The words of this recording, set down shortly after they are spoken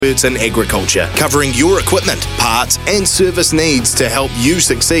experts in agriculture, covering your equipment, parts and service needs to help you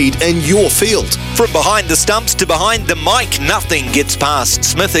succeed in your field. From behind the stumps to behind the mic, nothing gets past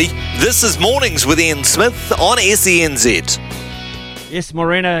Smithy. This is Mornings with Ian Smith on SENZ. Yes,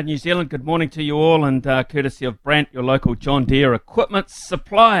 Morena, New Zealand, good morning to you all, and courtesy of Brandt, your local John Deere equipment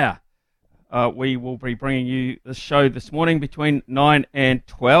supplier. We will be bringing you this show this morning between 9 and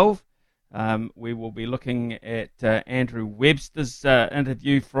 12. We will be looking at Andrew Webster's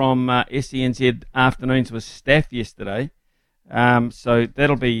interview from SENZ Afternoons with Staff yesterday. So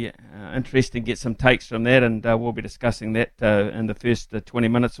that'll be interesting, get some takes from that, and we'll be discussing that in the first 20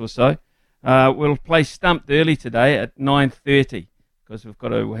 minutes or so. We'll play Stumped early today at 9:30 because we've got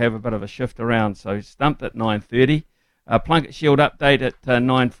to have a bit of a shift around. So Stumped at 9:30. Plunket Shield update at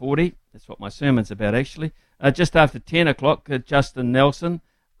 9:40. That's what my sermon's about, actually. Just after 10 o'clock, Justin Nelson,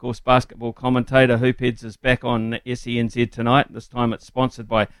 of course, basketball commentator, Hoopheads, is back on SENZ tonight. This time it's sponsored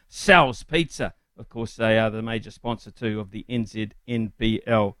by Sal's Pizza. Of course, they are the major sponsor, too, of the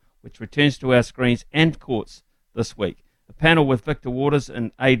NZNBL, which returns to our screens and courts this week. A panel with Victor Waters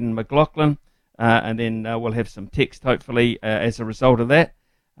and Aidan McLaughlin, and then we'll have some text, hopefully, as a result of that.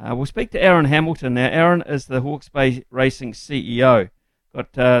 We'll speak to Aaron Hamilton. Now, Aaron is the Hawke's Bay Racing CEO.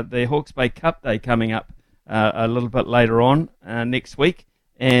 Got the Hawke's Bay Cup Day coming up a little bit later on next week,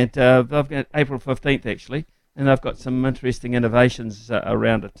 and they've got April 15th, actually. And they've got some interesting innovations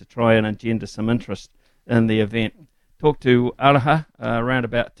around it to try and engender some interest in the event. Talked to Araha around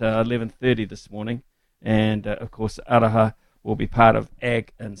about 11:30 this morning. And, of course, Araha will be part of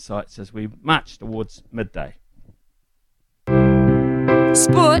Ag Insights as we march towards midday.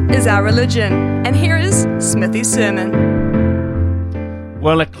 Sport is our religion. And here is Smithy's sermon.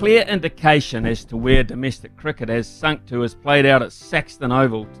 Well, a clear indication as to where domestic cricket has sunk to is played out at Saxton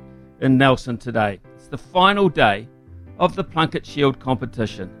Oval in Nelson today. The final day of the Plunket Shield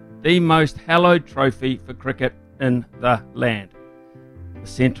competition, the most hallowed trophy for cricket in the land. The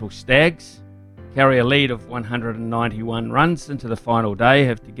Central Stags carry a lead of 191 runs into the final day,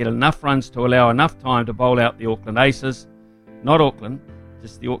 have to get enough runs to allow enough time to bowl out the Auckland Aces, not Auckland,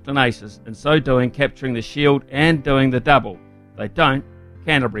 just the Auckland Aces, in so doing capturing the Shield and doing the double. They don't,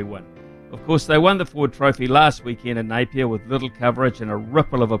 Canterbury win. Of course, they won the Ford Trophy last weekend in Napier with little coverage and a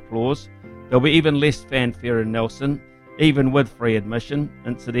ripple of applause. There'll be even less fanfare in Nelson, even with free admission.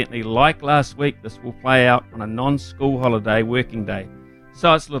 Incidentally, like last week, this will play out on a non-school holiday working day,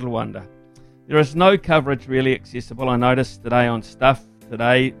 so it's little wonder. There is no coverage really accessible. I noticed today on Stuff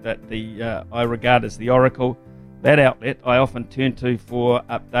today that I regard as the Oracle, that outlet I often turn to for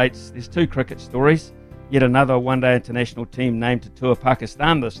updates. There's two cricket stories, yet another one-day international team named to tour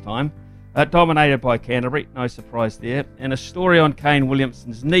Pakistan this time, dominated by Canterbury, no surprise there, and a story on Kane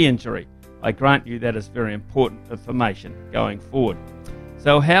Williamson's knee injury. I grant you that is very important information going forward.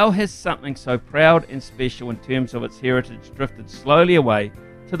 So how has something so proud and special in terms of its heritage drifted slowly away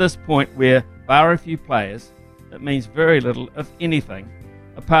to this point where, bar a few players, it means very little, if anything,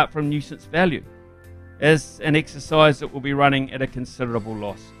 apart from nuisance value, as an exercise that will be running at a considerable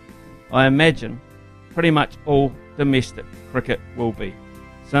loss? I imagine pretty much all domestic cricket will be.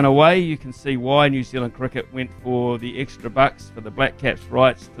 So in a way, you can see why New Zealand cricket went for the extra bucks for the Black Caps'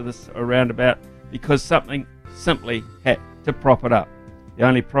 rights to this roundabout, because something simply had to prop it up. The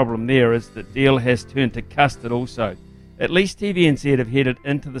only problem there is that deal has turned to custard also. At least TVNZ have headed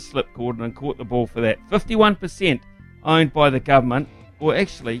into the slip cordon and caught the ball for that. 51% owned by the government, or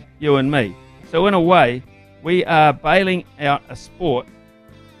actually you and me. So in a way, we are bailing out a sport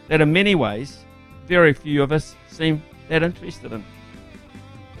that in many ways, very few of us seem that interested in.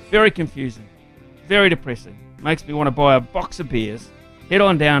 Very confusing, very depressing. Makes me want to buy a box of beers, head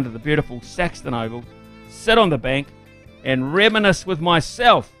on down to the beautiful Saxton Oval, sit on the bank and reminisce with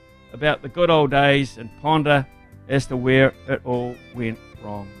myself about the good old days and ponder as to where it all went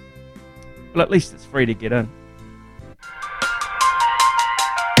wrong. Well, at least it's free to get in.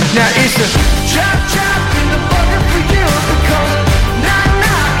 Now it's a chop in the bucket for you, because knock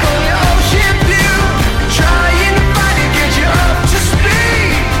on your ocean view, trying to fight to get you up to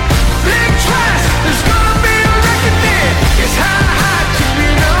speed. Blink twice, there's gonna be a record there. It's high,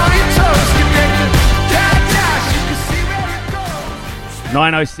 keeping on your toes, connected. You can see where it goes.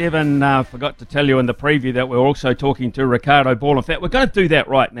 9:07, forgot to tell you in the preview that we're also talking to Ricardo Ball. In fact, we're going to do that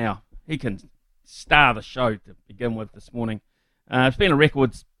right now. He can star the show to begin with this morning. It's been a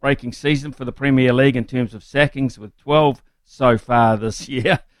records-breaking season for the Premier League in terms of sackings, with 12 so far this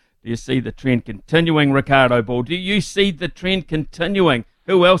year. Do you see the trend continuing, Ricardo Ball? Do you see the trend continuing?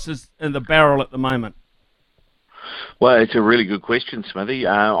 Who else is in the barrel at the moment? Well, it's a really good question, Smithy.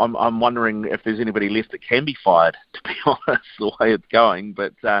 I'm wondering if there's anybody left that can be fired, to be honest, the way it's going.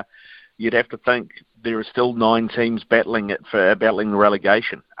 But you'd have to think there are still 9 teams battling the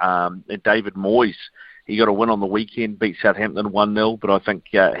relegation. David Moyes, he got a win on the weekend, beat Southampton 1-0, but I think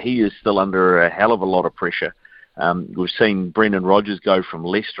he is still under a hell of a lot of pressure. We've seen Brendan Rodgers go from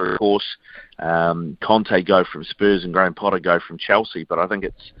Leicester, of course, Conte go from Spurs, and Graham Potter go from Chelsea. But I think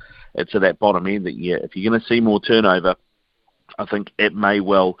it's at that bottom end that if you're going to see more turnover, I think it may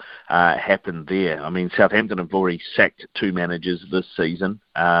well happen there. I mean, Southampton have already sacked 2 managers this season.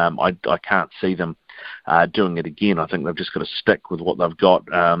 I can't see them doing it again. I think they've just got to stick with what they've got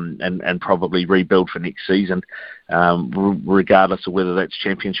and probably rebuild for next season, regardless of whether that's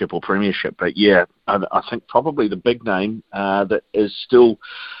Championship or Premiership. But yeah, I think probably the big name that is still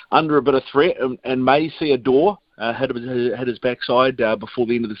under a bit of threat and may see a door hit his backside before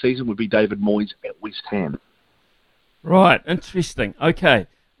the end of the season would be David Moyes at West Ham. Right, interesting. Okay,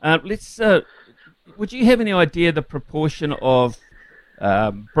 let's. Would you have any idea the proportion of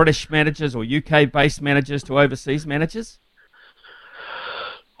British managers or UK-based managers to overseas managers?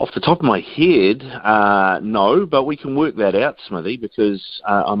 Off the top of my head, no, but we can work that out, Smithy, because,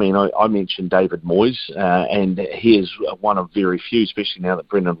 I mentioned David Moyes, and he is one of very few, especially now that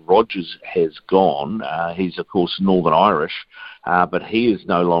Brendan Rodgers has gone. He's, of course, Northern Irish, but he is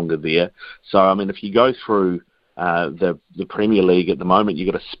no longer there. So, if you go through the Premier League at the moment,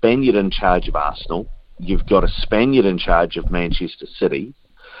 you've got a Spaniard in charge of Arsenal, you've got a Spaniard in charge of Manchester City,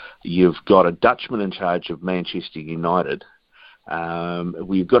 you've got a Dutchman in charge of Manchester United,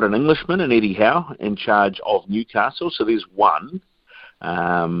 we've got an Englishman in Eddie Howe in charge of Newcastle, so there's one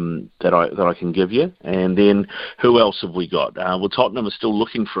that I can give you. And then who else have we got? Well, Tottenham are still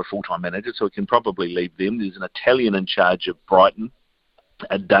looking for a full-time manager, so we can probably leave them. There's an Italian in charge of Brighton,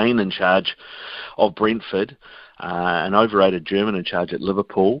 a Dane in charge of Brentford, an overrated German in charge at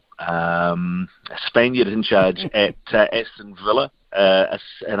Liverpool, a Spaniard in charge at Aston Villa,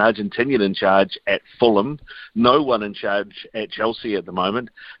 an Argentinian in charge at Fulham, no one in charge at Chelsea at the moment.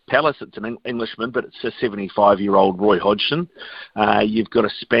 Palace, it's an Englishman, but it's a 75-year-old Roy Hodgson. You've got a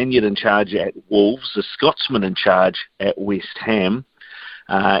Spaniard in charge at Wolves, a Scotsman in charge at West Ham.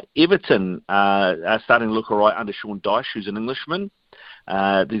 Everton are starting to look all right under Sean Dyche, who's an Englishman.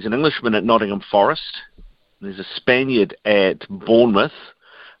 There's an Englishman at Nottingham Forest. There's a Spaniard at Bournemouth.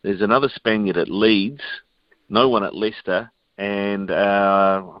 There's another Spaniard at Leeds. No one at Leicester. And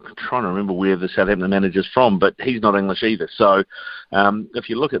I'm trying to remember where the Southampton manager's from, but he's not English either. So if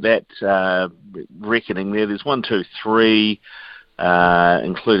you look at that reckoning there's 1, 2, 3,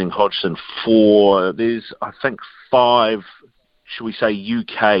 including Hodgson, 4. There's, I think, 5, should we say,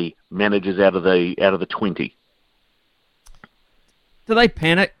 UK managers out of the 20. Do they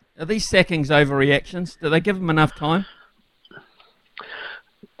panic? Are these sackings overreactions? Do they give them enough time?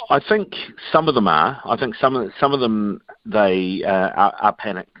 I think some of them are. I think some of them they are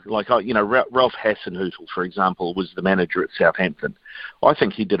panicked. Like Ralph Hasenhüttl, for example, was the manager at Southampton. I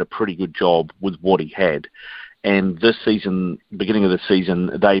think he did a pretty good job with what he had. And this season, beginning of the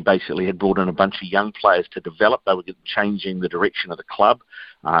season, they basically had brought in a bunch of young players to develop. They were changing the direction of the club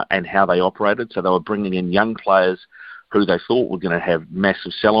and how they operated. So they were bringing in young players who they thought were going to have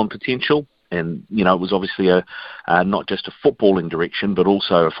massive sell-on potential. And, it was obviously not just a footballing direction, but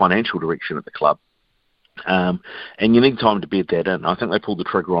also a financial direction at the club. And you need time to bed that in. I think they pulled the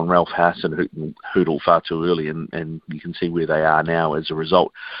trigger on Ralph Hasenhüttl far too early, and you can see where they are now as a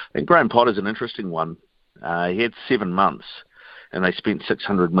result. I think Graham Potter's an interesting one. He had 7 months, and they spent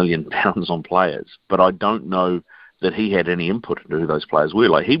 £600 million on players. But I don't know that he had any input into who those players were.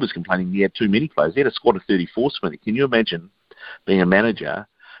 Like, he was complaining he had too many players. He had a squad of 34, Smithy. Can you imagine being a manager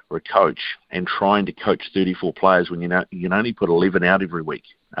or a coach and trying to coach 34 players when you can only put 11 out every week?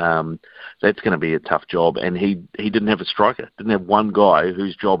 That's going to be a tough job. And he didn't have a striker. Didn't have one guy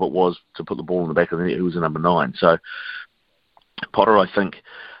whose job it was to put the ball in the back of the net who was a number 9. So Potter, I think,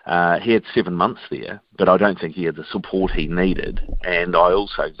 he had 7 months there, but I don't think he had the support he needed, and I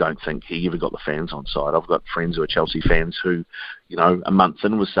also don't think he ever got the fans on side. I've got friends who are Chelsea fans who, a month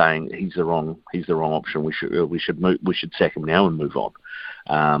in was saying he's the wrong option. We should sack him now and move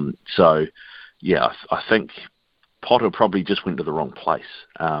on. So, yeah, I think Potter probably just went to the wrong place,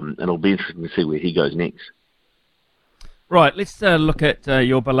 and it'll be interesting to see where he goes next. Right, let's look at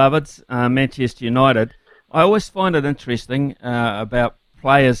your beloveds, Manchester United. I always find it interesting about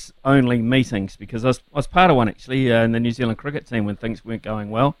players-only meetings, because I was part of one actually in the New Zealand cricket team when things weren't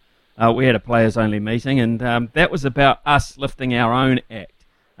going well. We had a players-only meeting, and that was about us lifting our own act,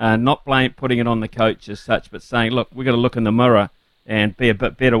 not putting it on the coach as such, but saying, look, we've got to look in the mirror and be a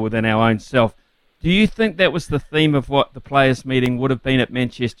bit better within our own self. Do you think that was the theme of what the players' meeting would have been at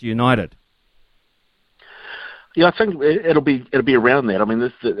Manchester United? Yeah, I think it'll be around that. I mean,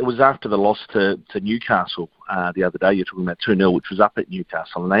 it was after the loss to Newcastle the other day. You're talking about 2-0, which was up at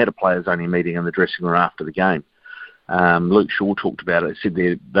Newcastle, and they had a players-only meeting in the dressing room after the game. Luke Shaw talked about it. He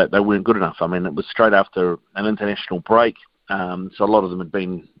said that they weren't good enough. I mean, it was straight after an international break, so a lot of them had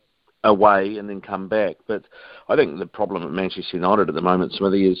been away and then come back. But I think the problem at Manchester United at the moment,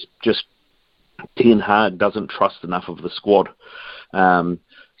 Smithy, is just Ten Hag doesn't trust enough of the squad.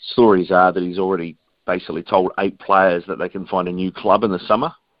 Stories are that he's already basically told 8 players that they can find a new club in the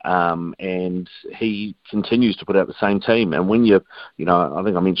summer, and he continues to put out the same team. And when I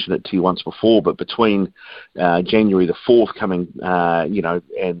think I mentioned it to you once before, but between January the 4th coming,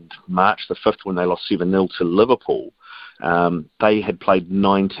 and March the 5th when they lost 7-0 to Liverpool, they had played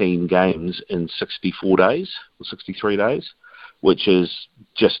 19 games in 64 days, or 63 days, which is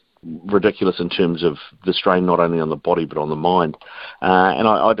just ridiculous in terms of the strain not only on the body but on the mind. And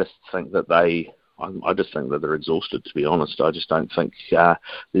I just think that they're exhausted, to be honest. I just don't think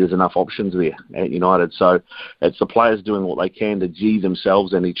there's enough options there at United. So it's the players doing what they can to gee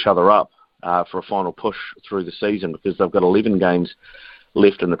themselves and each other up for a final push through the season, because they've got 11 games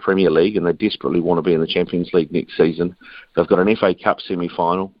left in the Premier League and they desperately want to be in the Champions League next season. They've got an FA Cup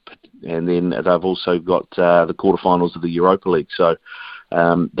semi-final, and then they've also got the quarterfinals of the Europa League. So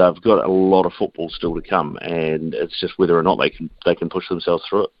they've got a lot of football still to come, and it's just whether or not they can push themselves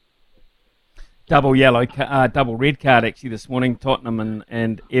through it. Double red card actually this morning, Tottenham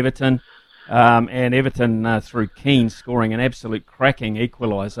and Everton, and Everton through Keane scoring an absolute cracking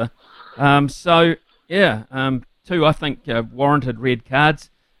equaliser. Two I think warranted red cards,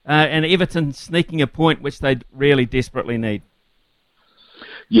 and Everton sneaking a point which they really desperately need.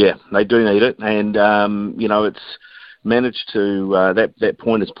 Yeah, they do need it, and it's managed to that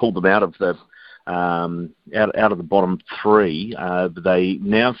point has pulled them out of the out of the bottom 3. They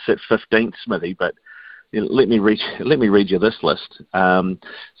now sit 15th, Smithy. But let me read you this list.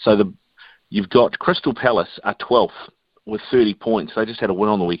 You've got Crystal Palace are 12th with 30 points. They just had a win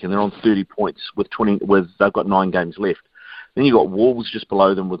on the weekend. They're on 30 points with they've got 9 games left. Then you've got Wolves just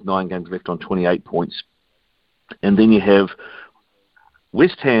below them with 9 games left on 28 points. And then you have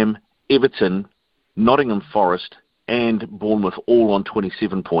West Ham, Everton, Nottingham Forest, and Bournemouth all on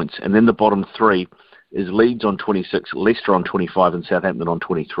 27 points. And then the bottom 3 is Leeds on 26, Leicester on 25, and Southampton on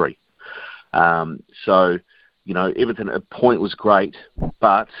 23. Everton, a point was great,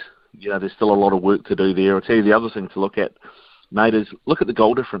 but, there's still a lot of work to do there. I'll tell you the other thing to look at, mate, is look at the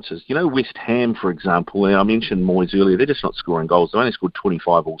goal differences. West Ham, for example, I mentioned Moyes earlier, they're just not scoring goals. They've only scored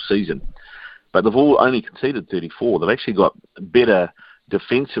 25 all season, but they've all only conceded 34. They've actually got better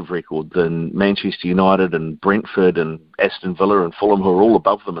defensive record than Manchester United and Brentford and Aston Villa and Fulham, who are all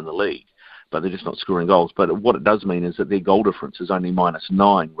above them in the league, but they're just not scoring goals. But what it does mean is that their goal difference is only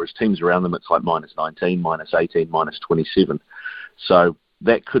 -9, whereas teams around them, it's like -19, -18, -27. So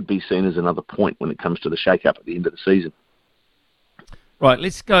that could be seen as another point when it comes to the shake-up at the end of the season. Right,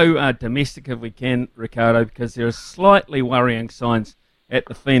 let's go domestic if we can, Ricardo, because there are slightly worrying signs at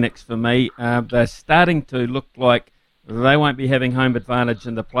the Phoenix for me. They're starting to look like they won't be having home advantage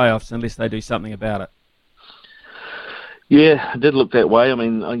in the playoffs unless they do something about it. Yeah, it did look that way. I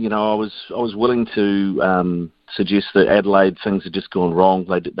mean, I was willing to suggest that Adelaide, things had just gone wrong.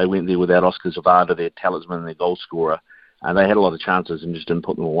 They went there without Oscar Zavada, their talisman and their goal scorer, and they had a lot of chances and just didn't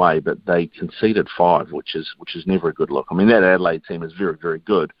put them away. But they conceded 5, which is never a good look. I mean, that Adelaide team is very, very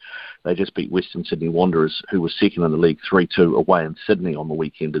good. They just beat Western Sydney Wanderers, who was second in the league, 3-2 away in Sydney on the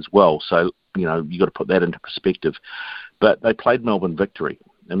weekend as well. So you got to put that into perspective. But they played Melbourne Victory,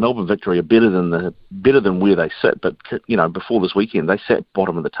 and Melbourne Victory are better than where they sit. But before this weekend, they sat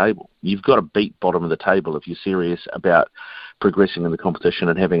bottom of the table. You've got to beat bottom of the table if you're serious about progressing in the competition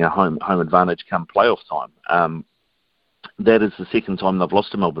and having a home advantage come playoff time. That is the second time they've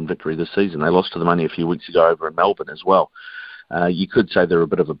lost to Melbourne Victory this season. They lost to them only a few weeks ago over in Melbourne as well. You could say they're a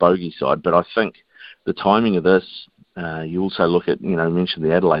bit of a bogey side, but I think the timing of this, you also look at, mentioned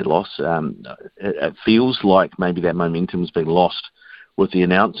the Adelaide loss. It feels like maybe that momentum's been lost with the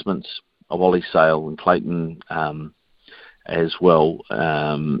announcements of Ollie Sale and Clayton as well,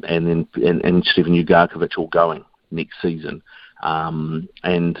 and Stephen Ugarkovic all going next season.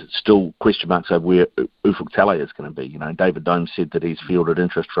 And still question marks over where Ufuk Talay is going to be. David Dome said that he's fielded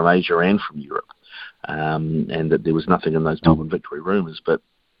interest from Asia and from Europe, and that there was nothing in those Melbourne Victory rumours. But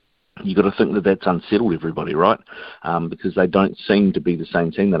you've got to think that that's unsettled everybody, right? Because they don't seem to be the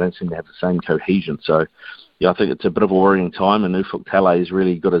same team. They don't seem to have the same cohesion. So I think it's a bit of a worrying time, and Ufuk Talay has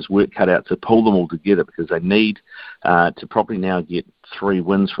really got his work cut out to pull them all together, because they need to probably now get 3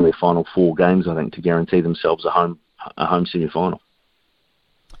 wins from their final 4 games, I think, to guarantee themselves a home semi-final.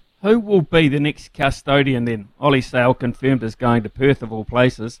 Who will be the next custodian then? Ollie Sale confirmed is going to Perth of all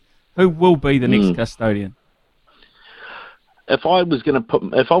places. Who will be the next custodian? If I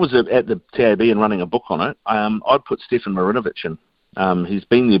was at the TAB and running a book on it, I'd put Stefan Marinovic in. He's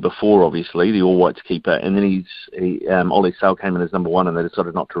been there before, obviously, the All Whites keeper, and then Ollie Sale came in as number 1, and they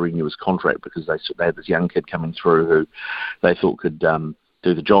decided not to renew his contract because they had this young kid coming through who they thought could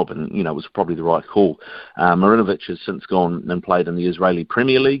do the job, and it was probably the right call. Marinovic has since gone and played in the Israeli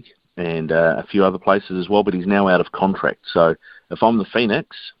Premier League and a few other places as well, but he's now out of contract. So if I'm the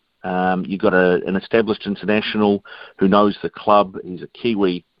Phoenix, you've got an established international who knows the club. He's a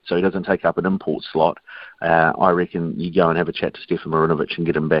Kiwi, so he doesn't take up an import slot. I reckon you go and have a chat to Stefan Marinovic and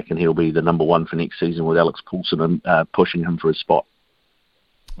get him back, and he'll be the number 1 for next season with Alex Poulsen pushing him for his spot.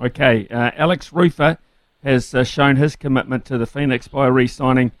 Okay, Alex Rufer has shown his commitment to the Phoenix by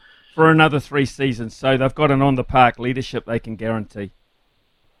re-signing for another 3 seasons, so they've got an on-the-park leadership they can guarantee.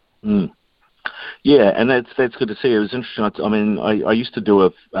 Yeah, and that's good to see. It was interesting. I mean, I used to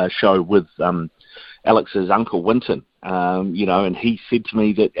do a show with Alex's uncle, Winton, and he said to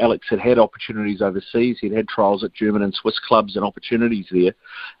me that Alex had opportunities overseas. He'd had trials at German and Swiss clubs and opportunities there,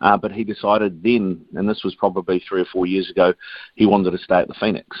 but he decided then, and this was probably 3 or 4 years ago, he wanted to stay at the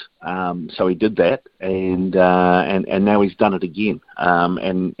Phoenix. So he did that, and now he's done it again.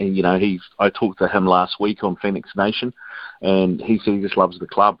 I talked to him last week on Phoenix Nation, and he said he just loves the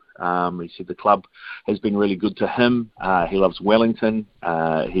club. He said the club has been really good to him. He loves Wellington.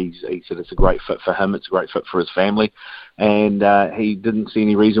 He said it's a great fit for him. It's a great fit for his family. And he didn't see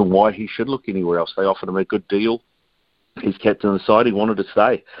any reason why he should look anywhere else. They offered him a good deal. He's captain of the side. He wanted to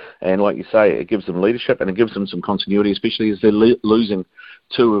stay. And like you say, it gives them leadership and it gives them some continuity, especially as they're losing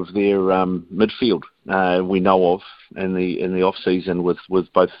 2 of their midfield we know of in the off-season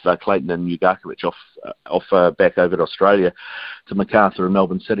with both Clayton and Ugarkovic off back over to Australia to Macarthur and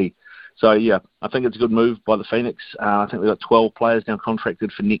Melbourne City. So, yeah, I think it's a good move by the Phoenix. I think they've got 12 players now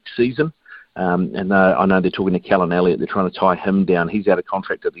contracted for next season. And I know they're talking to Callan Elliott. They're trying to tie him down. He's out of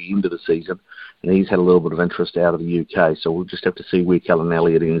contract at the end of the season, and he's had a little bit of interest out of the UK. So we'll just have to see where Callan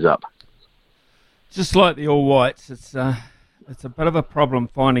Elliott ends up. Just like the All Whites, it's a bit of a problem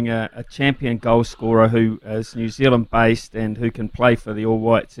finding a champion goal scorer who is New Zealand-based and who can play for the All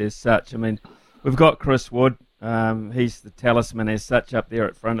Whites as such. I mean, we've got Chris Wood. He's the talisman as such up there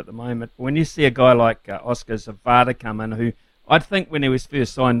at front at the moment. But when you see a guy like Oscar Zavada come in, who I'd think when he was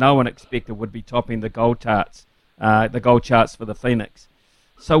first signed, no one expected would be topping the goal charts for the Phoenix.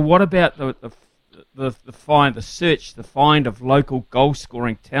 So what about the find of local goal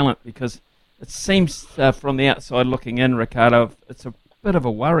scoring talent? Because it seems from the outside looking in, Ricardo, it's a bit of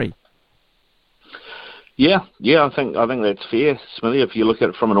a worry. Yeah, I think that's fair, Smithy. If you look at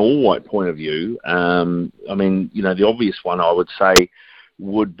it from an all-white point of view, I mean, the obvious one I would say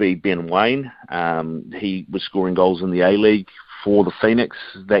would be Ben Waine. He was scoring goals in the A-League for the Phoenix.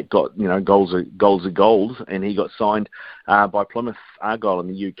 That got, goals are goals, and he got signed by Plymouth Argyle in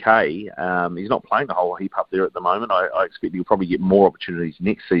the UK. He's not playing a whole heap up there at the moment. I expect he'll probably get more opportunities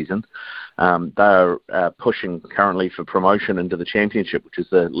next season. They're pushing currently for promotion into the Championship, which is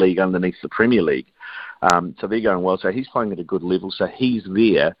the league underneath the Premier League. So they're going well. So he's playing at a good level. So he's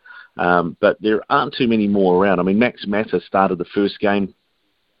there. But there aren't too many more around. I mean, Max Mata started the first game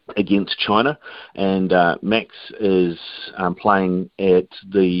against China, and Max is playing at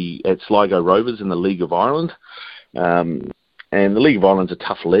Sligo Rovers in the League of Ireland. And the League of Ireland's a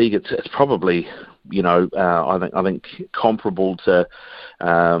tough league. It's probably, I think comparable to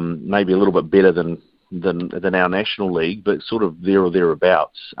maybe a little bit better than our national league, but sort of there or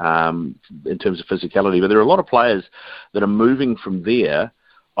thereabouts in terms of physicality. But there are a lot of players that are moving from there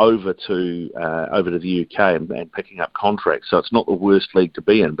over to the UK and picking up contracts. So it's not the worst league to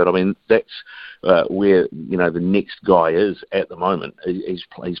be in. But I mean, that's where the next guy is at the moment. He's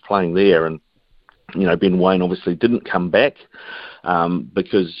playing there, and Ben Waine obviously didn't come back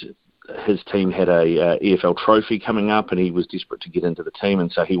because his team had a EFL trophy coming up, and he was desperate to get into the team,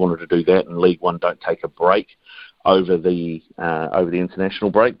 and so he wanted to do that. And League One don't take a break over the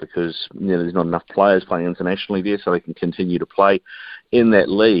international break because there's not enough players playing internationally there, so they can continue to play in that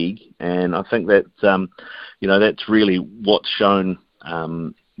league. And I think that that's really what's shown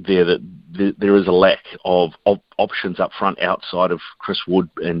there, that there is a lack of options up front outside of Chris Wood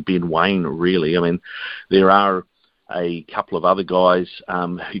and Ben Waine. Really, I mean, there are a couple of other guys who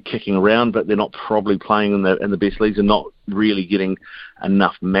are kicking around, but they're not probably playing in the best leagues and not really getting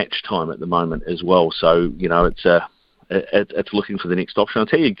enough match time at the moment as well. So, it's looking for the next option. I'll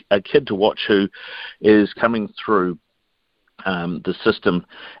tell you, a kid to watch who is coming through the system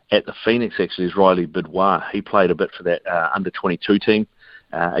at the Phoenix actually is Riley Bidouar. He played a bit for that under-22 team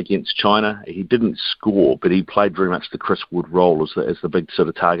against China. He didn't score, but he played very much the Chris Wood role as the big sort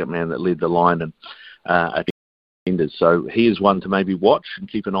of target man that led the line and defenders. So he is one to maybe watch and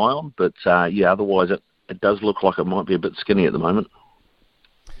keep an eye on. But otherwise it does look like it might be a bit skinny at the moment.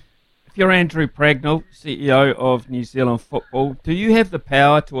 If you're Andrew Pragnell, CEO of New Zealand Football, do you have the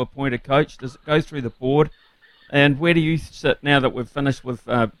power to appoint a coach? Does it go through the board? And where do you sit now that we've finished with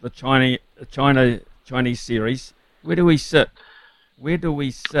the Chinese series? Where do we sit?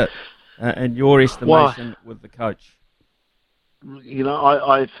 In your estimation with the coach?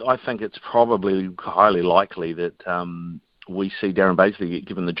 I think it's probably highly likely that we see Darren Bazley get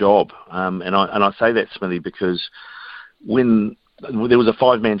given the job. And I say that, Smithy, because when there was a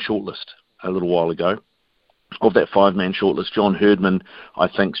 5-man shortlist a little while ago, of that 5-man shortlist, John Herdman, I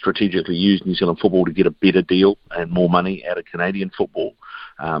think, strategically used New Zealand football to get a better deal and more money out of Canadian football.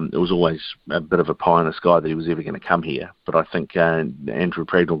 It was always a bit of a pie in the sky that he was ever going to come here, but I think Andrew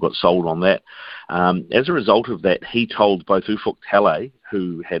Pragnell got sold on that. As a result of that, he told both Ufuk Talay,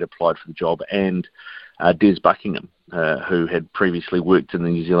 who had applied for the job, and Des Buckingham, who had previously worked in the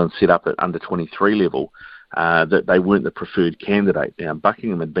New Zealand setup at under-23 level, that they weren't the preferred candidate. Now,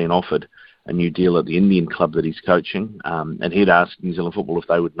 Buckingham had been offered a new deal at the Indian club that he's coaching, and he'd asked New Zealand Football if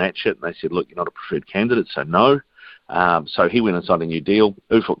they would match it, and they said, look, you're not a preferred candidate, so no. So he went and signed a new deal.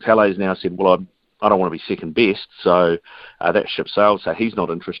 Ufuk Talay has now said, well, I don't want to be second best, so that ship sailed, so he's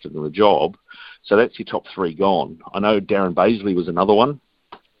not interested in the job. So that's your top 3 gone. I know Darren Bazley was another one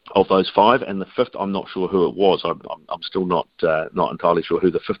of those 5, and the 5th, I'm not sure who it was. I'm still not entirely sure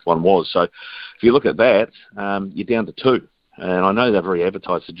who the 5th one was. So if you look at that, you're down to 2. And I know they've already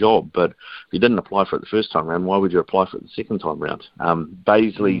advertised the job, but if you didn't apply for it the first time round, why would you apply for it the second time round?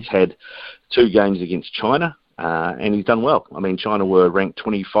 Bazley's had 2 games against China, and he's done well. I mean, China were ranked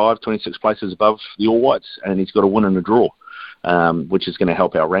 26 places above the All Whites, and he's got a win and a draw, which is going to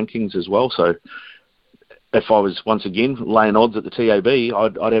help our rankings as well. So if I was, once again, laying odds at the TAB,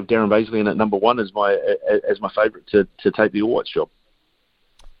 I'd have Darren Bazley in at number 1 as my favourite to take the All Whites job.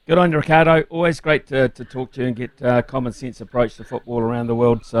 Good on you, Ricardo. Always great to talk to you and get common sense approach to football around the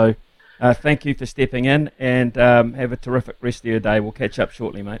world. So thank you for stepping in, and have a terrific rest of your day. We'll catch up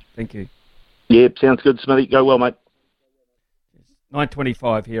shortly, mate. Thank you. Yeah, sounds good, Smithy. Go well, mate.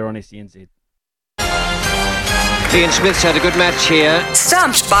 9:25 here on SENZ. Ian Smith's had a good match here.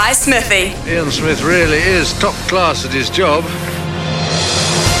 Stumped by Smithy. Ian Smith really is top class at his job.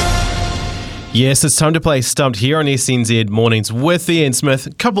 Yes, it's time to play Stumped here on SNZ Mornings with Ian Smith.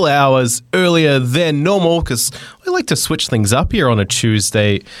 A couple of hours earlier than normal because we like to switch things up here on a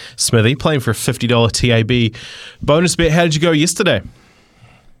Tuesday. Smithy, playing for a $50 TAB bonus bet. How did you go yesterday?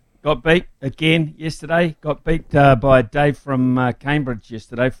 Got beat again yesterday. Got beat by Dave from Cambridge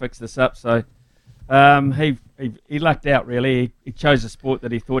yesterday. Fixed this up. So he lucked out, really. He chose a sport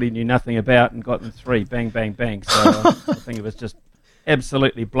that he thought he knew nothing about and got them 3. Bang, bang, bang. So I think it was just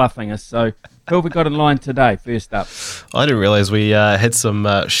absolutely bluffing us. So who have we got in line today, first up? I didn't realise we had some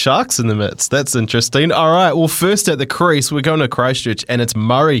sharks in the midst. That's interesting. All right, well, first at the crease, we're going to Christchurch, and it's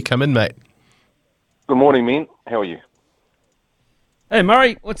Murray. Come in, mate. Good morning, men. How are you? Hey,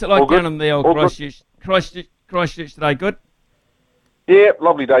 Murray, what's it like down in the old All Christchurch today? Good? Yeah,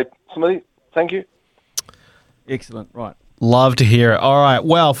 lovely day, Smithy. Thank you. Excellent, right. Love to hear it. All right.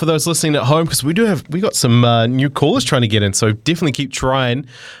 Well, for those listening at home, because we got some new callers trying to get in, so definitely keep trying.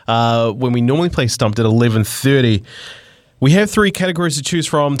 When we normally play Stumped at 11:30, we have 3 categories to choose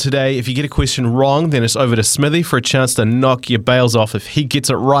from today. If you get a question wrong, then it's over to Smithy for a chance to knock your bails off. If he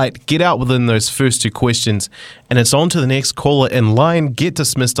gets it right, get out within those first 2 questions, and it's on to the next caller in line. Get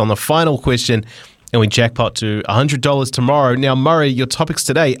dismissed on the final question, and we jackpot to $100 tomorrow. Now, Murray, your topics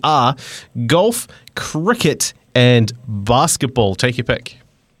today are golf, cricket, and basketball. Take your pick.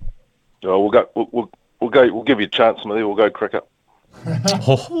 Oh, we'll give you a chance, Smithy. We'll go cricket.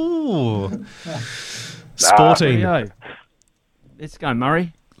 Oh, sporting. Let's go,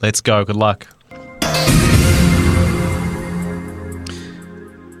 Murray. Let's go. Good luck.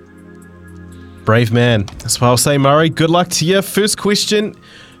 Brave man. That's what I'll say, Murray. Good luck to you. First question.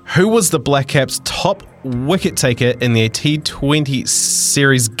 Who was the Black Caps' top wicket taker in their T20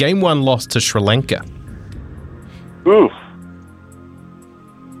 series Game 1 loss to Sri Lanka? Oof.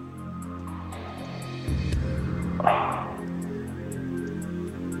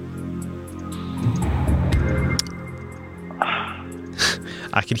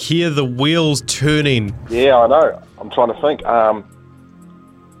 I can hear the wheels turning. Yeah, I know. I'm trying to think.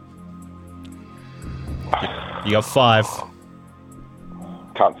 You got 5.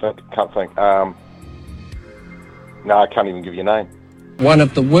 Can't think. No, I can't even give you a name. One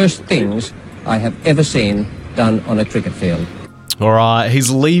of the worst things I have ever seen done on a cricket field. All right, he's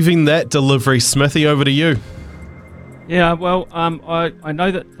leaving that delivery. Smithy, over to you. Yeah, well, I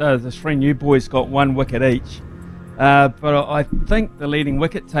know that the 3 new boys got 1 wicket each, but I think the leading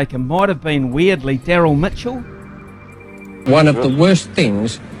wicket taker might have been, weirdly, Daryl Mitchell. One of the worst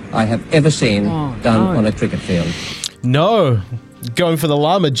things I have ever seen done on a cricket field. No, going for the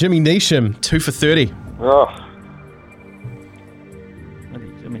llama, Jimmy Neesham, 2 for 30. Oh,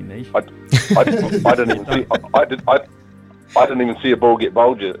 Jimmy Neesham. I didn't even see. I didn't even see a ball get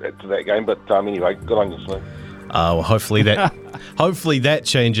bowled to that game. But anyway, good on you, Smith. Well, hopefully that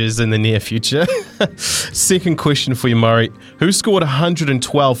changes in the near future. Second question for you, Murray. Who scored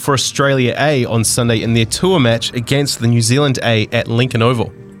 112 for Australia A on Sunday in their tour match against the New Zealand A at Lincoln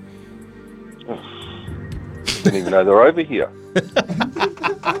Oval? Didn't even know they were over here.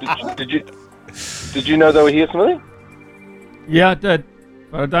 Did you know they were here, Smithy? Yeah, I did,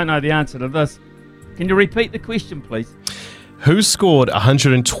 but I don't know the answer to this. Can you repeat the question, please? Who scored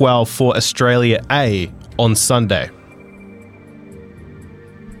 112 for Australia A on Sunday?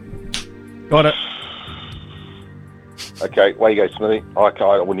 Got it. Okay, way you go, Smithy.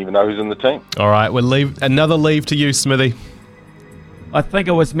 I wouldn't even know who's in the team. All right, we'll leave another leave to you, Smithy. I think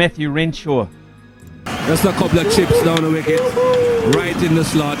it was Matthew Renshaw. Just a couple of chips down the wicket, right in the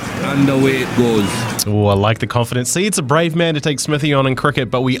slot, and away it goes. Oh, I like the confidence. See, it's a brave man to take Smithy on in cricket,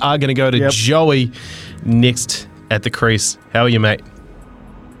 but we are going to go to Joey next at the crease. How are you, mate?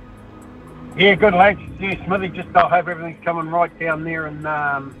 Yeah, good, lads. Yeah, Smithy, just I hope everything's coming right down there in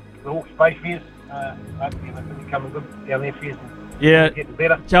the Hawke's Bay for you. Hopefully everything's coming good down there for you. Yeah, Getting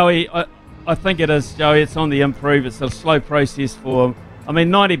better. Joey, I think it is, Joey. It's on the improve. It's a slow process for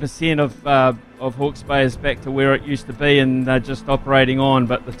 90% of Hawke's Bay is back to where it used to be and just operating on,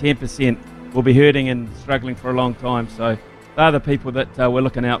 but the 10% will be hurting and struggling for a long time. So they're the people that we're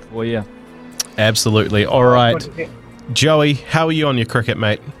looking out for, yeah. Absolutely. All right. Joey, how are you on your cricket,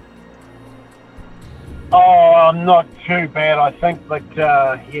 mate? Oh, I'm not too bad, I think, but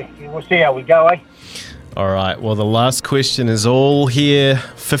yeah, we'll see how we go, eh? All right. Well, the last question is all here.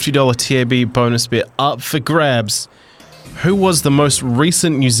 $50 TAB bonus bet up for grabs. Who was the most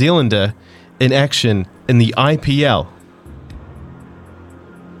recent New Zealander in action in the IPL?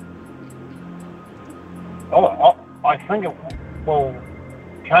 Oh, I think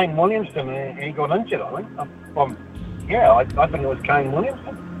Kane Williamson, he got injured, I think. I think it was Kane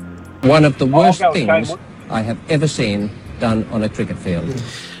Williamson. One of the worst things I have ever seen done on a cricket field.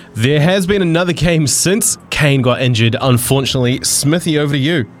 There has been another game since Kane got injured, unfortunately. Smithy, over to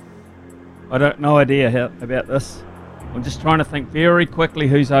you. I don't no idea about this. I'm just trying to think very quickly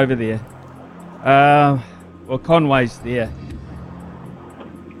who's over there. Well, Conway's there.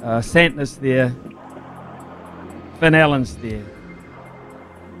 Santner's there. Finn Allen's there.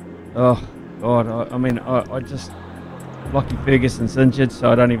 Oh, God. I just... Lockie Ferguson's injured,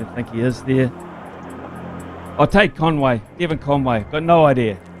 so I don't even think he is there. I'll take Conway. Devon Conway. Got no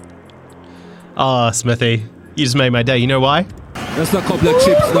idea. Smithy, you just made my day. You know why? Just a couple of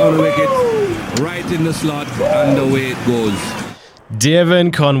chips down the wicket, right in the slot, and away it goes.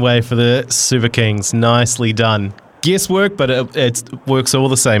 Devon Conway for the Super Kings. Nicely done. Guesswork, but it works all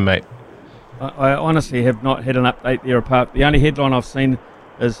the same, mate. I honestly have not had an update there apart. The only headline I've seen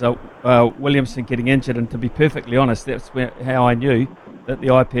is Williamson getting injured, and to be perfectly honest, that's how I knew that the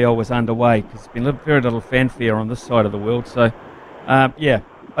IPL was underway, because there's been very little fanfare on this side of the world. So, yeah,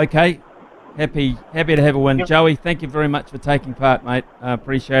 okay, happy to have a win. Yep. Joey, thank you very much for taking part, mate.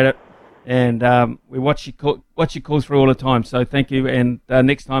 Appreciate it, and we watch you call through all the time. So thank you, and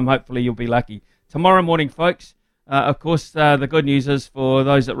next time hopefully you'll be lucky. Tomorrow morning, folks. Of course, the good news is for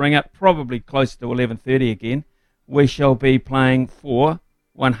those that ring up, probably close to 11:30 again, we shall be playing for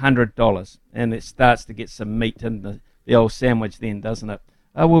 $100, and it starts to get some meat in the old sandwich then, doesn't it?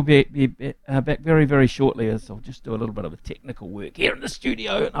 We'll be back very, very shortly, as I'll just do a little bit of a technical work here in the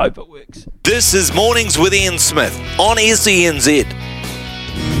studio and hope it works. This is Mornings with Ian Smith on SENZ.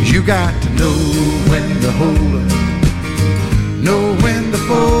 You got to know when to hold 'em, know when to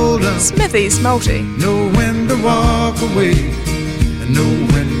fold 'em, Smithy's Multi. know when to walk away, and know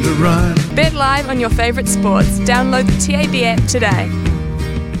when to run. Bet live on your favourite sports. Download the TAB app today.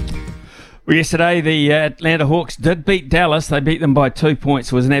 Well, yesterday the Atlanta Hawks did beat Dallas. They beat them by 2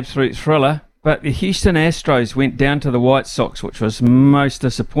 points. It was an absolute thriller. But the Houston Astros went down to the White Sox, which was most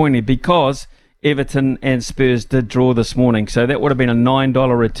disappointing because Everton and Spurs did draw this morning, so that would have been a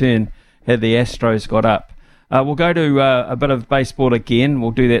 $9 return had the Astros got up. We'll go to a bit of baseball again.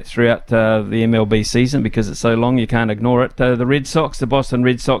 We'll do that throughout the MLB season because it's so long you can't ignore it. The Red Sox, the Boston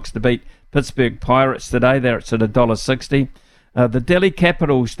Red Sox to beat Pittsburgh Pirates today. That's at $1.60. The Delhi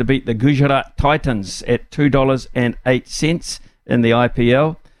Capitals to beat the Gujarat Titans at $2.08 in the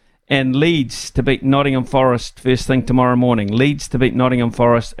IPL. And Leeds to beat Nottingham Forest first thing tomorrow morning. Leeds to beat Nottingham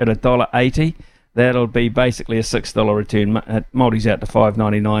Forest at $1.80. That'll be basically a $6 return. Multi's out to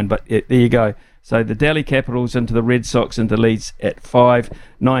 $5.99, but there you go. So the Delhi Capitals into the Red Sox into Leeds at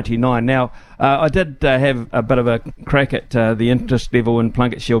 $5.99. Now, I did have a bit of a crack at the interest level in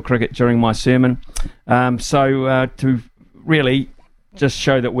Plunket Shield cricket during my sermon. So to really just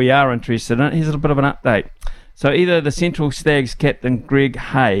show that we are interested in it, here's a little bit of an update. So either the Central Stags captain Greg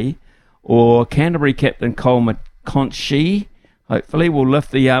Hay or Canterbury captain Cole McConchie hopefully will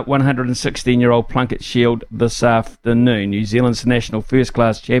lift the 116-year-old Plunket Shield this afternoon. New Zealand's National First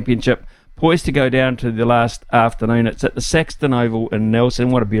Class Championship poised to go down to the last afternoon. It's at the Saxton Oval in Nelson.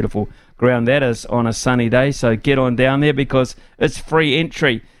 What a beautiful ground that is on a sunny day. So get on down there because it's free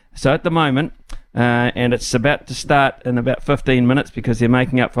entry. So at the moment, and it's about to start in about 15 minutes because they're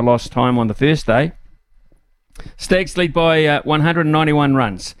making up for lost time on the first day. Stags lead by 191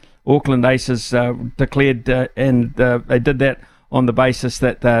 runs. Auckland Aces declared, and they did that on the basis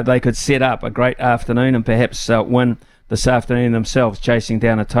that they could set up a great afternoon and perhaps win this afternoon themselves, chasing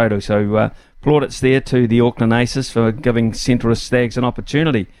down a total. So plaudits there to the Auckland Aces for giving Central Stags an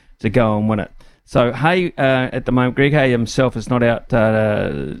opportunity to go and win it. So Hay, at the moment, Greg Hay himself is not out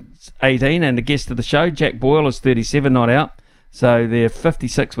 18, and the guest of the show, Jack Boyle, is 37 not out. So they're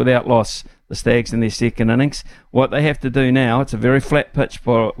 56 without loss, the Stags in their second innings. What they have to do now, it's a very flat pitch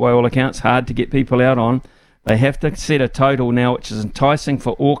by all accounts, hard to get people out on. They have to set a total now which is enticing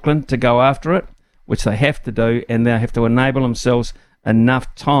for Auckland to go after it, which they have to do, and they have to enable themselves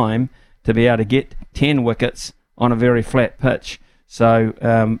enough time to be able to get 10 wickets on a very flat pitch.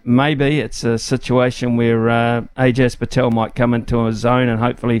 So maybe it's a situation where Ajaz Patel might come into his zone and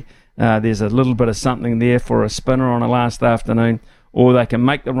hopefully there's a little bit of something there for a spinner on a last afternoon, or they can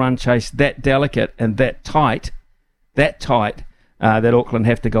make the run chase that delicate and that tight that Auckland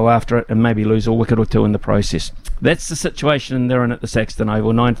have to go after it and maybe lose a wicket or two in the process. That's the situation they're in at the Saxton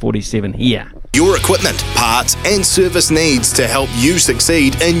Oval, 9:47 here. Your equipment, parts and service needs to help you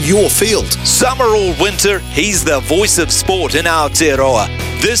succeed in your field. Summer or winter, he's the voice of sport in Aotearoa.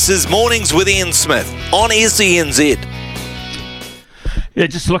 This is Mornings with Ian Smith on SENZ. Yeah,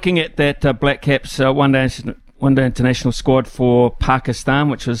 just looking at that Black Caps one-day international squad for Pakistan,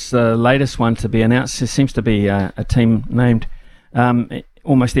 which was the latest one to be announced. There seems to be a team named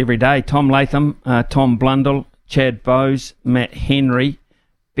almost every day. Tom Latham, Tom Blundell, Chad Bowes, Matt Henry,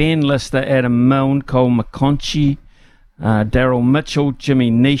 Ben Lister, Adam Milne, Cole McConchie, Daryl Mitchell, Jimmy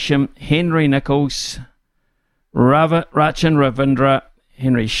Neesham, Henry Nichols, Rachin Ravindra,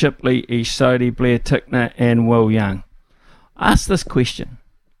 Henry Shipley, Ish Sodhi, Blair Tickner and Will Young. Ask this question,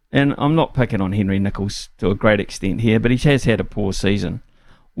 and I'm not picking on Henry Nichols to a great extent here, but he has had a poor season.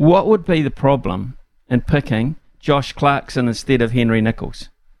 What would be the problem in picking Josh Clarkson instead of Henry Nichols?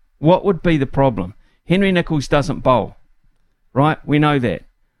 What would be the problem? Henry Nichols doesn't bowl, right? We know that.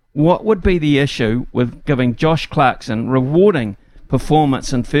 What would be the issue with giving Josh Clarkson rewarding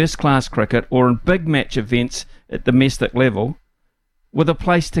performance in first-class cricket or in big match events at domestic level with a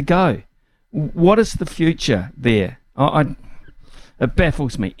place to go? What is the future there? It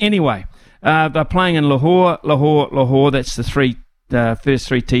baffles me. Anyway, they're playing in Lahore. That's the first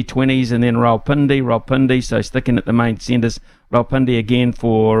three T20s, and then Rawalpindi. So sticking at the main centres, Rawalpindi again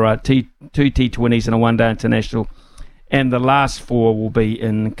for two T20s and a one-day international, and the last four will be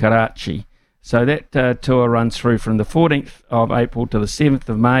in Karachi. So that tour runs through from the 14th of April to the 7th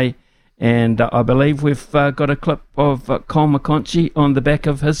of May, and I believe we've got a clip of Cole McConchie on the back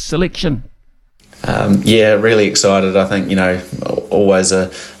of his selection. Yeah, really excited. I think, always a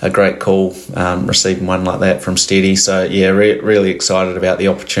great call receiving one like that from Steady. So, yeah, really excited about the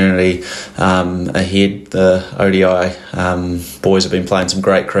opportunity ahead. The ODI boys have been playing some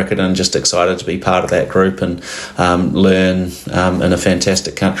great cricket and just excited to be part of that group and learn in a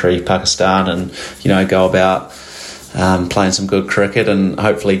fantastic country, Pakistan, and, go about playing some good cricket and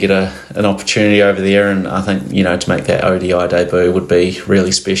hopefully get an opportunity over there. And I think, to make that ODI debut would be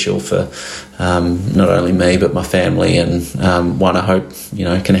really special for not only me but my family, and one I hope,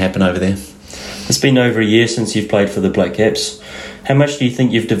 can happen over there. It's been over a year since you've played for the Black Caps. How much do you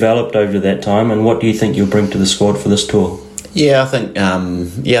think you've developed over that time, and what do you think you'll bring to the squad for this tour? Yeah, I think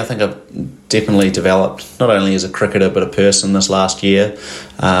I've definitely developed not only as a cricketer but a person this last year.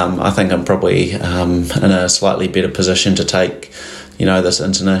 I think I'm probably in a slightly better position to take, this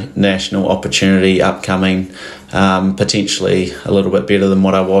international opportunity upcoming, potentially a little bit better than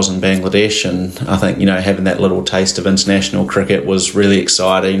what I was in Bangladesh. And I think, having that little taste of international cricket was really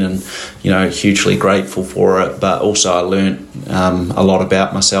exciting and, hugely grateful for it. But also I learnt a lot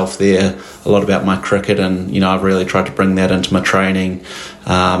about myself there, a lot about my cricket, and, I've really tried to bring that into my training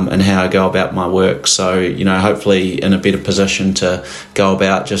and how I go about my work. So, hopefully in a better position to go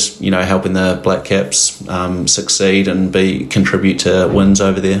about just, helping the Black Caps succeed and contribute to wins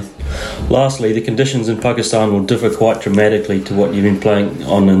over there. Lastly, the conditions in Pakistan will differ quite dramatically to what you've been playing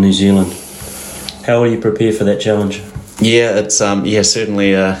on in New Zealand. How will you prepare for that challenge? Yeah, it's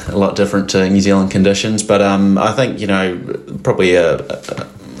certainly a lot different to New Zealand conditions, but I think probably a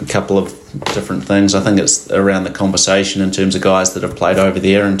couple of different things. I think it's around the conversation in terms of guys that have played over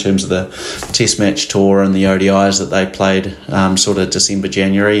there, in terms of the Test match tour and the ODIs that they played sort of December,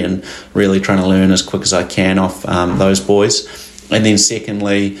 January, and really trying to learn as quick as I can off those boys. And then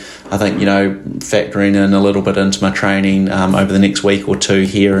secondly, I think, factoring in a little bit into my training over the next week or two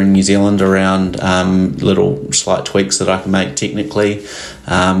here in New Zealand around little slight tweaks that I can make technically,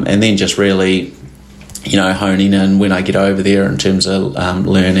 and then just really, honing in when I get over there in terms of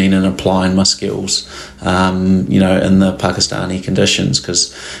learning and applying my skills, in the Pakistani conditions,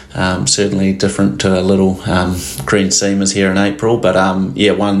 because certainly different to a little green seamers here in April, but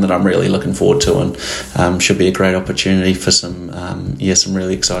one that I'm really looking forward to, and should be a great opportunity for some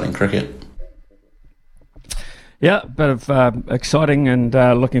really exciting cricket. Yeah, a bit of exciting and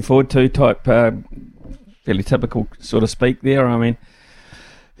looking forward to type, fairly typical sort of speak there. I mean,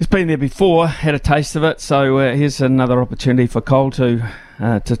 he's been there before, had a taste of it, so here's another opportunity for Cole to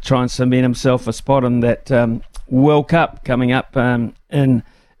try and cement himself a spot in that World Cup coming up in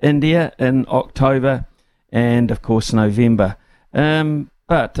India in October and, of course, November.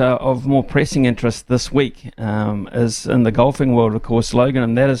 But of more pressing interest this week is in the golfing world, of course, Logan,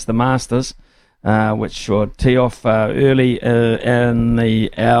 and that is the Masters, which will tee off early in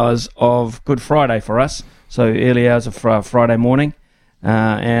the hours of Good Friday for us, so early hours of Friday morning.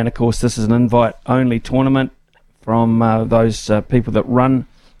 And of course this is an invite-only tournament from those people that run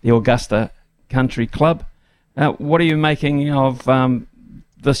the Augusta Country Club. What are you making of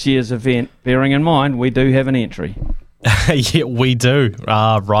this year's event, bearing in mind we do have an entry? Yeah, we do.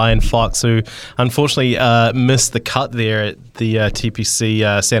 Ryan Fox, who unfortunately missed the cut there at the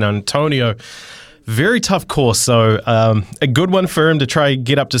TPC San Antonio. Very tough course, so a good one for him to try and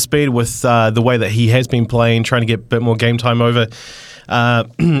get up to speed with the way that he has been playing, trying to get a bit more game time over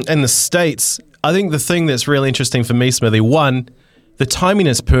in the States. I think the thing that's really interesting for me, Smithy, one, the timing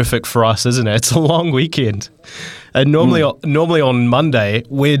is perfect for us, isn't it? It's a long weekend. And normally on Monday,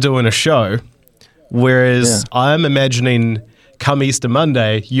 we're doing a show, whereas I'm imagining come Easter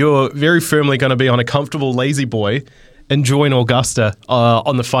Monday, you're very firmly going to be on a comfortable lazy boy enjoying Augusta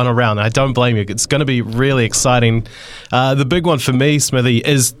on the final round. I don't blame you. It's going to be really exciting. The big one for me, Smithy,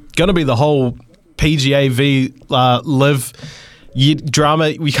 is going to be the whole PGA v Live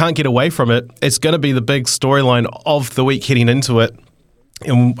drama. We can't get away from it. It's going to be the big storyline of the week heading into it.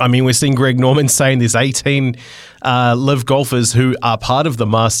 And I mean, we're seeing Greg Norman saying there's 18 Live golfers who are part of the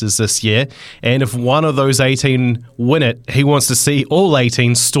Masters this year, and if one of those 18 win it, he wants to see all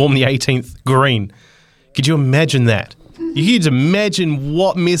 18 storm the 18th green. Could you imagine that? You could imagine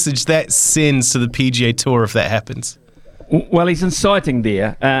what message that sends to the PGA Tour if that happens. Well, he's inciting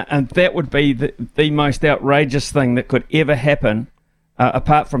there, and that would be the most outrageous thing that could ever happen,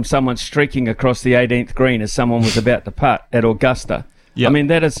 apart from someone streaking across the 18th green as someone was about to putt at Augusta. Yep. I mean,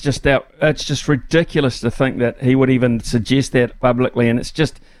 that is just it's just ridiculous to think that he would even suggest that publicly, and it's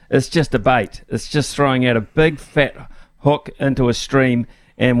just a bait. It's just throwing out a big fat hook into a stream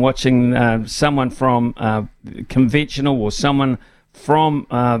and watching someone from conventional or someone from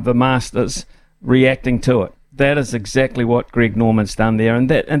the Masters reacting to it. That is exactly what Greg Norman's done there, and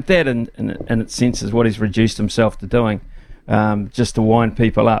that in its sense is what he's reduced himself to doing, just to wind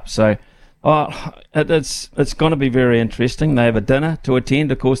people up. So it's going to be very interesting. They have a dinner to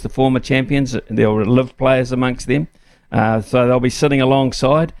attend. Of course, the former champions, there are Live players amongst them, so they'll be sitting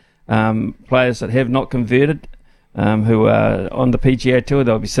alongside players that have not converted, who are on the PGA Tour.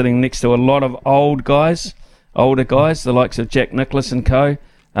 They'll be sitting next to a lot of older guys, the likes of Jack Nicklaus and co.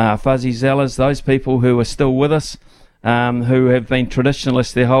 Fuzzy Zellers, those people who are still with us, who have been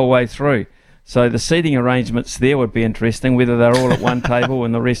traditionalists their whole way through. So the seating arrangements there would be interesting, whether they're all at one table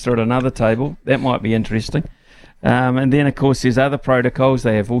and the rest are at another table. That might be interesting. And then, of course, there's other protocols.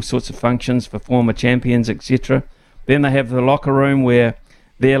 They have all sorts of functions for former champions, etc. Then they have the locker room where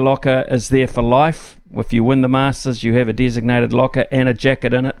their locker is there for life. If you win the Masters, you have a designated locker and a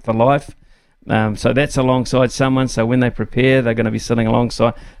jacket in it for life. So that's alongside someone. So when they prepare, they're going to be sitting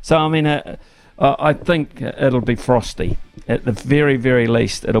alongside. So, I mean, I think it'll be frosty. At the very, very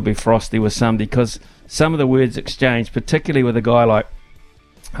least, it'll be frosty with somebody, because some of the words exchanged, particularly with a guy like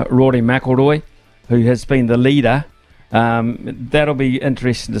Rory McIlroy, who has been the leader, that'll be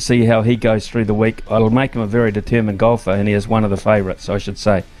interesting to see how he goes through the week. It'll make him a very determined golfer, and he is one of the favourites, I should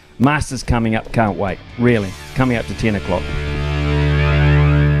say. Masters coming up, can't wait, really. Coming up to 10 o'clock.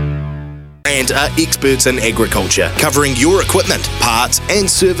 And are experts in agriculture, covering your equipment, parts and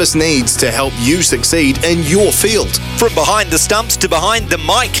service needs to help you succeed in your field. From behind the stumps to behind the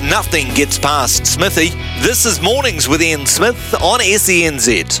mic, nothing gets past Smithy. This is Mornings with Ian Smith on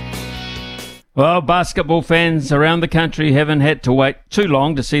SENZ. Well, basketball fans around the country haven't had to wait too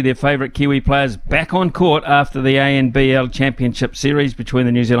long to see their favourite Kiwi players back on court after the ANBL Championship Series between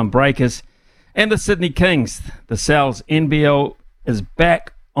the New Zealand Breakers and the Sydney Kings. The Sal's NBL is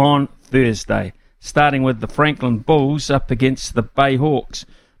back on Thursday, starting with the Franklin Bulls up against the Bay Hawks.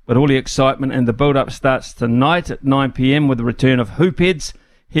 But all the excitement and the build-up starts tonight at 9 p.m. with the return of Hoopheads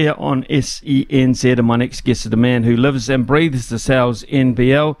here on SENZ. And my next guest is a man who lives and breathes the Sal's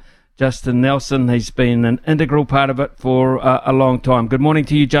NBL, Justin Nelson. He's been an integral part of it for a long time. Good morning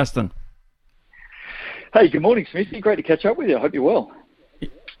to you, Justin. Hey, good morning, Smithy. Great to catch up with you. I hope you're well.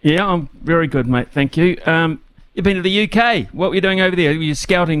 Yeah, I'm very good, mate. Thank you. You've been to the UK. What were you doing over there? Were you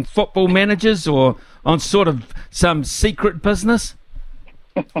scouting football managers or on sort of some secret business?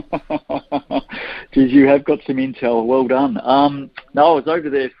 Geez, you have got some intel. Well done. No, I was over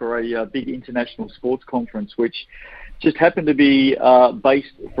there for a big international sports conference, which just happened to be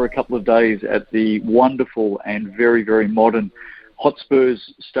based for a couple of days at the wonderful and very, very modern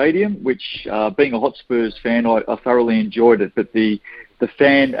Hotspurs Stadium, which, being a Hotspurs fan, I thoroughly enjoyed it. But the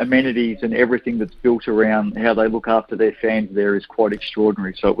fan amenities and everything that's built around how they look after their fans there is quite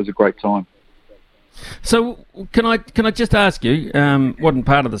extraordinary. So it was a great time. So can I just ask you, wasn't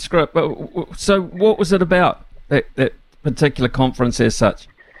part of the script, but so what was it about, that particular conference as such?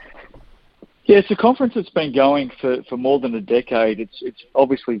 Yeah, it's a conference that's been going for more than a decade. It's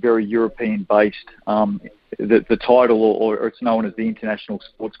obviously very European based. The title, or it's known as the International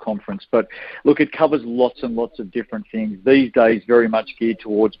Sports Conference. But look, it covers lots and lots of different things. These days, very much geared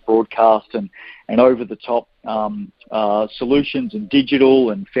towards broadcast and over-the-top solutions and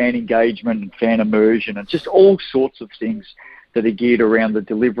digital and fan engagement and fan immersion and just all sorts of things that are geared around the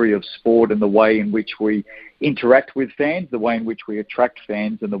delivery of sport and the way in which we interact with fans, the way in which we attract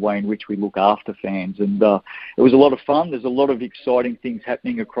fans, and the way in which we look after fans. And it was a lot of fun. There's a lot of exciting things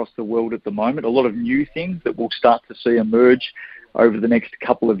happening across the world at the moment, a lot of new things that we'll start to see emerge over the next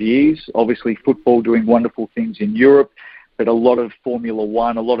couple of years. Obviously, football doing wonderful things in Europe, but a lot of Formula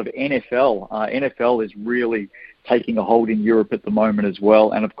One, a lot of NFL. NFL is really taking a hold in Europe at the moment as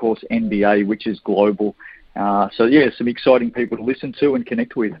well, and of course NBA, which is global. So yeah, some exciting people to listen to and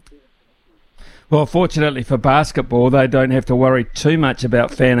connect with. Well, fortunately for basketball, they don't have to worry too much about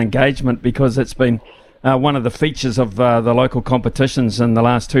fan engagement, because it's been one of the features of the local competitions in the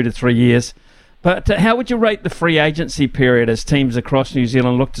last 2 to 3 years. But how would you rate the free agency period as teams across New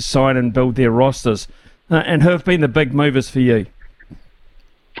Zealand look to sign and build their rosters? And who have been the big movers for you?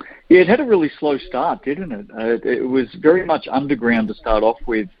 Yeah, it had a really slow start, didn't it? It was very much underground to start off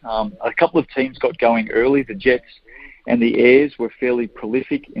with. A couple of teams got going early. The Jets and the Airs were fairly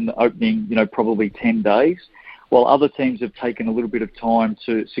prolific in the opening, probably 10 days, while other teams have taken a little bit of time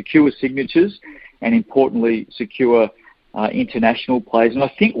to secure signatures and, importantly, secure international players. And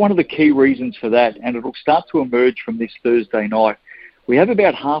I think one of the key reasons for that, and it'll start to emerge from this Thursday night, we have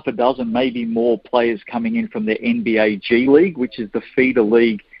about half a dozen, maybe more, players coming in from the NBA G League, which is the feeder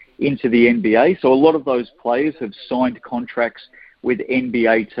league into the NBA. So a lot of those players have signed contracts with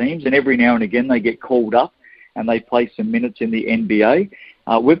NBA teams, and every now and again they get called up and they play some minutes in the NBA.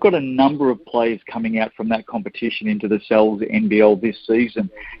 We've got a number of players coming out from that competition into the Sal's NBL this season.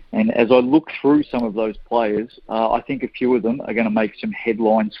 And as I look through some of those players, I think a few of them are going to make some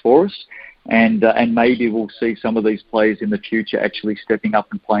headlines for us. And maybe we'll see some of these players in the future actually stepping up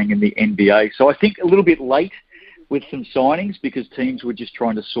and playing in the NBA. So I think a little bit late with some signings, because teams were just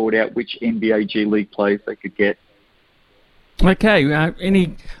trying to sort out which NBA G League players they could get. Okay,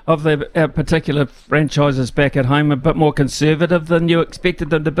 any of the particular franchises back at home a bit more conservative than you expected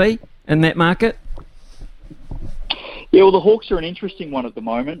them to be in that market? Yeah, well, the Hawks are an interesting one at the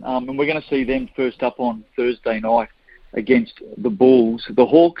moment, and we're going to see them first up on Thursday night against the Bulls. The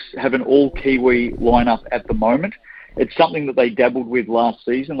Hawks have an all-Kiwi lineup at the moment. It's something that they dabbled with last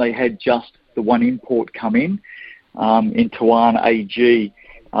season. They had just the one import come in. in Tuan AG.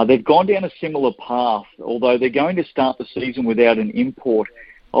 They've gone down a similar path, although they're going to start the season without an import.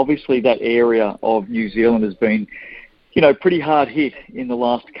 Obviously, that area of New Zealand has been, pretty hard hit in the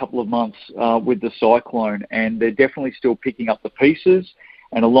last couple of months with the cyclone, and they're definitely still picking up the pieces.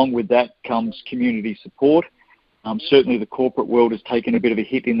 And along with that comes community support. Certainly the corporate world has taken a bit of a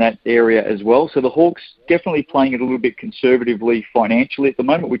hit in that area as well. So the Hawks definitely playing it a little bit conservatively financially at the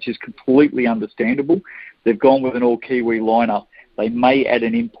moment, which is completely understandable. They've gone with an all-Kiwi lineup. They may add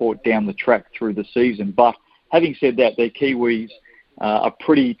an import down the track through the season. But having said that, their Kiwis are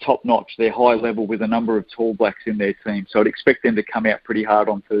pretty top-notch. They're high level with a number of tall blacks in their team. So I'd expect them to come out pretty hard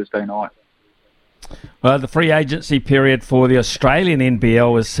on Thursday night. Well, the free agency period for the Australian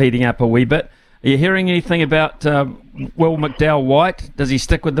NBL is heating up a wee bit. Are you hearing anything about Will McDowell-White? Does he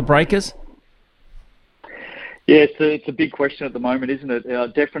stick with the Breakers? Yeah, it's a big question at the moment, isn't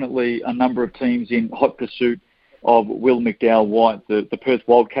it? Definitely a number of teams in hot pursuit of Will McDowell-White. The Perth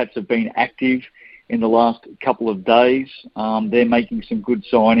Wildcats have been active in the last couple of days. They're making some good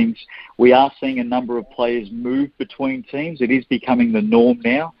signings. We are seeing a number of players move between teams. It is becoming the norm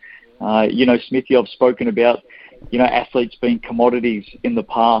now. Smithy, I've spoken about, athletes being commodities in the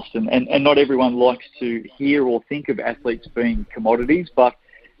past, and not everyone likes to hear or think of athletes being commodities, but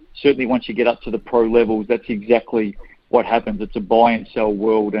certainly once you get up to the pro levels, that's exactly what happens. It's a buy and sell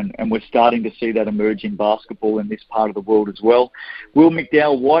world, and we're starting to see that emerge in basketball in this part of the world as well. Will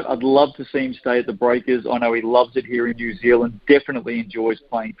McDowell-White, I'd love to see him stay at the Breakers. I know he loves it here in New Zealand, definitely enjoys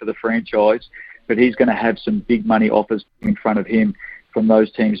playing for the franchise, but he's going to have some big money offers in front of him from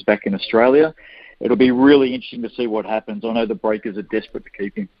those teams back in Australia. It'll be really interesting to see what happens. I know the Breakers are desperate to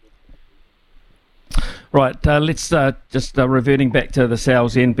keep him. Right, let's just reverting back to the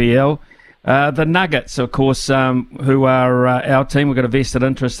Sal's NBL. The Nuggets, of course, who are our team, we've got a vested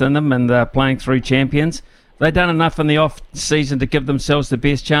interest in them, and they're playing through champions. They've done enough in the off-season to give themselves the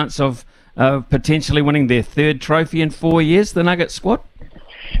best chance of potentially winning their third trophy in 4 years, the Nuggets squad?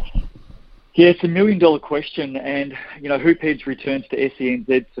 Yeah, it's $1 million question, and Hoopheads returns to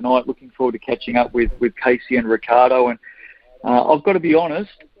SENZ tonight. Looking forward to catching up with Casey and Ricardo. And I've got to be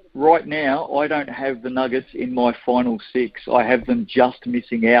honest, right now I don't have the Nuggets in my final six. I have them just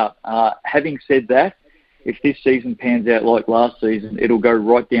missing out. Having said that, if this season pans out like last season, it'll go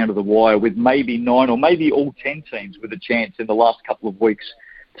right down to the wire with maybe 9 or maybe all 10 teams with a chance in the last couple of weeks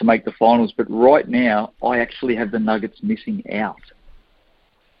to make the finals. But right now, I actually have the Nuggets missing out.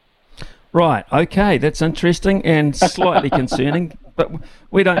 Right, okay, that's interesting and slightly concerning, but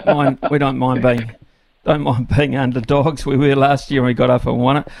we don't mind being underdogs. We were last year and we got up and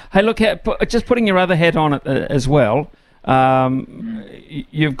won it. Hey, look, just putting your other hat on it as well.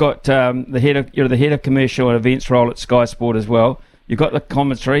 You've got you're the head of commercial and events role at Sky Sport as well. You've got the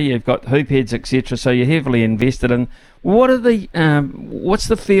commentary, you've got Hoopheads, etc. So you're heavily invested in. What's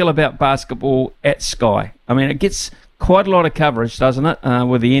the feel about basketball at Sky? I mean, it gets quite a lot of coverage, doesn't it?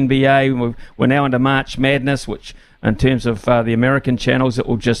 With the NBA, we're now into March Madness, which in terms of the American channels, it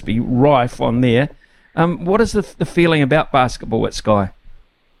will just be rife on there. What is the feeling about basketball at Sky?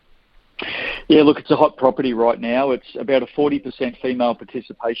 Yeah, look, it's a hot property right now. It's about a 40% female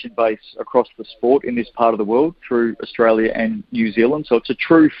participation base across the sport in this part of the world through Australia and New Zealand. So it's a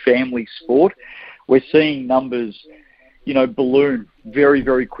true family sport. We're seeing numbers, balloon very,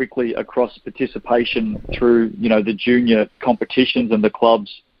 very quickly across participation through, the junior competitions and the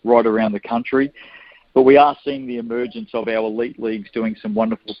clubs right around the country. But we are seeing the emergence of our elite leagues doing some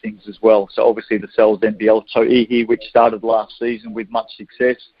wonderful things as well. So obviously the Sal's NBL, which started last season with much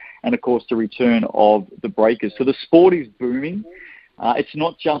success, and of course the return of the Breakers. So the sport is booming. It's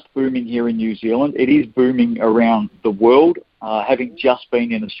not just booming here in New Zealand. It is booming around the world. Having just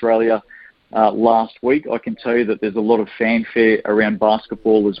been in Australia last week, I can tell you that there's a lot of fanfare around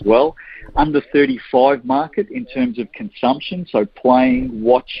basketball as well. Under 35 market in terms of consumption, so playing,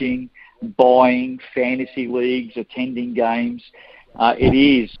 watching, buying, fantasy leagues, attending games. It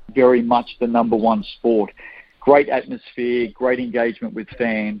is very much the number one sport. Great atmosphere, great engagement with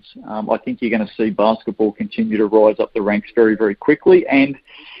fans. I think you're going to see basketball continue to rise up the ranks very, very quickly. And,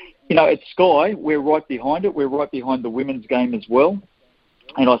 at Sky, we're right behind it. We're right behind the women's game as well.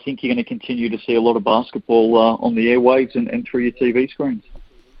 And I think you're going to continue to see a lot of basketball on the airwaves and through your TV screens.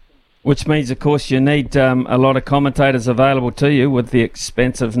 Which means, of course, you need a lot of commentators available to you with the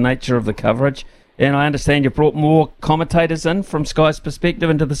expensive nature of the coverage. And I understand you brought more commentators in from Sky's perspective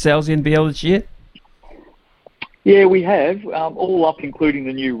into the Sal's NBL this year? Yeah, we have, all up including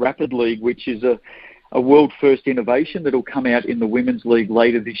the new Rapid League, which is a world-first innovation that will come out in the Women's League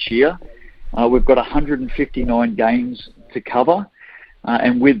later this year. We've got 159 games to cover.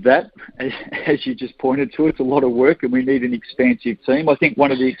 And with that, as you just pointed to, it's a lot of work and we need an expansive team. I think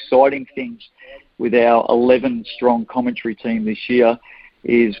one of the exciting things with our 11-strong commentary team this year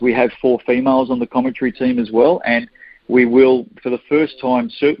is we have 4 females on the commentary team as well. And we will, for the first time,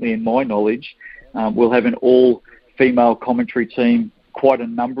 certainly in my knowledge, we'll have an all-female commentary team quite a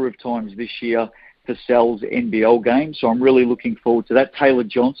number of times this year for Sal's NBL games. So I'm really looking forward to that. Taylor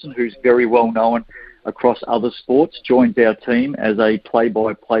Johnson, who's very well known across other sports, joins our team as a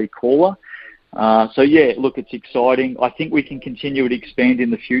play-by-play caller. So, yeah, look, it's exciting. I think we can continue to expand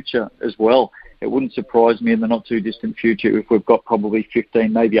in the future as well. It wouldn't surprise me in the not-too-distant future if we've got probably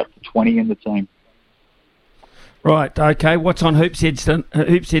 15, maybe up to 20 in the team. Right, okay. What's on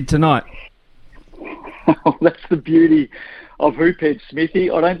Hoopshead tonight? Oh, that's the beauty of Hoophead,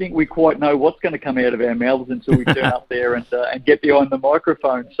 Smithy. I don't think we quite know what's going to come out of our mouths until we turn up there and get behind the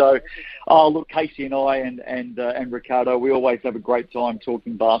microphone. So, look, Casey and I and Ricardo, we always have a great time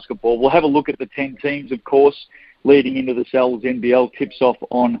talking basketball. We'll have a look at the 10 teams, of course, leading into the Sal's NBL. Tips off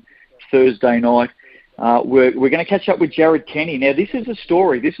on Thursday night. We're going to catch up with Jared Kenny. Now, this is a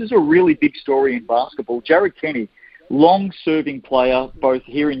story. This is a really big story in basketball. Jared Kenny, long-serving player, both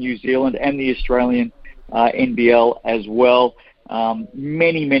here in New Zealand and the Australian NBL as well.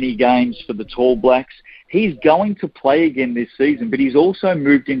 Many, many games for the Tall Blacks. He's going to play again this season, but he's also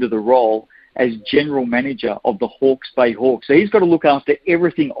moved into the role as general manager of the Hawke's Bay Hawks. So he's got to look after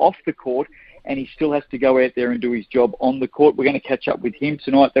everything off the court, and he still has to go out there and do his job on the court. We're going to catch up with him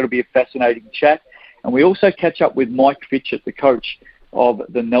tonight. That'll be a fascinating chat. And we also catch up with Mike Fitchett, the coach of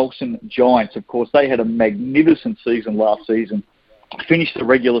the Nelson Giants. Of course, they had a magnificent season last season. Finished the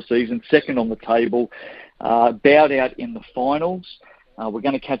regular season second on the table, bowed out in the finals. We're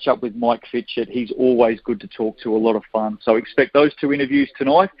going to catch up with Mike Fitchett. He's always good to talk to, a lot of fun. So expect those 2 interviews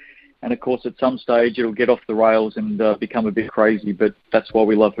tonight. And, of course, at some stage it'll get off the rails and become a bit crazy, but that's why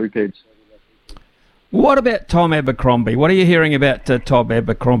we love Hoopheads. What about Tom Abercrombie? What are you hearing about Tom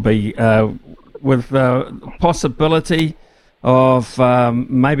Abercrombie with possibility of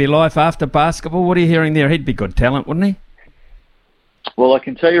maybe life after basketball? What are you hearing there? He'd be good talent, wouldn't he? Well, I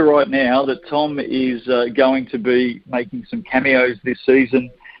can tell you right now that Tom is going to be making some cameos this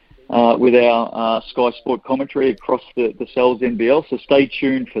season with our Sky Sport commentary across the Sal's NBL, so stay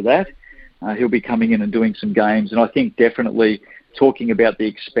tuned for that. He'll be coming in and doing some games, and I think definitely talking about the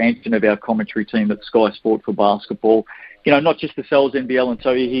expansion of our commentary team at Sky Sport for basketball. You know, not just the Sal's NBL and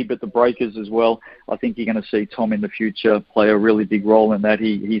Toyohi, but the Breakers as well. I think you're going to see Tom in the future play a really big role in that.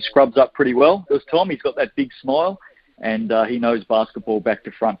 He scrubs up pretty well. There's Tom. He's got that big smile, and he knows basketball back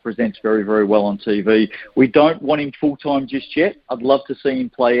to front, presents very, very well on TV. We don't want him full-time just yet. I'd love to see him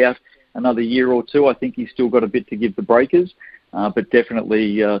play out another year or two. I think he's still got a bit to give the Breakers, but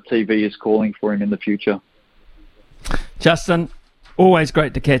definitely TV is calling for him in the future. Justin, always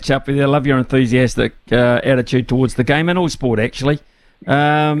great to catch up with you. I love your enthusiastic attitude towards the game and all sport, actually.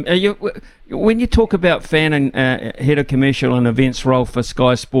 When you talk about fan and head of commercial and events role for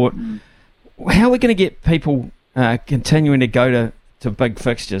Sky Sport, how are we going to get people continuing to go to big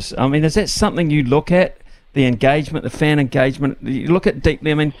fixtures? I mean, is that something you look at, the engagement, the fan engagement? You look at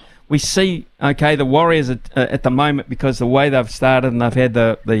deeply. I mean, we see, okay, the Warriors at the moment, because the way they've started and they've had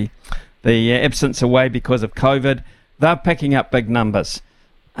the absence away because of COVID, they're picking up big numbers.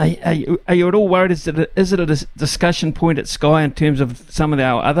 Are you at all worried? Is it a discussion point at Sky in terms of some of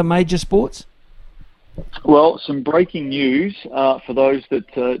our other major sports? Well, some breaking news for those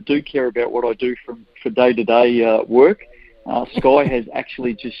that do care about what I do for day-to-day work. Sky has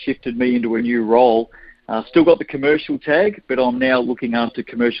actually just shifted me into a new role. Still got the commercial tag, but I'm now looking after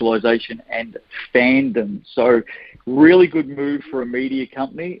commercialisation and fandom. So really good move for a media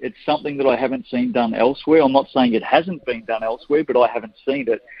company. It's something that I haven't seen done elsewhere. I'm not saying it hasn't been done elsewhere, but I haven't seen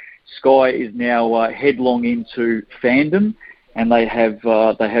it. Sky is now headlong into fandom, and they have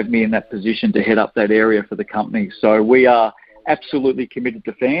me in that position to head up that area for the company. So we are absolutely committed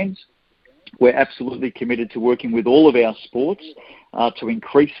to fans. We're absolutely committed to working with all of our sports to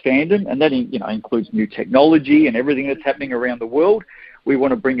increase fandom, and that includes new technology and everything that's happening around the world. We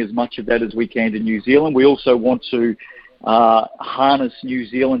want to bring as much of that as we can to New Zealand. We also want to harness New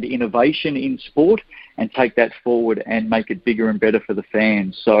Zealand innovation in sport and take that forward and make it bigger and better for the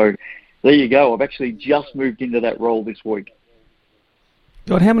fans. So there you go. I've actually just moved into that role this week.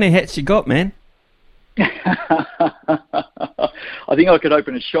 God, how many hats you got, man? I think I could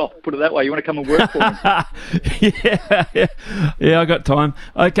open a shop, put it that way. You want to come and work for me? yeah, I got time.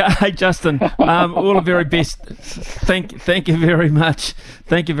 Okay, hey, Justin, all the very best. Thank you very much.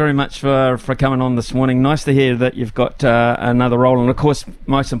 Thank you very much for coming on this morning. Nice to hear that you've got another role. And, of course,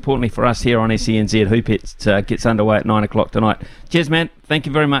 most importantly for us here on SENZ, Hoopettes gets underway at 9 o'clock tonight. Cheers, man. Thank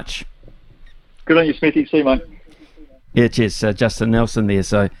you very much. Good on you, Smithy. See you, mate. Yeah, cheers. Justin Nelson there.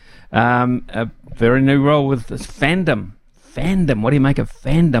 So, a very new role with this fandom. Fandom. What do you make of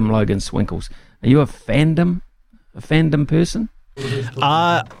fandom, Logan Swinkles? Are you a fandom person?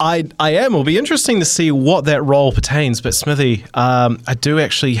 I am. It'll be interesting to see what that role pertains. But Smithy, I do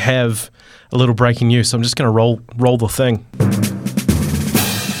actually have a little breaking news, so I'm just going to roll the thing.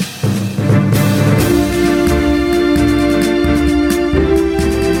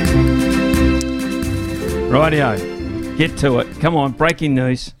 Rightio. Get to it. Come on, breaking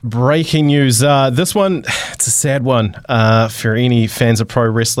news. Breaking news. This one, it's a sad one for any fans of pro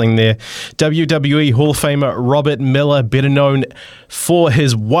wrestling there. WWE Hall of Famer Robert Miller, better known for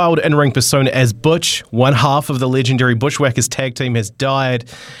his wild in-ring persona as Butch, one half of the legendary Bushwhackers tag team, has died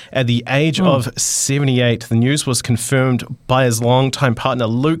at the age of 78. The news was confirmed by his longtime partner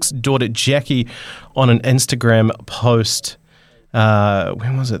Luke's daughter Jackie on an Instagram post.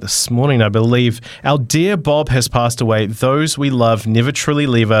 When was it? This morning, I believe. Our dear Bob has passed away. Those we love never truly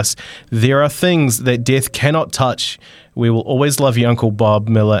leave us. There are things that death cannot touch. We will always love you, Uncle Bob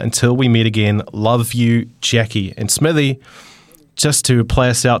Miller, until we meet again. Love you, Jackie. And Smithy, just to play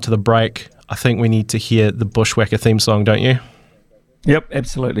us out to the break, I think we need to hear the Bushwhacker theme song, don't you? Yep,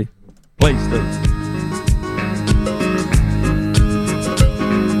 absolutely. Please do.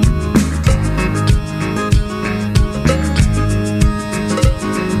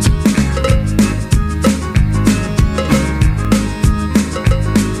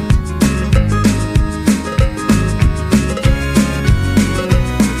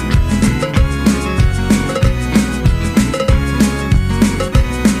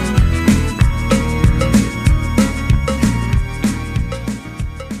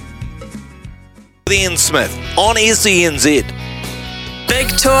 Ian Smith on SENZ. Big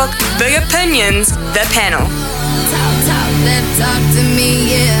talk, big opinions, the panel. Talk to me,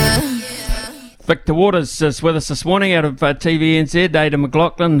 yeah. Victor Waters is with us this morning out of TVNZ. Aidan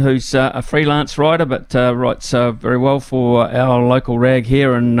McLaughlin, who's a freelance writer, but writes very well for our local rag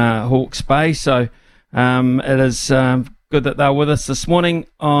here in Hawke's Bay. So it is good that they're with us this morning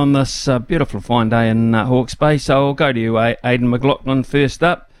on this beautiful fine day in Hawke's Bay. So I'll go to you, Aidan McLaughlin, first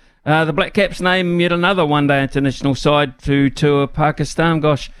up. The Black Caps name yet another one-day international side to tour Pakistan.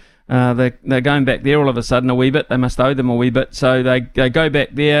 Gosh, they're going back there all of a sudden a wee bit. They must owe them a wee bit. So they go back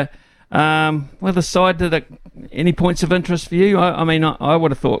there. With the side, did it, any points of interest for you? I mean, I would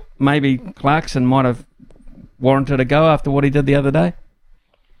have thought maybe Clarkson might have warranted a go after what he did the other day.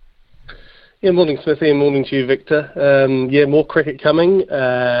 Yeah, morning Smithy and morning to you, Victor. More cricket coming.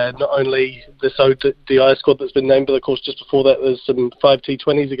 Not only this ODI squad that's been named, but of course just before that there's some 5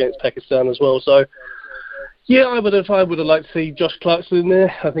 T20s against Pakistan as well. So, yeah, I would have liked to see Josh Clarkson in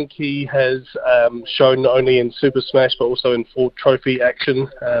there. I think he has shown not only in Super Smash but also in full trophy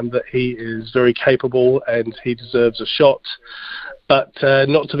action that he is very capable and he deserves a shot. But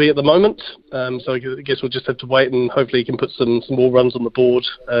not to be at the moment. So I guess we'll just have to wait and hopefully he can put some more runs on the board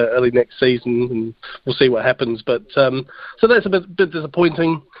early next season and we'll see what happens. But so that's a bit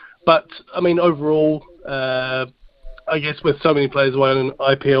disappointing. But, I mean, overall, I guess with so many players away on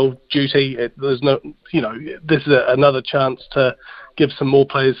IPL duty, there's no, this is another chance to give some more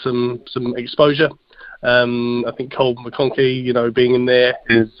players some exposure. I think Cole McConkey, being in there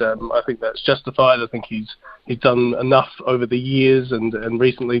is, I think that's justified. I think he's done enough over the years and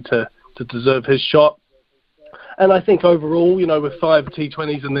recently to deserve his shot. And I think overall, with 5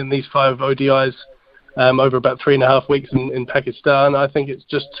 T20s and then these 5 ODIs over about 3.5 weeks in Pakistan, I think it's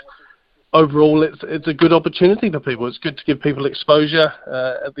just overall it's a good opportunity for people. It's good to give people exposure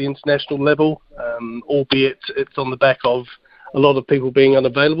at the international level, albeit it's on the back of a lot of people being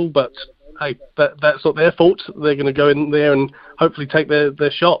unavailable, but hey, that's not their fault. They're going to go in there and hopefully take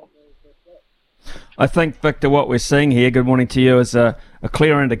their shot. I think, Victor, what we're seeing here, good morning to you, is a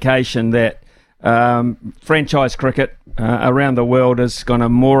clear indication that franchise cricket around the world is going to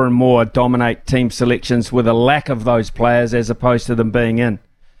more and more dominate team selections with a lack of those players as opposed to them being in.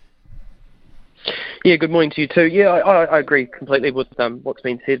 Yeah, good morning to you too. Yeah, I agree completely with what's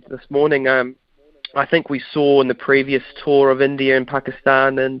been said this morning. I think we saw in the previous tour of India and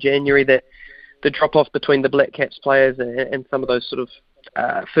Pakistan in January that the drop-off between the Black Caps players and some of those sort of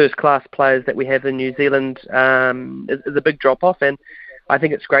first-class players that we have in New Zealand is a big drop-off. And I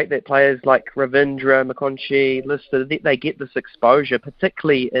think it's great that players like Ravindra, Makonchi, Lister, they get this exposure,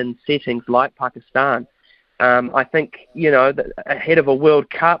 particularly in settings like Pakistan. I think, ahead of a World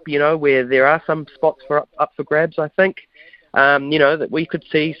Cup, where there are some spots up for grabs, I think, that we could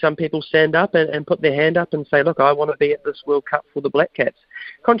see some people stand up and put their hand up and say, look, I want to be at this World Cup for the Black Caps.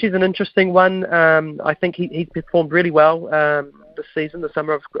 Conchi's an interesting one. I think he's performed really well this season, the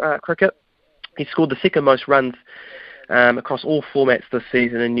summer of cricket. He scored the second most runs across all formats this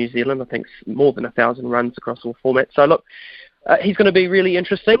season in New Zealand. I think more than 1,000 runs across all formats. So look, he's going to be really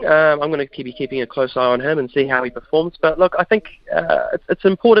interesting. I'm going to be keeping a close eye on him and see how he performs. But look, I think it's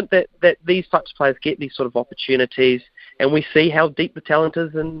important that these types of players get these sort of opportunities, and we see how deep the talent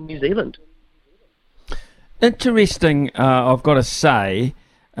is in New Zealand. Interesting, I've got to say,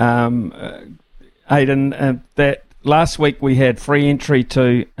 Aidan, that last week we had free entry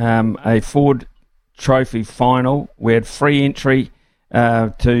to a Ford Trophy final. We had free entry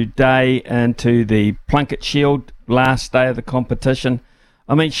today into the Plunket Shield, last day of the competition.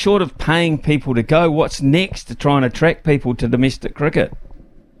 I mean, short of paying people to go, what's next to try and attract people to domestic cricket?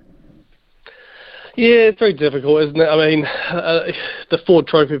 Yeah, it's very difficult, isn't it? I mean, the Ford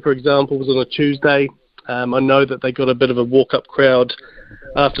Trophy, for example, was on a Tuesday. I know that they got a bit of a walk-up crowd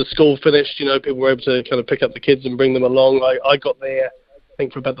after school finished. People were able to kind of pick up the kids and bring them along. I got there, I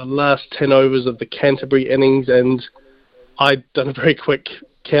think, for about the last 10 overs of the Canterbury innings, and I'd done a very quick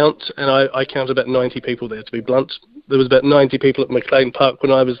count, and I counted about 90 people there, to be blunt. There was about 90 people at McLean Park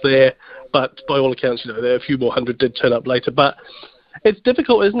when I was there, but by all accounts, there are a few more hundred did turn up later. But it's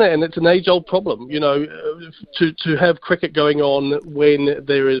difficult, isn't it? And it's an age-old problem, to have cricket going on when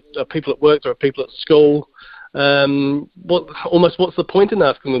there are people at work, there are people at school. What's the point in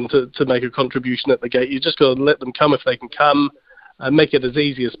asking them to make a contribution at the gate? You just got to let them come if they can come, and make it as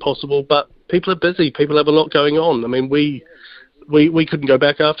easy as possible. But people are busy. People have a lot going on. I mean, we couldn't go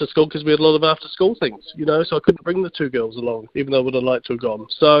back after school because we had a lot of after-school things, so I couldn't bring the two girls along, even though I would have liked to have gone.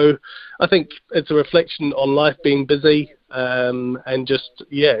 So I think it's a reflection on life being busy, and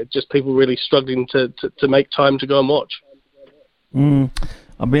just people really struggling to make time to go and watch.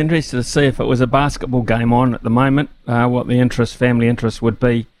 I'd be interested to see if it was a basketball game on at the moment, what the family interest would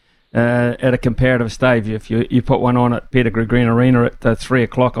be at a comparative stage. If you put one on at Pettigrew Green Arena at 3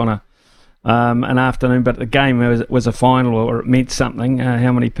 o'clock on an afternoon, but the game was a final or it meant something,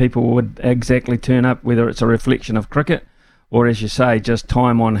 how many people would exactly turn up, whether it's a reflection of cricket or, as you say, just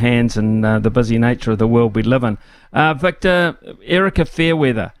time on hands and the busy nature of the world we live in. Victor, Erica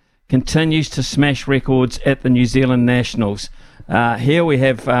Fairweather continues to smash records at the New Zealand Nationals. Here we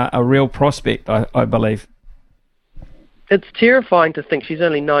have a real prospect, I believe. It's terrifying to think she's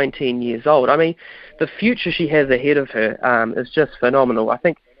only 19 years old. I mean, the future she has ahead of her is just phenomenal. I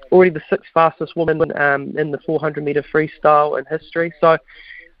think already the sixth fastest woman in the 400-metre freestyle in history. So,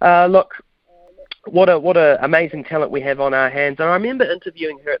 look, what a amazing talent we have on our hands. And I remember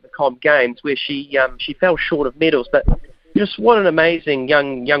interviewing her at the Com Games where she fell short of medals, but just what an amazing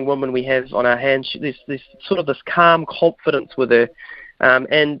young woman we have on our hands. There's sort of this calm confidence with her,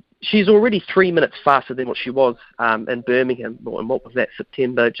 and she's already 3 minutes faster than what she was in Birmingham. And what was that,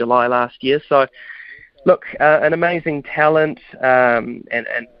 September, July last year? So, look, an amazing talent, and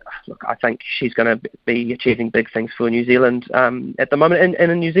look, I think she's going to be achieving big things for New Zealand at the moment,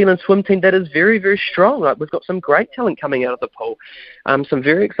 and a New Zealand swim team that is very, very strong. Like, we've got some great talent coming out of the pool, some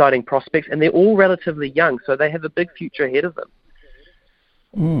very exciting prospects, and they're all relatively young, so they have a big future ahead of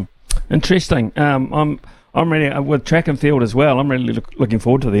them. Interesting. I'm really, with track and field as well, I'm really looking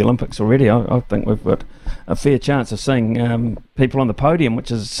forward to the Olympics already. I think we've got a fair chance of seeing people on the podium,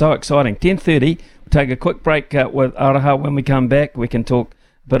 which is so exciting. 10:30, we'll take a quick break with Araha. When we come back, we can talk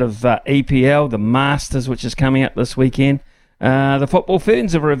a bit of EPL, the Masters, which is coming up this weekend. The Football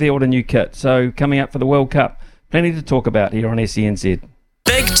Ferns have revealed a new kit, so coming up for the World Cup. Plenty to talk about here on SENZ.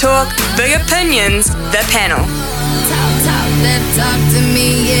 Big talk, big opinions, the panel. Talk to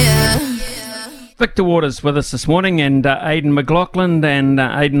me, yeah. Victor Waters with us this morning, and Aidan McLaughlin. And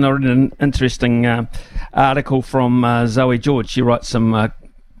Aidan, I read an interesting article from Zoe George. She writes some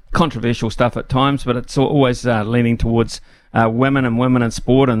controversial stuff at times, but it's always leaning towards women in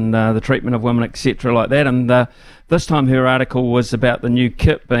sport and the treatment of women, etc., like that. And this time her article was about the new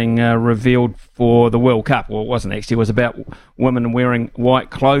kit being revealed for the World Cup. Well, it wasn't actually. It was about women wearing white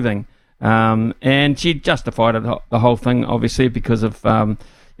clothing. And she justified the whole thing, obviously, because of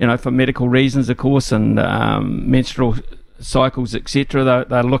for medical reasons, of course, and menstrual cycles, etc.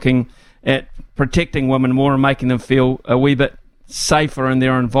 They're looking at protecting women more and making them feel a wee bit safer in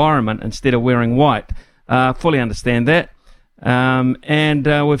their environment instead of wearing white. Fully understand that. And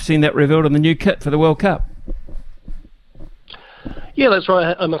we've seen that revealed in the new kit for the World Cup. Yeah, that's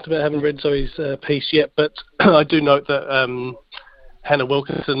right. I must admit I haven't read Zoe's piece yet, but I do note that Hannah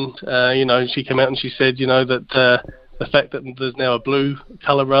Wilkinson, she came out and she said, that the fact that there's now a blue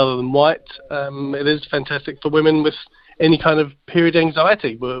colour rather than white, it is fantastic for women with any kind of period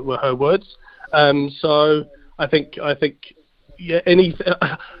anxiety, were her words. So I think, yeah,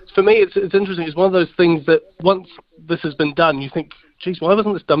 for me, it's interesting. It's one of those things that once this has been done, you think, geez, why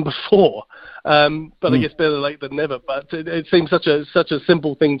wasn't this done before? But I guess better late than never. But it seems such a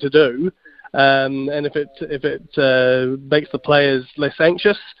simple thing to do. And if it makes the players less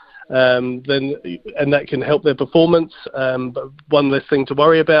anxious, then that can help their performance. But one less thing to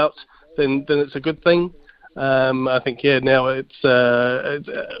worry about, then it's a good thing. I think now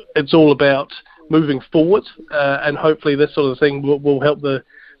it's all about moving forward, and hopefully this sort of thing will help the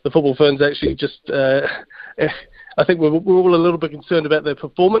football ferns actually just. I think we're all a little bit concerned about their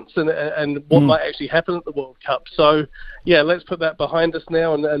performance and what might actually happen at the World Cup. So, yeah, let's put that behind us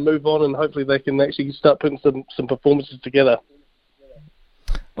now and move on, and hopefully they can actually start putting some performances together.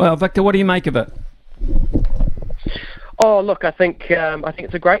 Well, Victor, what do you make of it? Oh, look, I think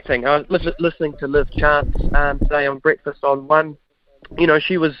it's a great thing. I was listening to Liv Chance today on Breakfast on One.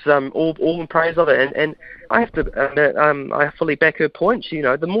 She was all in praise of it, and I have to admit, I fully back her points.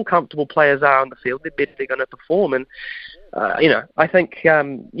 The more comfortable players are on the field, the better they're going to perform. And I think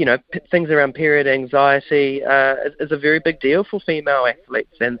things around period anxiety is a very big deal for female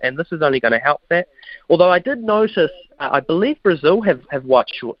athletes, and this is only going to help that. Although I did notice, I believe Brazil have white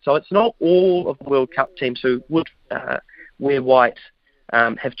shorts, so it's not all of the World Cup teams who would wear white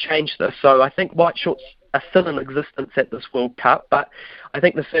have changed this. So I think white shorts are still in existence at this World Cup, but I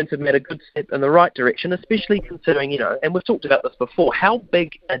think the Ferns have made a good step in the right direction, especially considering, and we've talked about this before, how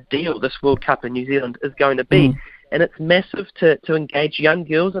big a deal this World Cup in New Zealand is going to be. And it's massive to engage young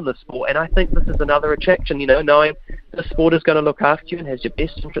girls in the sport. And I think this is another attraction, knowing the sport is going to look after you and has your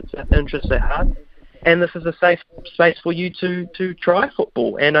best interests at heart. And this is a safe space for you to try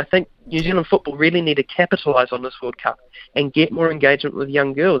football. And I think New Zealand football really need to capitalise on this World Cup and get more engagement with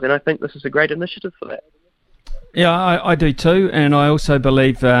young girls. And I think this is a great initiative for that. Yeah, I do too. And I also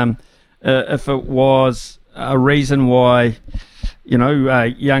believe if it was a reason why,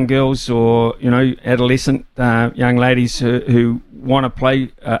 young girls or, adolescent young ladies who want to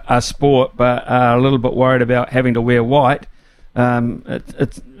play a sport but are a little bit worried about having to wear white,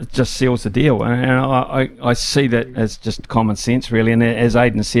 it just seals the deal. And I see that as just common sense, really. And as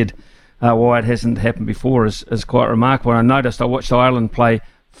Aidan said, why it hasn't happened before is quite remarkable. I noticed, I watched Ireland play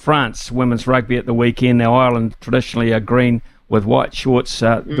France women's rugby at the weekend. Now, Ireland traditionally are green with white shorts.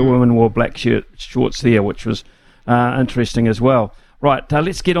 The women wore black shorts there, which was interesting as well. Right,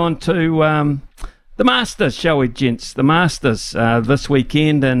 let's get on to the Masters, shall we, gents? The Masters this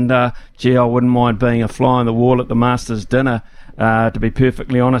weekend, and I wouldn't mind being a fly on the wall at the Masters dinner, to be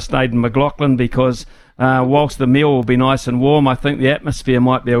perfectly honest, Aidan McLaughlin, because whilst the meal will be nice and warm, I think the atmosphere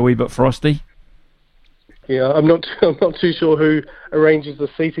might be a wee bit frosty. Yeah, I'm not too sure who arranges the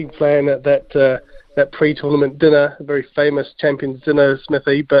seating plan at that pre-tournament dinner, a very famous Champions dinner,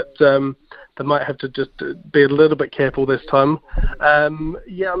 Smithy, but they might have to just be a little bit careful this time.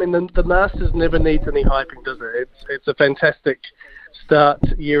 The Masters never needs any hyping, does it? It's a fantastic start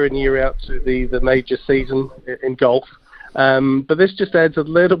year in, year out to the major season in golf. But this just adds a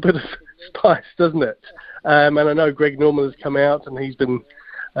little bit of spice, doesn't it? And I know Greg Norman has come out and he's been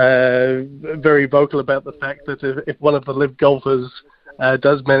very vocal about the fact that if one of the live golfers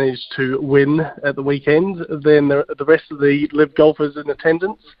does manage to win at the weekend, then the rest of the live golfers in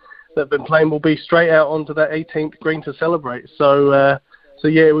attendance that have been playing will be straight out onto that 18th green to celebrate. So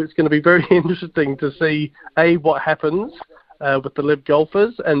yeah, it's going to be very interesting to see A, what happens with the live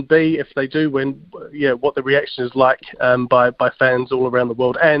golfers, and B, if they do win, what the reaction is like by fans all around the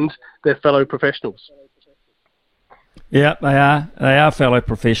world and their fellow professionals. Yeah, they are. They are fellow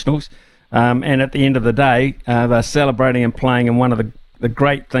professionals, and at the end of the day, they're celebrating and playing in one of the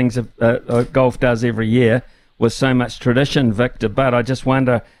great things golf does every year with so much tradition, Victor. But I just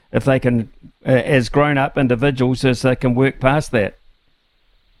wonder if they can, as grown-up individuals, as they can work past that.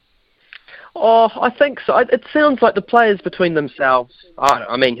 Oh, I think so. It sounds like the players between themselves.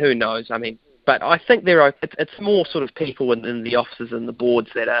 Who knows? But I think it's more sort of people in the offices and the boards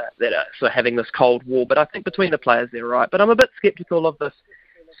that are sort of having this cold war. But I think between the players they're right. But I'm a bit sceptical of this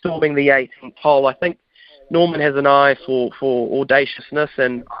storming the 18th hole. I think Norman has an eye for audaciousness,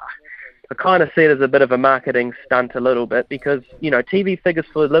 and I kind of see it as a bit of a marketing stunt a little bit because, TV figures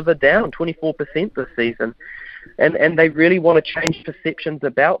for Liv are down 24% this season. And they really want to change perceptions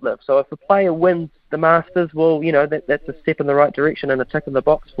about Liv. So if a player wins the Masters, well, that's a step in the right direction and a tick in the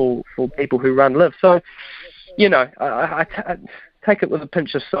box for people who run Liv. So, take it with a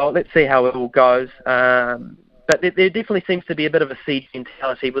pinch of salt. Let's see how it all goes. But there definitely seems to be a bit of a siege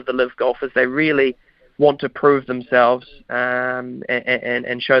mentality with the live golfers. They really want to prove themselves and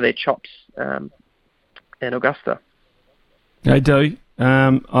show their chops in Augusta. They do.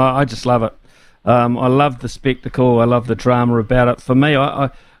 I just love it. I love the spectacle. I love the drama about it. For me,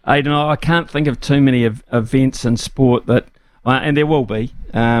 I can't think of too many events in sport that, and there will be,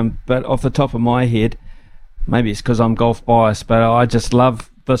 but off the top of my head, maybe it's because I'm golf biased, but I just love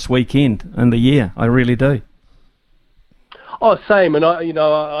this weekend in the year. I really do. Oh, same. And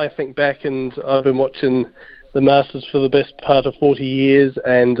I think back, and I've been watching the Masters for the best part of 40 years,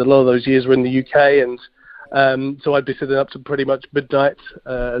 and a lot of those years were in the UK, and so I'd be sitting up to pretty much midnight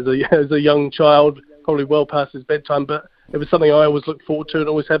as a young child, probably well past his bedtime, but it was something I always looked forward to and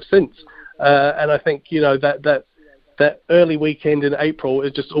always have since. And I think, that early weekend in April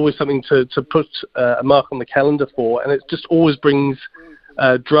is just always something to put a mark on the calendar for, and it just always brings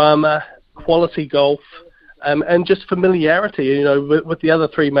drama, quality golf, and just familiarity, with the other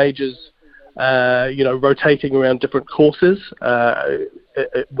three majors, rotating around different courses,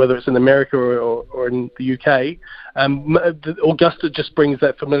 whether it's in America or in the UK. Augusta just brings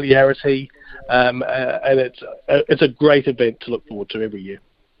that familiarity, and it's a great event to look forward to every year.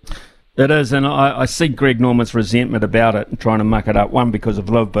 It is, and I see Greg Norman's resentment about it and trying to muck it up, one, because of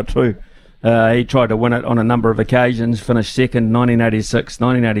Liv, but two, he tried to win it on a number of occasions, finished second 1986,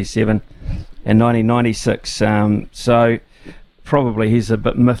 1987 and 1996. So probably he's a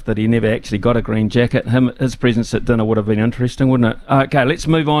bit miffed that he never actually got a green jacket. His presence at dinner would have been interesting, wouldn't it? Okay, let's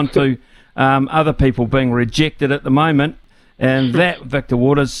move on to other people being rejected at the moment. And that, Victor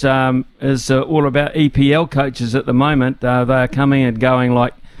Waters, is all about EPL coaches at the moment. They are coming and going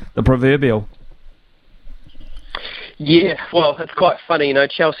like the proverbial. Yeah, well, it's quite funny.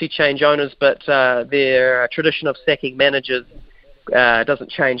 Chelsea change owners, but their tradition of sacking managers doesn't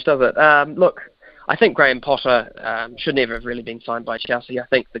change, does it? Look, I think Graham Potter should never have really been signed by Chelsea. I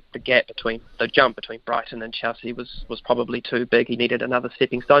think the jump between Brighton and Chelsea was probably too big. He needed another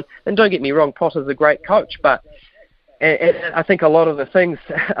stepping stone. And don't get me wrong, Potter's a great coach, but and I think a lot of the things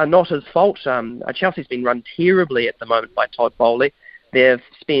are not his fault. Chelsea's been run terribly at the moment by Todd Bowley. They've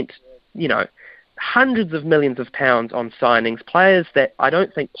spent, hundreds of millions of pounds on signings, players that I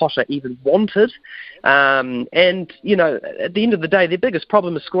don't think Potter even wanted. And, at the end of the day, their biggest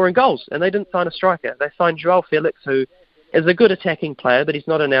problem is scoring goals, and they didn't sign a striker. They signed Joao Felix, who is a good attacking player, but he's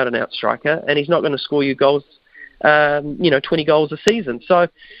not an out-and-out striker, and he's not going to score you goals, 20 goals a season. So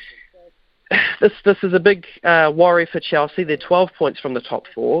this is a big worry for Chelsea. They're 12 points from the top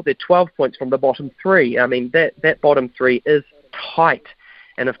four. They're 12 points from the bottom three. I mean, that bottom three is tight.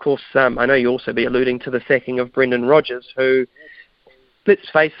 And, of course, I know you'll also be alluding to the sacking of Brendan Rodgers, who, let's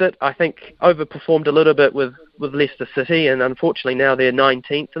face it, I think overperformed a little bit with Leicester City, and unfortunately now they're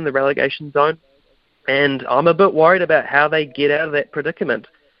 19th in the relegation zone. And I'm a bit worried about how they get out of that predicament.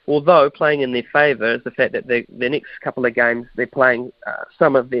 Although playing in their favour is the fact that the next couple of games they're playing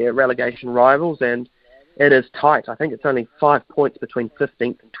some of their relegation rivals, and it is tight. I think it's only 5 points between 15th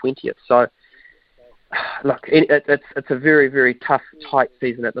and 20th. So, look, it's a very, very tough, tight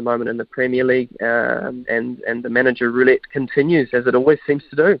season at the moment in the Premier League, and the manager roulette continues, as it always seems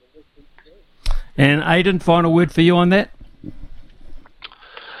to do. And Aidan, final word for you on that?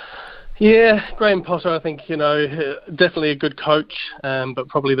 Yeah, Graham Potter, I think, definitely a good coach, but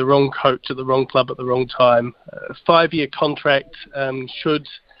probably the wrong coach at the wrong club at the wrong time. 5-year contract should,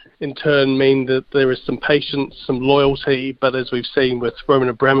 in turn, mean that there is some patience, some loyalty, but as we've seen with Roman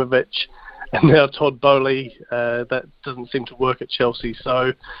Abramovich and now Todd Bowley, that doesn't seem to work at Chelsea.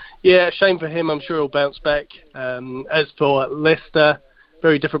 So, yeah, shame for him. I'm sure he'll bounce back. As for Leicester,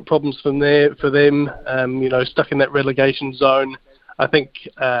 very different problems for them, stuck in that relegation zone. I think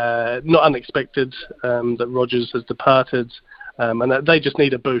not unexpected that Rodgers has departed, and that they just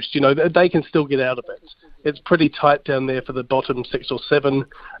need a boost. They can still get out of it. It's pretty tight down there for the bottom 6 or 7.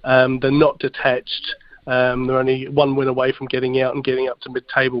 They're not detached. They're only one win away from getting out and getting up to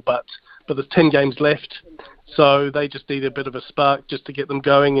mid-table, but there's 10 games left, so they just need a bit of a spark just to get them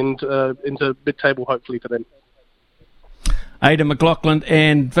going and into mid-table, hopefully, for them. Aidan McLaughlin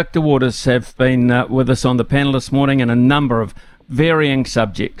and Victor Waters have been with us on the panel this morning in a number of varying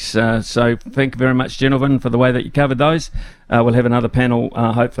subjects. So thank you very much, gentlemen, for the way that you covered those. We'll have another panel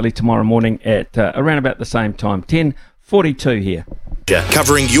hopefully tomorrow morning at around about the same time, 10:42 here.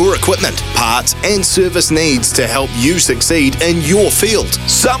 Covering your equipment, parts and service needs to help you succeed in your field.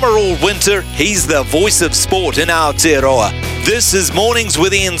 Summer or winter, he's the voice of sport in Aotearoa. This is Mornings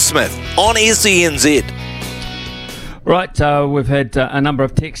with Ian Smith on SENZ. Right, we've had a number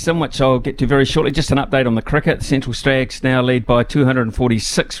of texts in, which I'll get to very shortly. Just an update on the cricket. Central Stags now lead by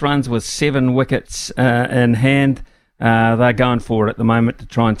 246 runs with 7 wickets in hand. They're going for it at the moment to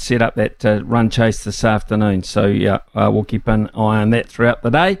try and set up that run chase this afternoon. So, yeah, we'll keep an eye on that throughout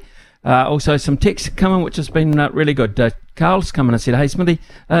the day. Also, some texts coming, which has been really good. Carl's come in and said, hey, Smithy,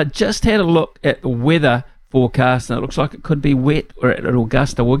 just had a look at the weather forecast, and it looks like it could be wet at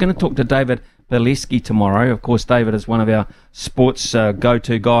Augusta. We're going to talk to David Bileski tomorrow. Of course, David is one of our sports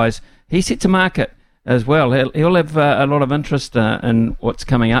go-to guys. He's set to market as well. He'll have a lot of interest in what's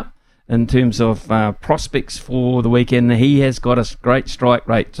coming up in terms of prospects for the weekend. He has got a great strike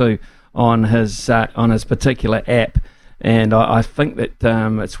rate too on his particular app, and I think that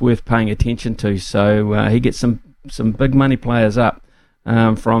it's worth paying attention to. So he gets some big money players up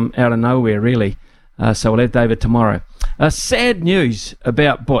from out of nowhere, really. So we'll have David tomorrow. Sad news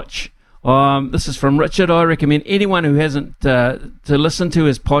about Butch. This is from Richard. I recommend anyone who hasn't to listen to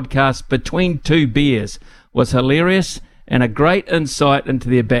his podcast, Between Two Beers. Was hilarious and a great insight into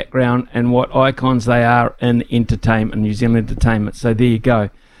their background and what icons they are in entertainment, New Zealand entertainment. So there you go.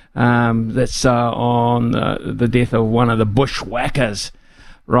 That's on the death of one of the bushwhackers.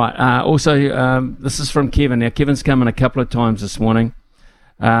 Right. Also, this is from Kevin. Now, Kevin's come in a couple of times this morning.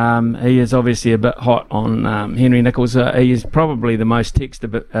 He is obviously a bit hot on Henry Nicholls. He is probably the most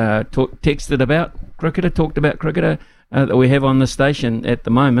texted about cricketer that we have on the station at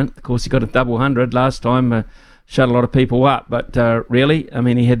the moment. Of course, he got a double 100 last time, shut a lot of people up. But really, I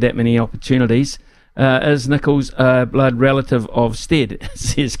mean, he had that many opportunities. Is Nicholls a blood relative of Stead,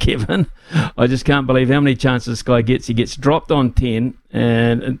 says Kevin. I just can't believe how many chances this guy gets. He gets dropped on 10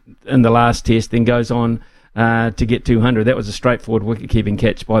 and in the last test, then goes on to get 200. That was a straightforward wicket-keeping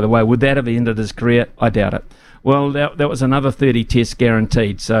catch, by the way. Would that have ended his career? I doubt it. Well, that was another 30 tests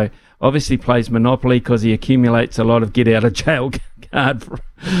guaranteed. So obviously plays Monopoly because he accumulates a lot of get-out-of-jail cards.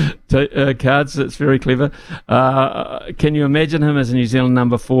 It's very clever. Can you imagine him as a New Zealand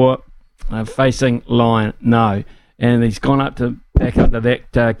number 4 facing Lyon? No. And he's gone back up to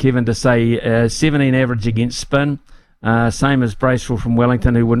that, Kevin, to say 17 average against spin. Same as Bracewell from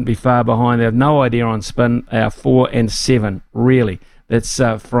Wellington, who wouldn't be far behind. They have no idea on spin. They are 4 and 7, really. That's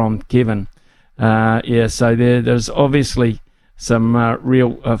from Kevin. So there's obviously some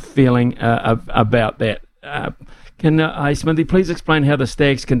real feeling about that. Hey, Smithy, please explain how the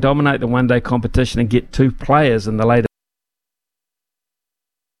Stags can dominate the one-day competition and get 2 players in the latest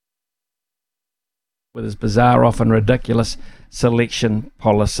with his bizarre, often ridiculous selection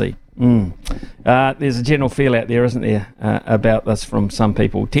policy. There's a general feel out there, isn't there, about this from some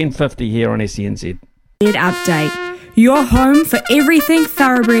people. 10:50 here on SENZ. Update. Your home for everything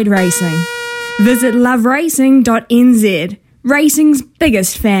thoroughbred racing. Visit loveracing.nz. Racing's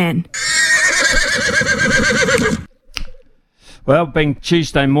biggest fan. Well, being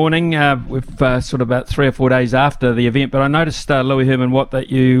Tuesday morning, we've sort of about 3 or 4 days after the event, but I noticed, Louis Herman Watt, that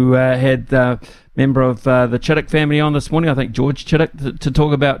you had member of the Chittick family on this morning, I think George Chittick, to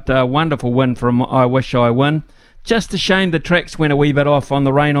talk about a wonderful win from I Wish I Win. Just a shame the tracks went a wee bit off on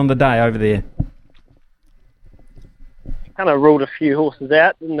the rain on the day over there. Kind of ruled a few horses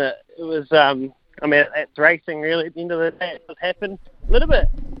out, didn't it? It was, it's racing really at the end of the day. It just happened. A little bit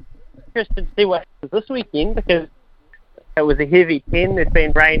interested to see what happens this weekend because it was a heavy 10. There's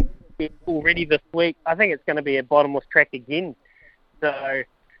been rain already this week. I think it's going to be a bottomless track again. So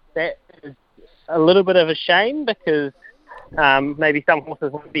that is a little bit of a shame because maybe some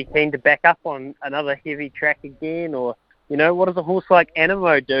horses won't be keen to back up on another heavy track again, or, you know, what does a horse like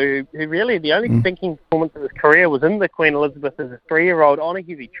Animo do, who really the only thinking performance of his career was in the Queen Elizabeth as a 3-year-old on a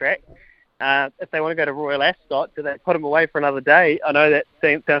heavy track. If they want to go to Royal Ascot, do they put him away for another day? I know that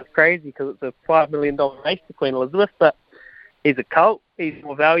sounds crazy because it's a $5 million race to Queen Elizabeth, but he's a colt. He's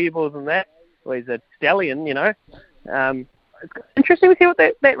more valuable than that. Well, he's a stallion, you know. It's interesting to see what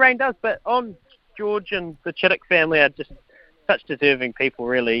that rain does. But on George and the Chittick family are just such deserving people,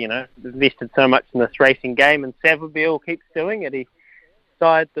 really, you know. They've invested so much in this racing game, and Savabeel keeps doing it. He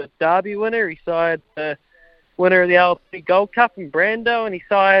sired the Derby winner, he sired the winner of the LP Gold Cup in Brando, and he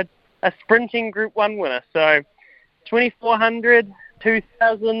sired a sprinting Group 1 winner. So 2,400,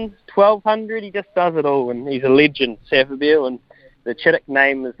 2,000, 1,200, he just does it all, and he's a legend, Savabeel, and the Chittick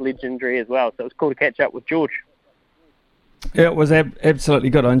name is legendary as well. So it was cool to catch up with George. Yeah, it was absolutely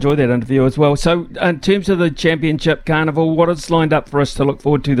good. I enjoyed that interview as well. So in terms of the Championship Carnival, what is lined up for us to look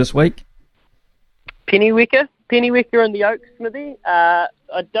forward to this week? Pennywicker in the Oaks, Smithy. I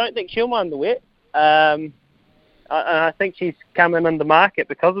don't think she'll mind the wet. I think she's coming in the market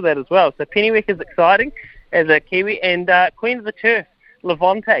because of that as well. So Pennywicker's exciting as a Kiwi, and Queen of the Turf.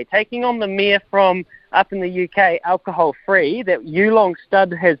 Levante, taking on the mare from up in the UK, Alcohol Free, that Yulong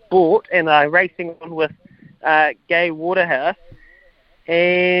Stud has bought and are racing on with Gay Waterhouse.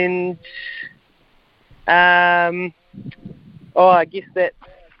 And I guess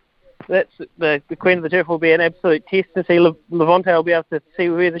that's the Queen of the Turf will be an absolute test to see. Levante will be able to see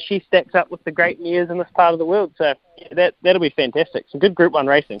whether she stacks up with the great mares in this part of the world. So that'll be fantastic. Some good Group 1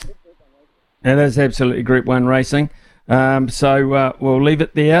 racing. It is absolutely Group 1 racing. So we'll leave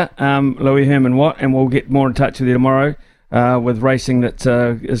it there, Louis Herman Watt, and we'll get more in touch with you tomorrow with racing that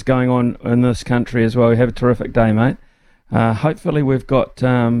is going on in this country as well. Have a terrific day, mate. Hopefully we've got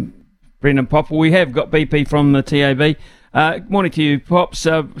Brendan Popple. We have got BP from the TAB. Morning to you, Pops.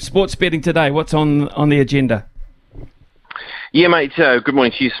 Sports betting today, what's on the agenda? Yeah, mate, good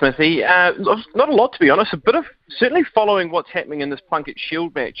morning to you, Smithy. Not a lot, to be honest. A bit of, certainly following what's happening in this Plunket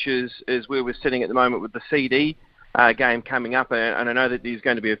Shield match is where we're sitting at the moment with the CD game coming up, and I know that there's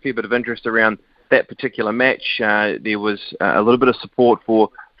going to be a fair bit of interest around that particular match. There was a little bit of support for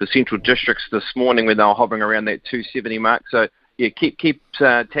the Central Districts this morning when they were hovering around that 270 mark. So, yeah, keep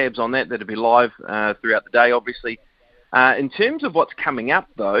tabs on that. That'll be live throughout the day, obviously. In terms of what's coming up,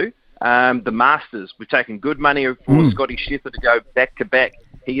 though, the Masters, we've taken good money for Scotty Scheffler to go back-to-back.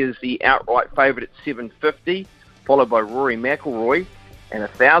 He is the outright favourite at $750, followed by Rory McIlroy, and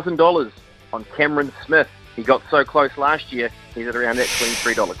 $1,000 on Cameron Smith. He got so close last year, he's at around that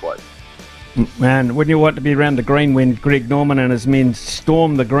 $23 quote. Man, wouldn't you want to be around the green when Greg Norman and his men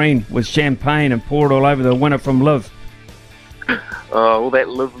stormed the green with champagne and poured all over the winner from Liv? All that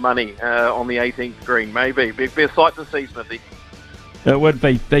Liv money on the 18th green, maybe. Be a sight to see, Smithy. It would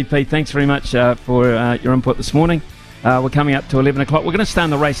be. BP, thanks very much for your input this morning. We're coming up to 11 o'clock. We're going to stay on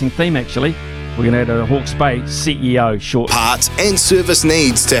the racing theme, actually. We're going to add a Hawke's Bay CEO shortly. Parts and service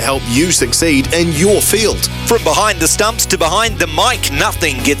needs to help you succeed in your field. From behind the stumps to behind the mic,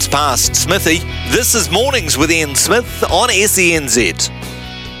 nothing gets past Smithy. This is Mornings with Ian Smith on SENZ.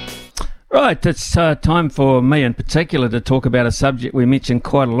 Right, it's time for me in particular to talk about a subject we mentioned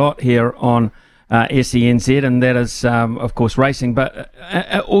quite a lot here on SENZ, and that is, of course, racing. But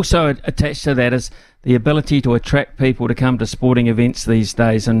also attached to that is the ability to attract people to come to sporting events these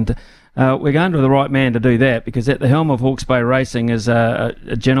days. And we're going to the right man to do that, because at the helm of Hawke's Bay Racing is a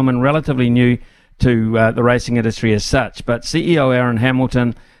gentleman relatively new to the racing industry as such. But CEO Aaron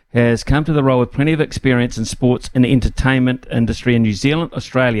Hamilton has come to the role with plenty of experience in sports and entertainment industry in New Zealand,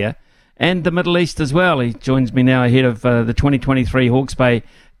 Australia, and the Middle East as well. He joins me now ahead of the 2023 Hawke's Bay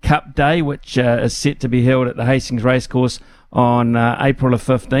Cup Day, which is set to be held at the Hastings Racecourse on April the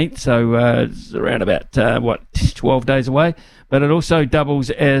 15th, so it's around about 12 days away. But it also doubles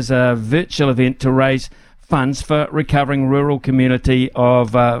as a virtual event to raise funds for recovering rural community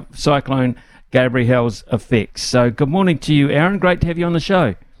of Cyclone Gabrielle's effects. So good morning to you, Aaron. Great to have you on the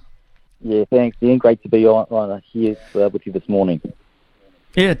show. Yeah, thanks, Ian. Great to be on here with you this morning.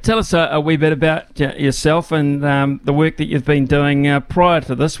 Yeah, tell us a wee bit about yourself and the work that you've been doing prior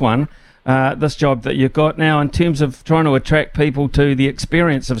to this one, this job that you've got now, in terms of trying to attract people to the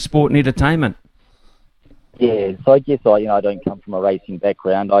experience of sport and entertainment. Yeah, so I guess I don't come from a racing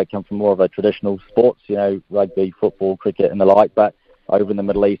background. I come from more of a traditional sports, rugby, football, cricket and the like. But over in the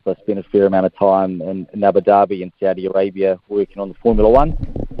Middle East, I spent a fair amount of time in Abu Dhabi and Saudi Arabia working on the Formula One,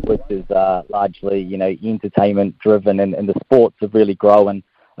 which is largely, entertainment driven, and the sports have really grown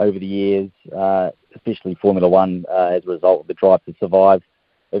over the years, especially Formula One as a result of the Drive to Survive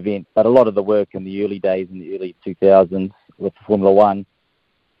event. But a lot of the work in the early days, in the early 2000s with Formula One,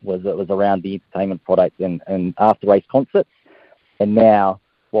 was around the entertainment product and after race concerts. And now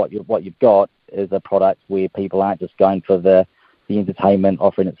what you've got is a product where people aren't just going for the entertainment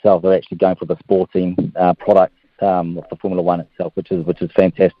offering itself; they're actually going for the sporting product of the Formula One itself, which is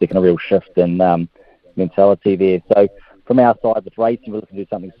fantastic, and a real shift in mentality there. So from our side with racing, we're looking to do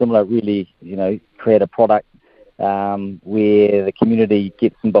something similar. Really, create a product where the community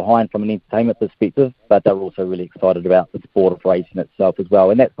gets in behind from an entertainment perspective, but they're also really excited about the sport of racing itself as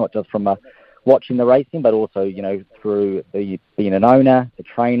well. And that's not just from watching the racing, but also, through being an owner, a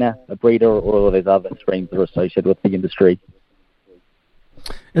trainer, a breeder, or all of those other streams that are associated with the industry.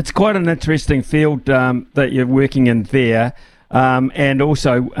 It's quite an interesting field that you're working in there, and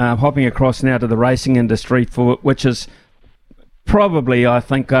also hopping across now to the racing industry, which is probably, I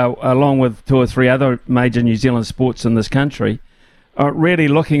think, along with two or three other major New Zealand sports in this country, really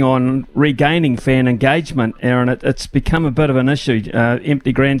looking on regaining fan engagement, Aaron. It's become a bit of an issue.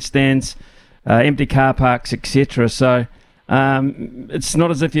 Empty grandstands, empty car parks, etc. So it's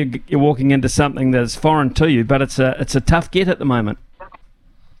not as if you're walking into something that's foreign to you, but it's a tough get at the moment.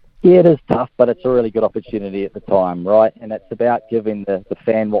 Yeah, it is tough, but it's a really good opportunity at the time, right? And it's about giving the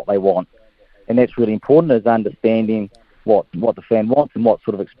fan what they want. And that's really important, is understanding what the fan wants and what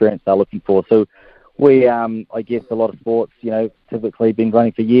sort of experience they're looking for. So we, I guess a lot of sports, typically been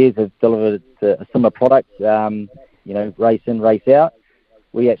running for years, have delivered a similar product, race in, race out.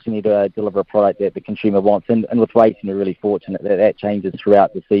 We actually need to deliver a product that the consumer wants. And with racing, we're really fortunate that changes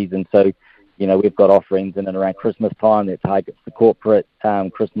throughout the season. So, we've got offerings in and around Christmas time that targets the corporate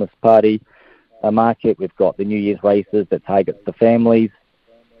Christmas party market. We've got the New Year's races that targets the families.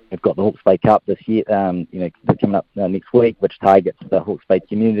 We've got the Hawke's Bay Cup this year, coming up next week, which targets the Hawke's Bay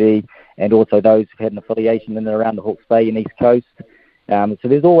community and also those who've had an affiliation in and around the Hawke's Bay and East Coast. So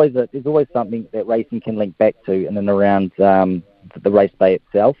there's always something that racing can link back to in and around the race day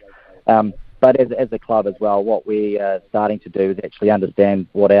itself. But as a club as well, what we are starting to do is actually understand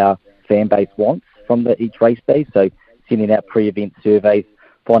what our fan base wants from each race day. So sending out pre-event surveys,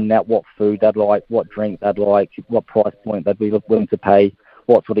 finding out what food they'd like, what drink they'd like, what price point they'd be willing to pay,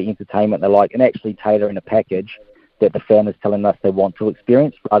 what sort of entertainment they like, and actually tailoring a package that the fan is telling us they want to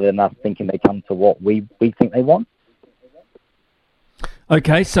experience rather than us thinking they come to what we think they want.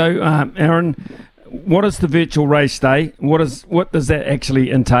 Okay, so Aaron, what is the virtual race day? What does that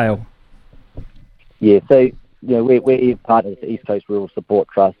actually entail? Yeah, so we're partners with the East Coast Rural Support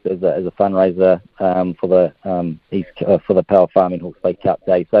Trust as a fundraiser for the Power Farming Hawke's Bay Cup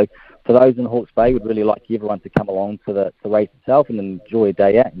Day. So for those in Hawke's Bay, we'd really like everyone to come along to the race itself and enjoy a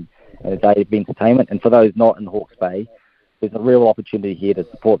day out and a day of entertainment. And for those not in Hawke's Bay, there's a real opportunity here to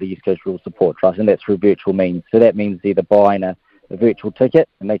support the East Coast Rural Support Trust, and that's through virtual means. So that means either buying a virtual ticket,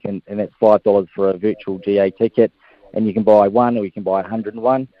 and that's $5 for a virtual GA ticket, and you can buy one, or you can buy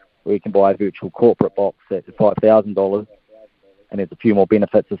 101, or you can buy a virtual corporate box at $5,000, and there's a few more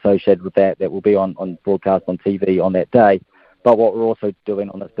benefits associated with that will be on broadcast on TV on that day. But what we're also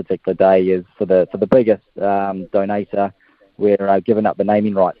doing on this particular day is for the biggest donator, we're giving up the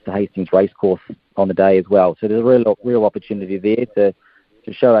naming rights to Hastings Racecourse on the day as well. So there's a real opportunity there to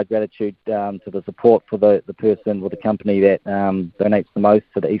show our gratitude to the support for the person or the company that donates the most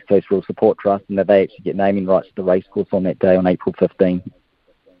to the East Coast Rural Support Trust, and that they actually get naming rights to the racecourse on that day on April 15.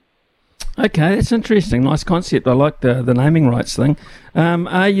 Okay, that's interesting. Nice concept. I like the naming rights thing.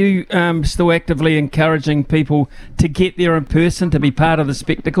 Are you still actively encouraging people to get there in person to be part of the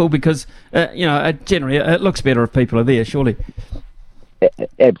spectacle? Because, generally it looks better if people are there, surely.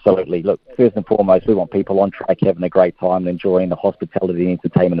 Absolutely. Look, first and foremost, we want people on track having a great time and enjoying the hospitality and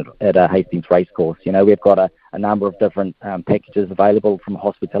entertainment at Hastings Racecourse. We've got a number of different packages available from a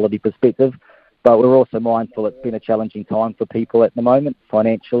hospitality perspective. But we're also mindful it's been a challenging time for people at the moment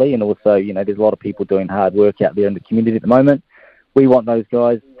financially, and also, there's a lot of people doing hard work out there in the community at the moment. We want those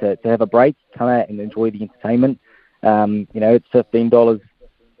guys to have a break, come out and enjoy the entertainment. It's $15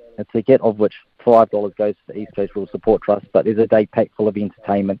 a ticket, of which $5 goes to the East Coast Rural Support Trust, but there's a day packed full of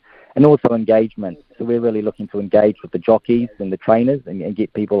entertainment and also engagement. So we're really looking to engage with the jockeys and the trainers and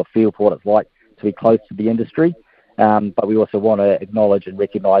get people a feel for what it's like to be close to the industry. But we also want to acknowledge and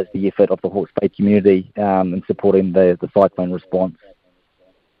recognise the effort of the Hawke's Bay community in supporting the cyclone response.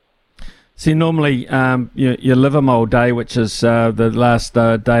 See, normally your Livermore Day, which is the last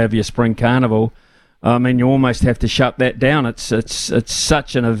day of your spring carnival, you almost have to shut that down. It's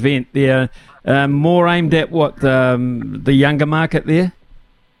such an event there. More aimed at the younger market there?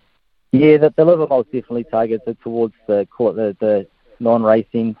 Yeah, the Livermore's definitely targeted towards the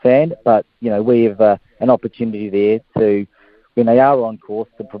non-racing fan, but we have an opportunity there to, when they are on course,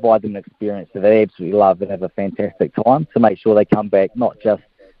 to provide them an experience that they absolutely love and have a fantastic time, to make sure they come back not just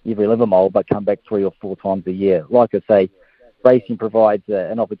every Livermore, but come back 3 or 4 times a year. Like I say, racing provides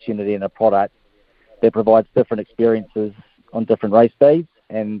an opportunity and a product that provides different experiences on different race days,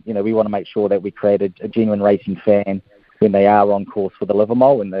 and we want to make sure that we create a genuine racing fan when they are on course for the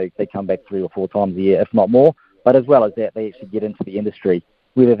Livermore, and they come back 3 or 4 times a year, if not more. But as well as that, they actually get into the industry,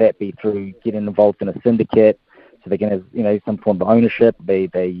 whether that be through getting involved in a syndicate, so they can have some form of ownership. They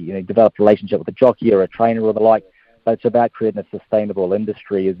develop a relationship with a jockey or a trainer or the like. But it's about creating a sustainable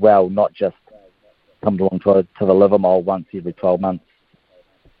industry as well, not just come along to the Livermore once every 12 months.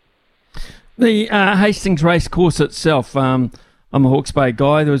 The Hastings race course itself, I'm a Hawke's Bay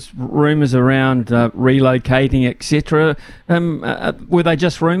guy. There was rumours around relocating, etc. Were they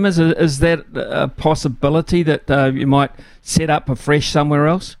just rumours? Is that a possibility that you might set up afresh somewhere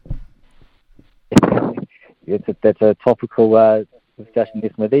else? That's a topical discussion,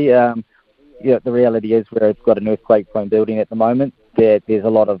 this Smithy. The reality is we've got an earthquake-prone building at the moment. There's a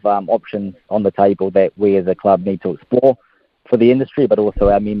lot of options on the table that we as a club need to explore for the industry, but also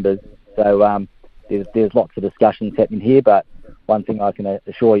our members. So there's lots of discussions happening here, but one thing I can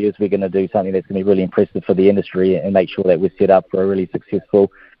assure you is we're going to do something that's going to be really impressive for the industry and make sure that we're set up for a really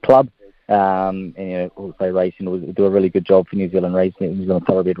successful club. And Hawke's Racing will do a really good job for New Zealand racing, New Zealand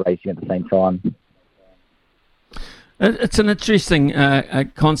thoroughbred racing at the same time. It's an interesting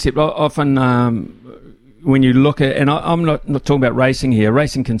concept. Often when you look at, and I'm not talking about racing here.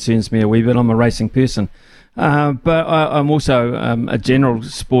 Racing concerns me a wee bit. I'm a racing person, but I'm also a general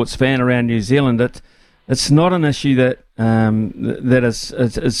sports fan around New Zealand. It's not an issue that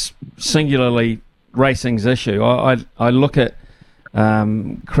is singularly racing's issue. I look at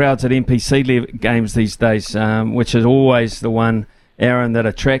crowds at NPC games these days, which is always the one, Aaron, that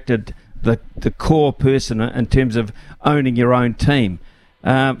attracted the core person in terms of owning your own team.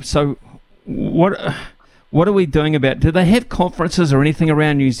 So what are we doing about? Do they have conferences or anything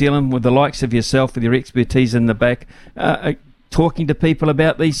around New Zealand with the likes of yourself, with your expertise in the back, talking to people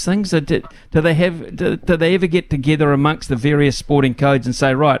about these things? Do they ever get together amongst the various sporting codes and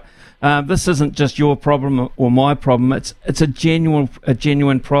say, right, this isn't just your problem or my problem, it's a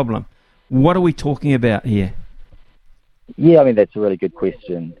genuine problem? What are we talking about here? Yeah, I mean, that's a really good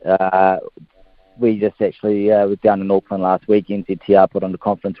question. We just actually were down in Auckland last week. NZTR put on a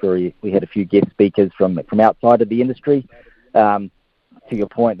conference where we had a few guest speakers from outside of the industry. To your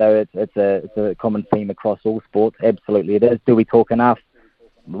point, though, it's a common theme across all sports. Absolutely it is. Do we talk enough?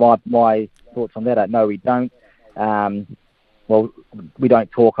 My thoughts on that are no, we don't. Well, we don't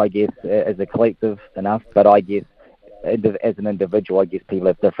talk, I guess, as a collective enough, but I guess as an individual, I guess people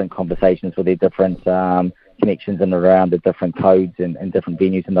have different conversations with their different connections and around the different codes and different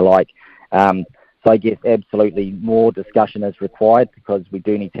venues and the like. So I guess absolutely more discussion is required because we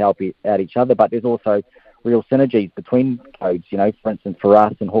do need to help out each other, but there's also real synergies between codes. For instance, for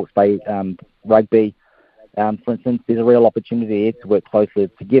us in Hawke's Bay Rugby, for instance, there's a real opportunity here to work closely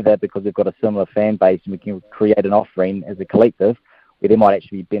together because we've got a similar fan base and we can create an offering as a collective where there might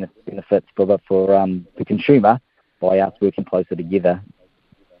actually be benefits for the consumer by us working closer together.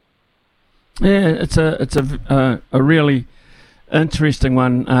 Yeah, it's a really interesting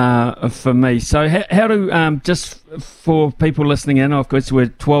one for me. So how do, just for people listening in, of course we're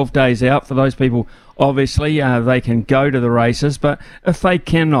 12 days out. For those people, obviously, they can go to the races, but if they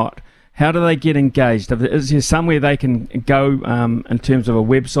cannot, how do they get engaged? Is there somewhere they can go in terms of a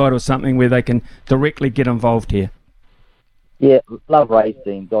website or something where they can directly get involved here? Yeah,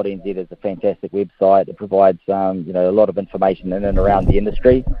 loveracing.nz is a fantastic website. It provides a lot of information in and around the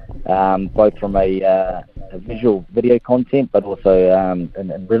industry, both from a visual video content, but also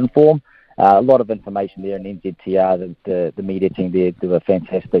in written form. A lot of information there in NZTR. The media team there do a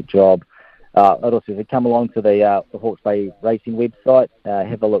fantastic job. I'd also say come along to the Hawke's Bay Racing website,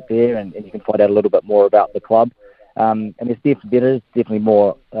 have a look there, and you can find out a little bit more about the club. And there's definitely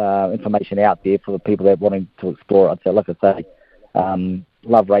more information out there for the people that are wanting to explore it. I'd say, like I say,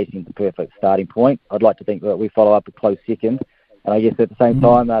 Love Racing is the perfect starting point. I'd like to think that we follow up a close second. And I guess at the same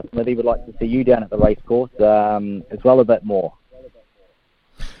time, Smithy would like to see you down at the racecourse as well a bit more.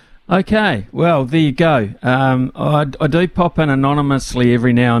 Okay, well, there you go. I do pop in anonymously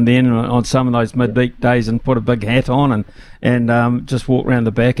every now and then on some of those midweek days and put a big hat on and just walk around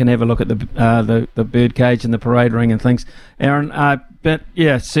the back and have a look at the bird cage and the parade ring and things. Aaron, but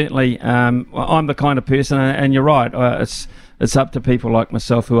yeah, certainly I'm the kind of person, and you're right, it's up to people like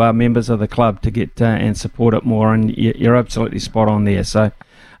myself who are members of the club to get and support it more, and you're absolutely spot on there. So,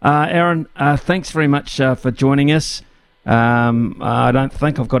 Aaron, thanks very much for joining us. I don't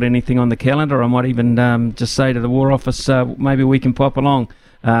think I've got anything on the calendar. I might even just say to the War Office, maybe we can pop along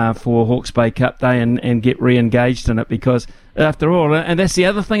for Hawke's Bay Cup Day and get re-engaged in it, because after all, and that's the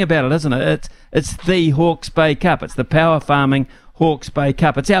other thing about it, isn't it? It's the Hawke's Bay Cup. It's the Power Farming Hawke's Bay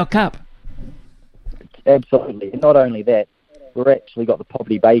Cup. It's our cup. Absolutely. And not only that, we've actually got the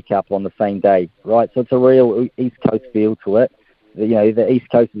Poverty Bay Cup on the same day, right? So it's a real East Coast feel to it. The East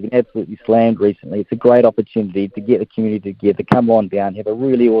Coast has been absolutely slammed recently. It's a great opportunity to get the community together, come on down, have a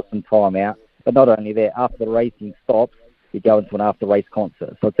really awesome time out. But not only that, after the racing stops, you go into an after-race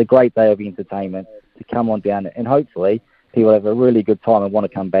concert. So it's a great day of entertainment to come on down, and hopefully people have a really good time and want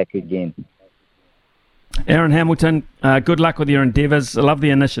to come back again. Aaron Hamilton, good luck with your endeavours. I love the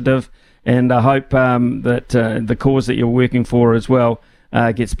initiative, and I hope that the cause that you're working for as well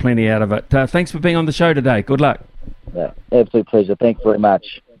gets plenty out of it. Thanks for being on the show today. Good luck. Yeah, absolute pleasure. Thanks very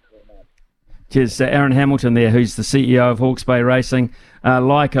much. Cheers. Aaron Hamilton there, who's the CEO of Hawke's Bay Racing.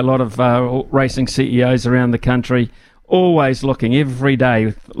 Like a lot of racing CEOs around the country, always looking every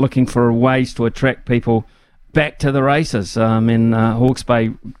day, looking for ways to attract people back to the races. Hawke's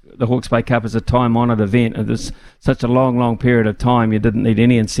Bay, the Hawke's Bay Cup is a time-honoured event. There's such a long period of time, you didn't need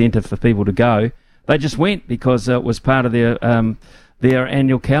any incentive for people to go. they just went because it was part of their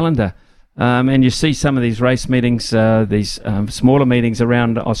annual calendar. And you see some of these race meetings, these smaller meetings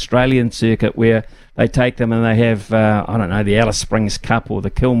around the Australian circuit where they take them and they have, the Alice Springs Cup or the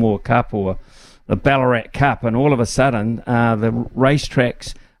Kilmore Cup or the Ballarat Cup, and all of a sudden the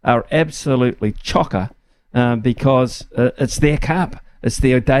racetracks are absolutely chocker because it's their cup. It's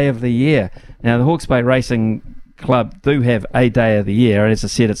their day of the year. Now, the Hawke's Bay Racing Club do have a day of the year. As I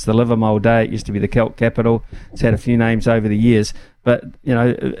said, it's the Livermore Day. It used to be the Celt Capital. It's had a few names over the years. But,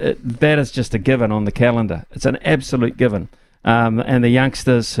 that is just a given on the calendar. It's an absolute given. And the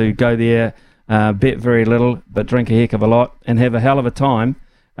youngsters who go there bet very little but drink a heck of a lot and have a hell of a time,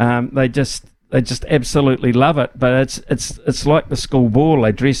 they just absolutely love it. But it's like the school ball.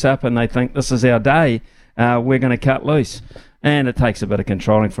 They dress up and they think, this is our day. We're going to cut loose. And it takes a bit of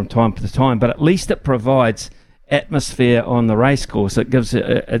controlling from time to time, but at least it provides atmosphere on the race course. It gives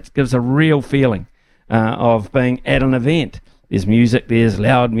a real feeling of being at an event. There's music, there's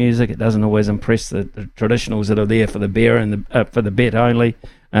loud music. It doesn't always impress the traditionals that are there for the beer and for the bet only,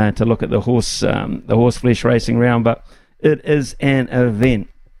 to look at the horse flesh racing round, but it is an event.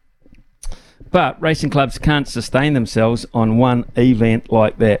 But racing clubs can't sustain themselves on one event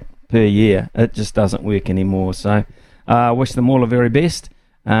like that per year. It just doesn't work anymore. So I wish them all the very best.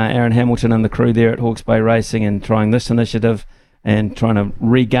 Aaron Hamilton and the crew there at Hawke's Bay Racing, and trying this initiative and trying to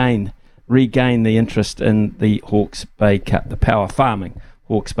regain the interest in the Hawke's Bay Cup, the Power Farming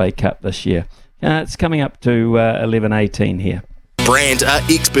Hawke's Bay Cup this year. It's coming up to 11:18 here. Brand are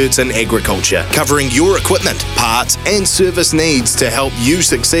experts in agriculture, covering your equipment, parts and service needs to help you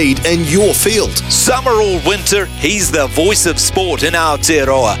succeed in your field. Summer or winter, he's the voice of sport in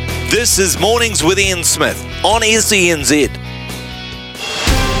Aotearoa. This is Mornings with Ian Smith on SENZ.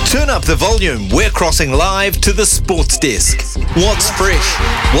 Turn up the volume. We're crossing live to the sports desk. What's fresh?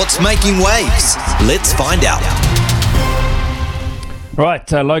 What's making waves? Let's find out.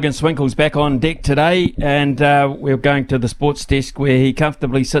 Right, Logan Swinkle's back on deck today, and we're going to the sports desk where he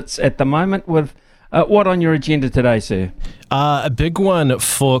comfortably sits at the moment with what on your agenda today, sir? A big one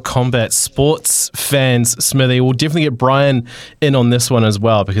for combat sports fans, Smithy. We'll definitely get Brian in on this one as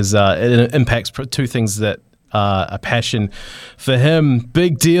well, because it impacts two things that a passion for him.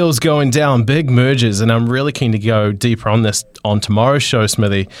 Big deals going down, big mergers, and I'm really keen to go deeper on this on tomorrow's show,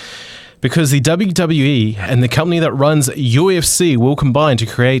 Smithy, because the WWE and the company that runs UFC will combine to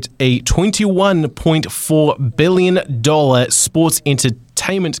create a $21.4 billion sports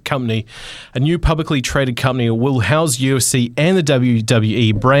entertainment company. A new publicly traded company will house UFC and the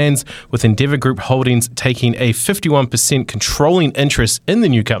WWE brands, with Endeavour Group Holdings taking a 51% controlling interest in the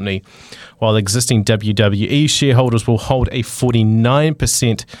new company, while existing WWE shareholders will hold a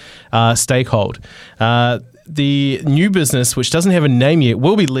 49% stakehold. The new business, which doesn't have a name yet,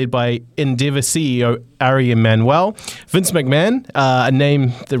 will be led by Endeavour CEO Ari Emanuel. Vince McMahon, a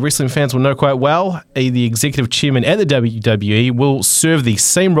name that wrestling fans will know quite well, the executive chairman at the WWE, will serve the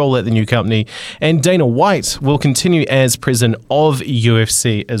same role at the new company, and Dana White will continue as president of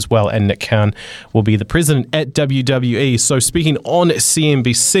UFC as well, and Nick Khan will be the president at WWE. So speaking on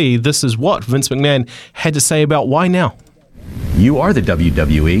CNBC, this is what Vince McMahon had to say about why now. You are the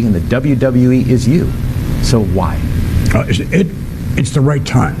WWE, and the WWE is you. So why? It's the right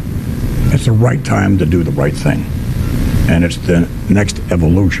time. It's the right time to do the right thing. And it's the next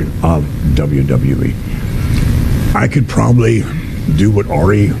evolution of WWE. I could probably do what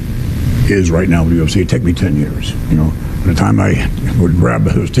Ari is right now with UFC. It'd take me 10 years. By the time I would grab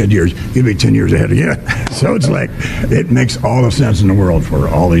those 10 years, you'd be 10 years ahead again. So it's like, it makes all the sense in the world for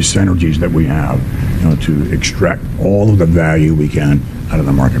all these synergies that we have, to extract all of the value we can out of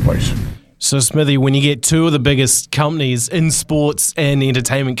the marketplace. So, Smithy, when you get two of the biggest companies in sports and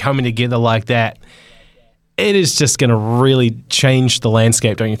entertainment coming together like that, it is just going to really change the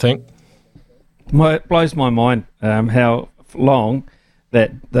landscape, don't you think? It blows my mind how long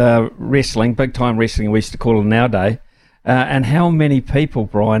that the wrestling, big-time wrestling we used to call it nowadays, and how many people,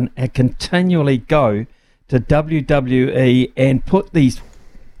 Brian, continually go to WWE and put these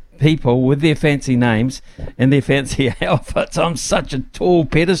people with their fancy names and their fancy outfits on such a tall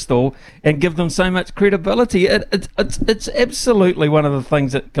pedestal and give them so much credibility. It's absolutely one of the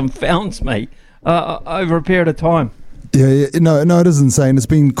things that confounds me over a period of time. Yeah, no, it is insane. It's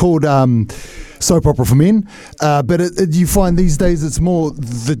been called soap opera for men. But you find these days it's more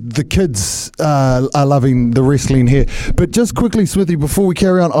the kids are loving the wrestling here. But just quickly, Smithy, before we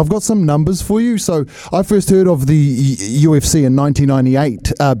carry on, I've got some numbers for you. So I first heard of the UFC in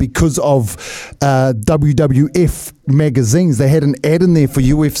 1998 because of WWF magazines. They had an ad in there for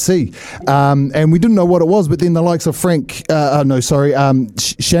UFC, and we didn't know what it was, but then the likes of Shamrock,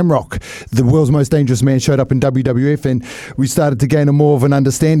 the world's most dangerous man, showed up in WWF, and we started to gain a more of an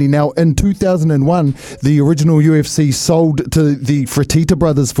understanding. Now, in 2001, the original UFC sold to the Fertitta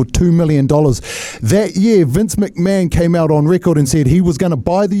brothers for $2 million. That year, Vince McMahon came out on record and said he was going to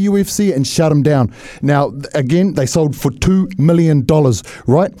buy the UFC and shut them down. Now, again, they sold for $2 million,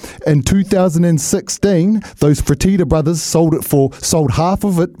 right? In 2016, those Fertitta brothers sold half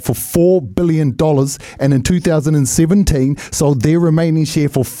of it for $4 billion, and in 2017 sold their remaining share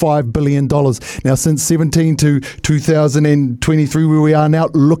for $5 billion. Now, since 17 to 2023, where we are now,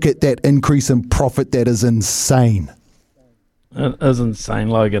 look at that increase in profit. That is insane. It is insane,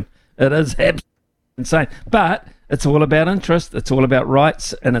 Logan. It is absolutely insane. But it's all about interest, it's all about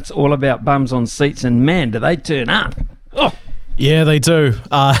rights, and it's all about bums on seats, and man, do they turn up. Oh. Yeah, they do.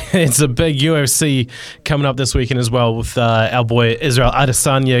 It's a big UFC coming up this weekend as well, with our boy Israel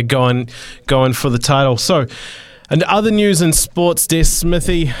Adesanya going for the title. So, and other news in sports, Des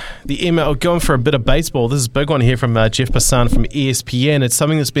Smithy, the ML going for a bit of baseball. This is a big one here from Jeff Passan from ESPN. It's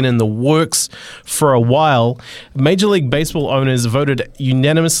something that's been in the works for a while. Major League Baseball owners voted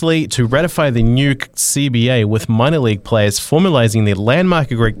unanimously to ratify the new CBA, with minor league players formalizing their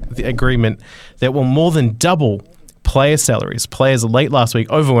landmark agreement that will more than double player salaries. Players late last week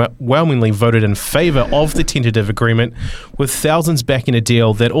overwhelmingly voted in favour of the tentative agreement, with thousands backing a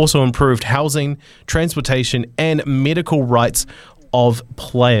deal that also improved housing, transportation and medical rights of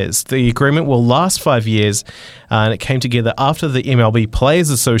players. The agreement will last 5 years, and it came together after the MLB Players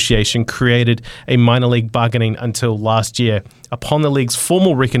Association created a minor league bargaining until last year. Upon the league's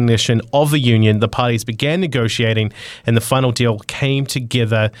formal recognition of the union, the parties began negotiating, and the final deal came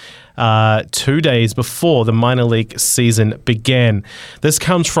together 2 days before the minor league season began. This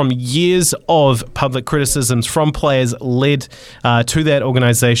comes from years of public criticisms from players led to that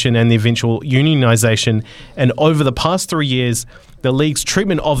organisation and the eventual unionisation, and over the past 3 years, the league's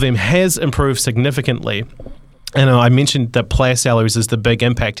treatment of them has improved significantly. And I mentioned that player salaries is the big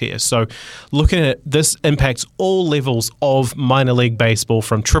impact here. So looking at it, this impacts all levels of minor league baseball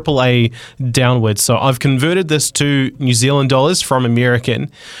from AAA downwards. So I've converted this to New Zealand dollars from American.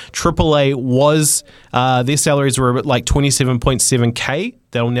 AAA was, their salaries were at like 27.7K.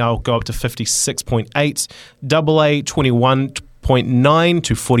 They'll now go up to 56.8. AA, 21.9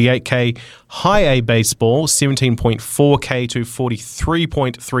 to 48K. High A baseball, 17.4K to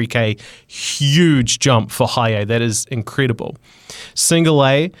 43.3K. Huge jump for high A. That is incredible. Single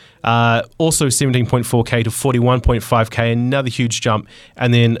A, also 17.4K to 41.5K. Another huge jump.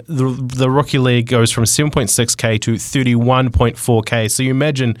 And then the rookie league goes from 7.6K to 31.4K. So you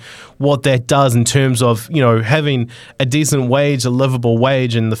imagine what that does in terms of, you know, having a decent wage, a livable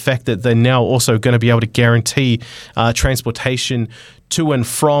wage, and the fact that they're now also going to be able to guarantee transportation to and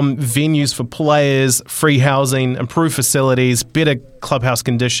from venues for players, free housing, improved facilities, better clubhouse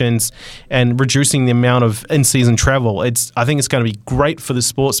conditions, and reducing the amount of in-season travel. I think it's going to be great for the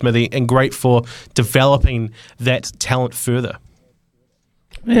sport, Smithy, and great for developing that talent further.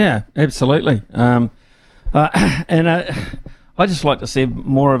 Yeah, absolutely. And I just like to see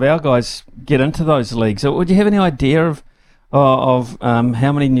more of our guys get into those leagues. So would you have any idea of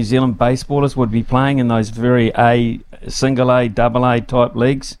how many New Zealand baseballers would be playing in those very single A, double A type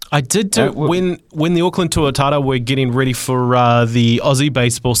leagues? I did do when the Auckland Tuatara were getting ready for the Aussie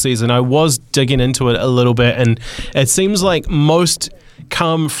baseball season. I was digging into it a little bit, and it seems like most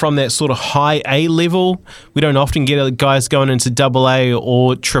come from that sort of high A level. We don't often get guys going into double A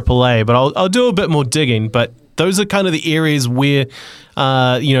or triple A, but I'll do a bit more digging. But those are kind of the areas where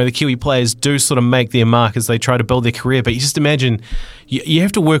the Kiwi players do sort of make their mark as they try to build their career. But you just imagine you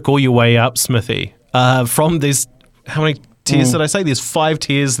have to work all your way up, Smithy, from this. How many tiers did I say? There's 5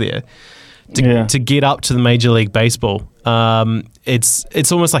 tiers there to get up to the Major League Baseball.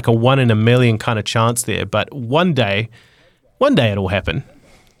 It's almost like a 1 in a million kind of chance there. But one day it'll happen.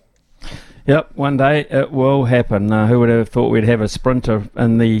 Yep, one day it will happen. Who would have thought we'd have a sprinter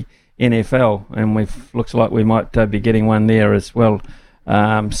in the NFL? And looks like we might be getting one there as well.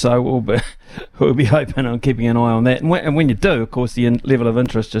 So we'll be hoping on keeping an eye on that. And when you do, of course, the level of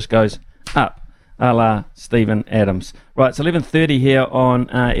interest just goes up. A la Stephen Adams. Right, it's 11:30 here on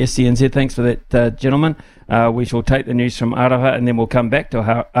SCNZ. Thanks for that, gentlemen. We shall take the news from Aroha, and then we'll come back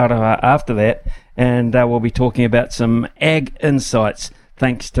to Aroha after that, and we'll be talking about some ag insights.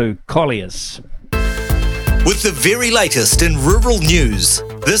 thanks to Colliers. With the very latest in rural news,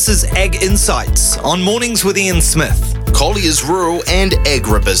 this is Ag Insights on Mornings with Ian Smith. Colliers Rural and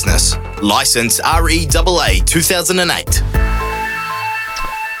Agribusiness. Licence REAA 2008.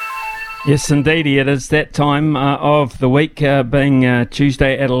 Yes, indeed, it is that time of the week, being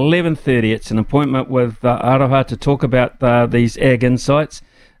Tuesday at 11:30. It's an appointment with Aroha to talk about these Ag Insights,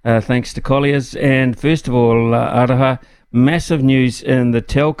 thanks to Colliers. And first of all, Aroha, massive news in the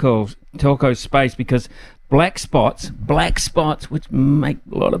telco space, because black spots, which make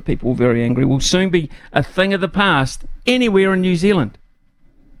a lot of people very angry, will soon be a thing of the past anywhere in New Zealand.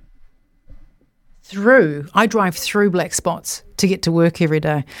 I drive through black spots to get to work every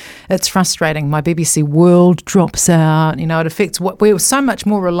day. It's frustrating. My BBC World drops out. You know, it affects we're so much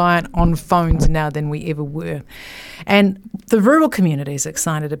more reliant on phones now than we ever were. And the rural community is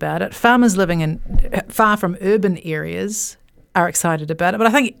excited about it. Farmers living in far from urban areas are excited about it. But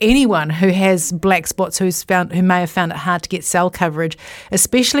I think anyone who has black spots who may have found it hard to get cell coverage,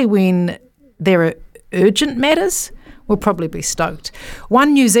 especially when there are urgent matters, will probably be stoked.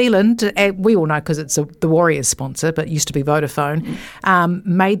 One New Zealand, we all know because it's the Warriors sponsor, but used to be Vodafone,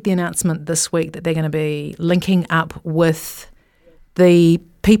 made the announcement this week that they're going to be linking up with the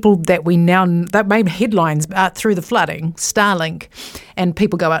people that made headlines through the flooding, Starlink, and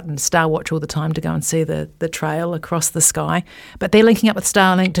people go out and Star Watch all the time to go and see the trail across the sky. But they're linking up with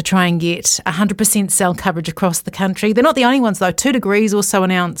Starlink to try and get 100% cell coverage across the country. They're not the only ones though. 2 Degrees also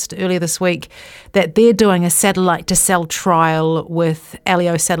announced earlier this week that they're doing a satellite to cell trial with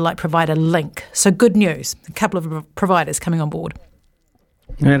LEO satellite provider Link. So good news. A couple of providers coming on board.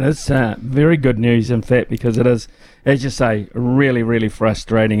 It is very good news, in fact, because it is, as you say, really, really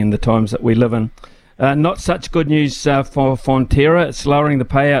frustrating in the times that we live in. Not such good news for Fonterra. It's lowering the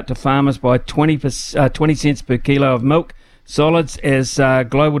payout to farmers by 20 cents per kilo of milk solids as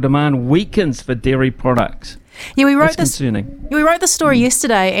global demand weakens for dairy products. Yeah, we wrote That's concerning. Yeah, we wrote the story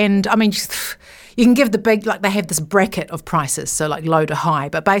yesterday, and I mean, you can give the big, like they have this bracket of prices, so like low to high,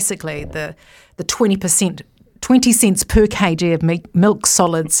 but basically the 20%. 20 cents per kg of milk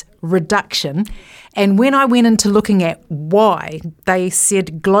solids reduction. And when I went into looking at why, they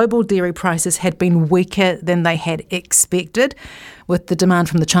said global dairy prices had been weaker than they had expected, with the demand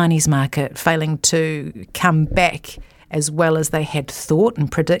from the Chinese market failing to come back as well as they had thought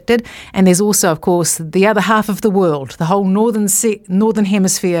and predicted. And there's also, of course, the other half of the world, the whole northern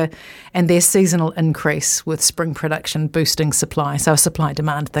hemisphere, and their seasonal increase with spring production boosting supply. So a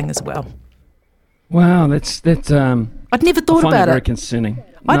supply-demand thing as well. Wow, that's I'd never thought about it. Very concerning.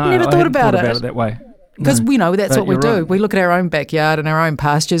 I'd never thought about it that way. Because we know that's But what we you're do. right. We look at our own backyard and our own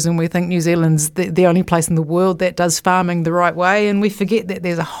pastures, and we think New Zealand's the only place in the world that does farming the right way, and we forget that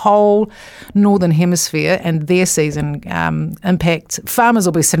there's a whole northern hemisphere and their season impact. Farmers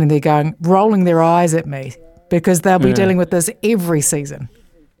will be sitting there rolling their eyes at me because they'll be dealing with this every season.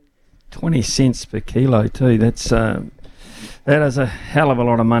 20 cents per kilo too. That is a hell of a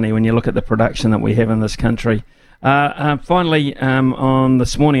lot of money when you look at the production that we have in this country. Finally, on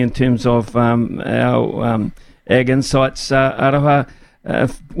this morning, in terms of our Ag Insights, Aroha,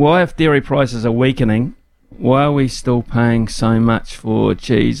 if dairy prices are weakening, why are we still paying so much for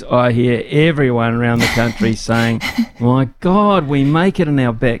cheese? I hear everyone around the country saying, my God, we make it in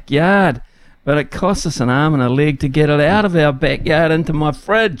our backyard, but it costs us an arm and a leg to get it out of our backyard into my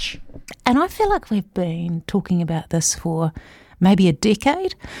fridge. And I feel like we've been talking about this for maybe a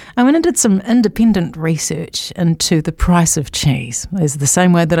decade. I went and did some independent research into the price of cheese. It's the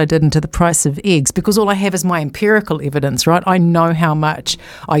same way that I did into the price of eggs, because all I have is my empirical evidence, right? I know how much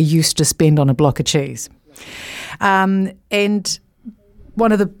I used to spend on a block of cheese. And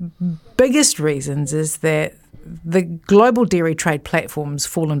one of the biggest reasons is that the global dairy trade platform's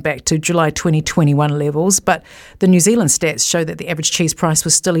fallen back to July 2021 levels, but the New Zealand stats show that the average cheese price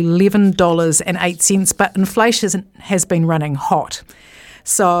was still $11.08, but inflation has been running hot.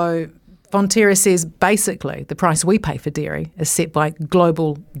 So Fonterra says basically the price we pay for dairy is set by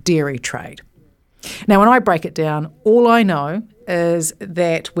global dairy trade. Now, when I break it down, all I know is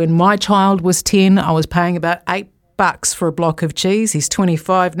that when my child was 10, I was paying about $8 for a block of cheese. He's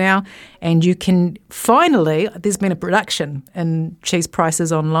 25 now, and you can finally, there's been a reduction in cheese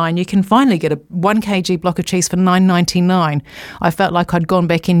prices online, you can finally get a 1 kg block of cheese for $9.99. I felt like I'd gone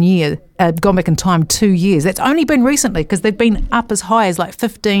back in time 2 years. That's only been recently, because they've been up as high as like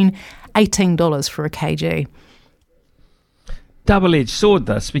 $15, $18 for a kg. Double-edged sword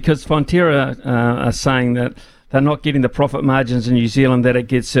this, because Fonterra are saying that they're not getting the profit margins in New Zealand that it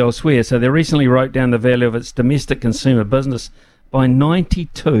gets elsewhere. So they recently wrote down the value of its domestic consumer business by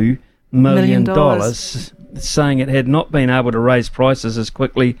 $92 million. saying it had not been able to raise prices as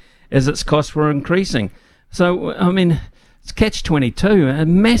quickly as its costs were increasing. So, I mean, it's catch-22, a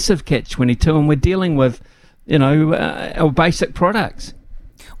massive catch-22, and we're dealing with, our basic products.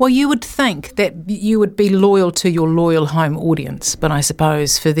 Well, you would think that you would be loyal to your loyal home audience, but I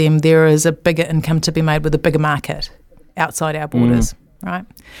suppose for them there is a bigger income to be made with a bigger market outside our borders, right?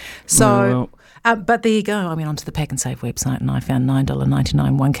 So, but there you go. I went onto the Pack and Save website and I found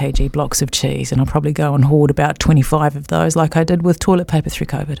 $9.99 1 kg blocks of cheese, and I'll probably go and hoard about 25 of those like I did with toilet paper through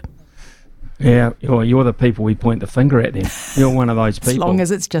COVID. Yeah, you're the people we point the finger at then. You're one of those people. As long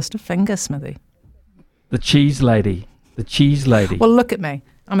as it's just a finger, Smithy. The cheese lady. The cheese lady. Well, look at me.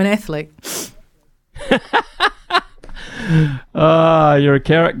 I'm an athlete. You're a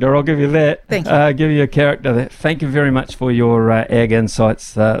character. I'll give you that. Thank you. Give you a character. Thank you very much for your ag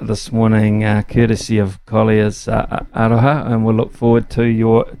insights this morning, courtesy of Collier's Aroha, and we'll look forward to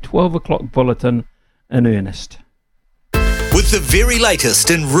your 12 o'clock bulletin in earnest. With the very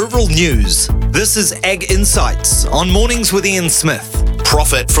latest in rural news, this is Ag Insights on Mornings with Ian Smith.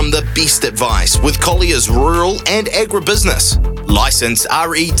 Profit from the best advice with Collier's Rural and Agribusiness. Licence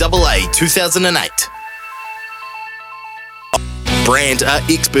REAA 2008. Brand are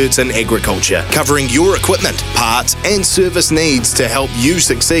experts in agriculture, covering your equipment, parts and service needs to help you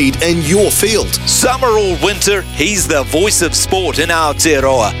succeed in your field. Summer or winter, he's the voice of sport in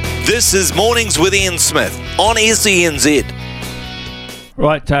Aotearoa. This is Mornings with Ian Smith on SENZ.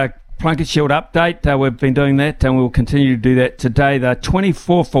 Right, Plunkett Shield update. We've been doing that and we'll continue to do that today. They're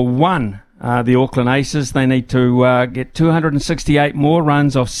 24 for 1, the Auckland Aces. They need to get 268 more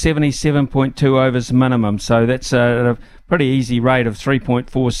runs off 77.2 overs minimum. So that's a pretty easy rate of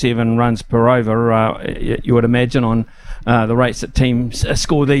 3.47 runs per over, you would imagine, on the rates that teams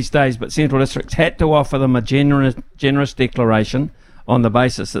score these days. But Central Districts had to offer them a generous declaration on the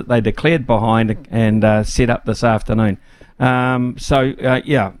basis that they declared behind and set up this afternoon.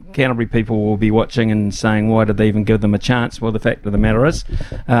 Canterbury people will be watching and saying, why did they even give them a chance? Well, the fact of the matter is,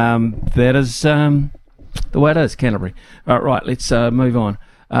 that is the way it is, Canterbury. Right, let's move on.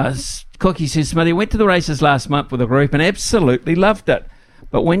 Cookie says, Smithy, went to the races last month with a group and absolutely loved it.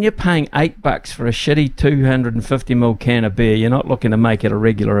 But when you're paying $8 for a shitty 250ml can of beer, you're not looking to make it a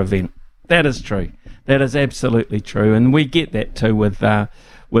regular event. That is true. That is absolutely true. And we get that too with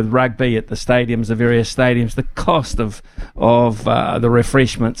rugby at the stadiums, the various stadiums. The cost of the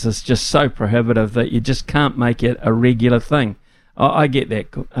refreshments is just so prohibitive that you just can't make it a regular thing. I get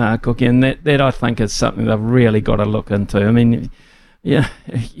that, Cookie, and that I think is something they've really got to look into. I mean, yeah,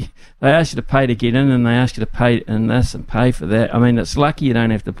 they ask you to pay to get in, and they ask you to pay in this and pay for that. I mean, it's lucky you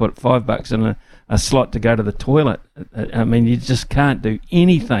don't have to put $5 in a slot to go to the toilet. I mean, you just can't do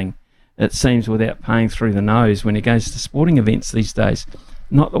anything, it seems, without paying through the nose when it goes to sporting events these days.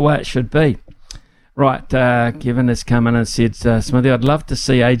 Not the way it should be. Right, Kevin has come in and said, Smithy, I'd love to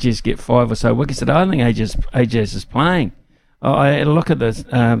see AJS get 5 or so wickets. I don't think AJS is playing. I look at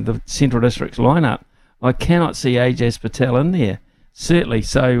the Central District's lineup. I cannot see AJS Patel in there, certainly.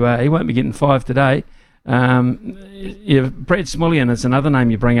 So he won't be getting 5 today. Brad Smullian is another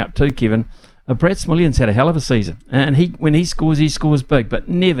name you bring up too, Kevin. Brad Smullian's had a hell of a season. And when he scores big, but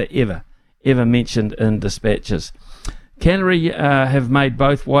never, ever mentioned in dispatches. Canterbury have made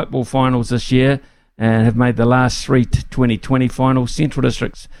both white ball finals this year and have made the last 3 2020 finals. Central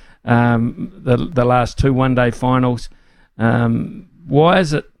Districts, the last 2 one-day finals. Why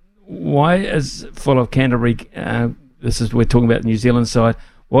is full of Canterbury? We're talking about the New Zealand side.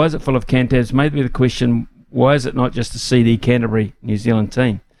 Why is it full of Cantabs? Maybe the question: why is it not just a CD Canterbury New Zealand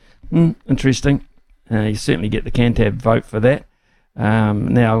team? Interesting. You certainly get the Cantab vote for that.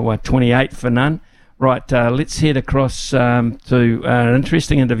 Now 28 for none. Right, let's head across to an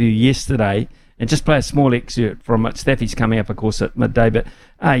interesting interview yesterday and just play a small excerpt from it. Staffy's coming up, of course, at midday, but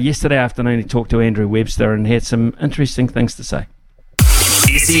yesterday afternoon he talked to Andrew Webster and had some interesting things to say.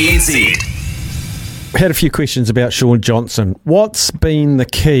 SENZ. Had a few questions about Shaun Johnson. What's been the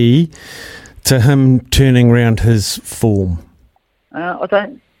key to him turning around his form?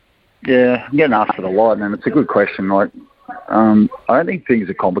 I'm getting asked it a lot, and it's a good question. I don't think things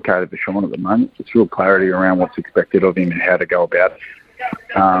are complicated for Shaun at the moment. It's real clarity around what's expected of him and how to go about it.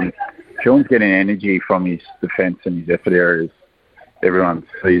 Shaun's getting energy from his defence and his effort areas. Everyone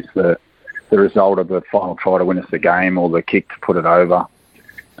sees the result of the final try to win us the game or the kick to put it over.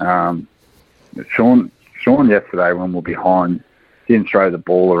 Shaun yesterday, when we're behind, didn't throw the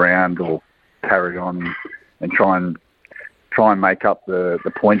ball around or carry on and try and make up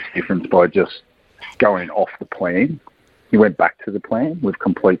the points difference by just going off the plan. He went back to the plan with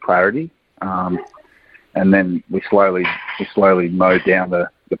complete clarity, and then we slowly mowed down the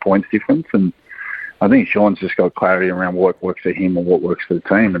points difference. And I think Sean's just got clarity around what works for him or what works for the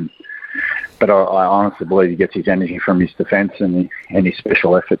team. But I honestly believe he gets his energy from his defence and his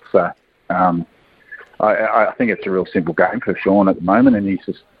special efforts. So I think it's a real simple game for Sean at the moment, and he's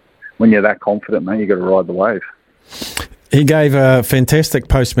just, when you're that confident, man, you've got to ride the wave. He gave a fantastic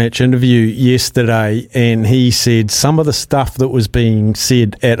post-match interview yesterday, and he said some of the stuff that was being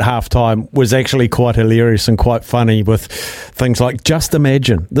said at halftime was actually quite hilarious and quite funny, with things like, just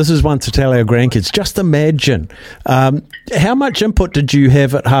imagine. This is one to tell our grandkids. Just imagine. How much input did you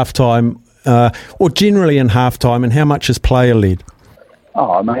have at halftime, or generally in halftime, and how much is player-led?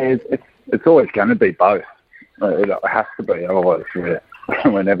 Oh, mate, it's always going to be both. It has to be. Otherwise, we're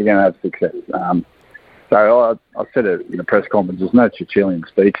never going to have success. So I said it in the press conference. There's no Churchillian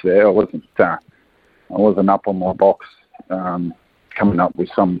speech there. I wasn't up on my box coming up with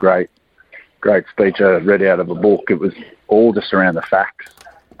some great speech I read out of a book. It was all just around the facts.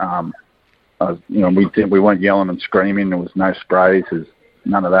 We weren't yelling and screaming. There was no sprays. There's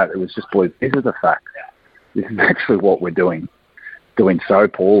none of that. It was just, boys, these are the facts. This is actually what we're doing so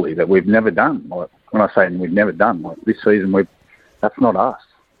poorly that we've never done. Like, when I say we've never done, like this season, that's not us.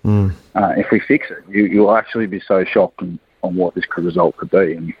 If we fix it, you'll actually be so shocked on what this result could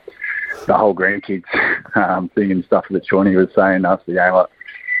be. And the whole grandkids thing and stuff that Shawnee was saying after the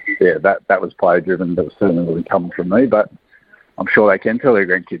game, that was player driven. That was certainly really coming from me. But I'm sure they can tell their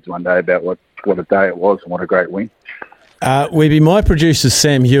grandkids one day about what a day it was and what a great win. Weeby, my producer's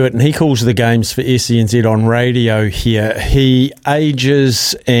Sam Hewitt, and he calls the games for SENZ on radio here. He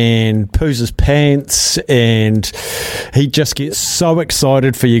ages and poos his pants, and he just gets so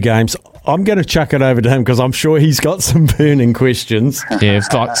excited for your games. I'm going to chuck it over to him because I'm sure he's got some burning questions. Yeah,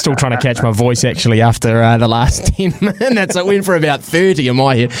 it's like still trying to catch my voice actually after the last 10 minutes. It went for about 30 in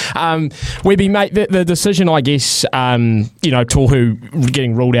my head. Weeby, mate, the decision, I guess, Tohu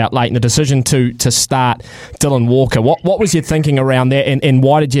getting ruled out late, and the decision to start Dylan Walker. What was your thinking around that, and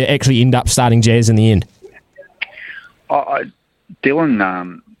why did you actually end up starting Jazz in the end?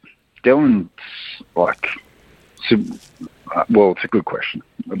 Dylan's like... Well, it's a good question.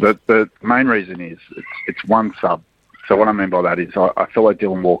 The main reason is it's one sub. So what I mean by that is I feel like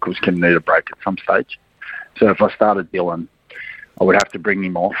Dylan Walker was going to need a break at some stage. So if I started Dylan, I would have to bring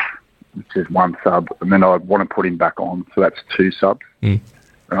him off, which is one sub, and then I'd want to put him back on. So that's two subs. And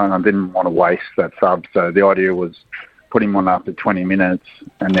I didn't want to waste that sub. So the idea was put him on after 20 minutes,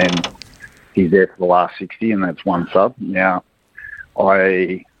 and then he's there for the last 60, and that's one sub. Now,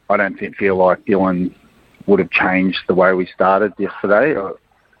 I don't feel like Dylan would have changed the way we started yesterday.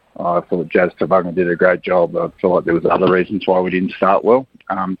 I thought Jazz Tavanga did a great job. I feel like there was other reasons why we didn't start well.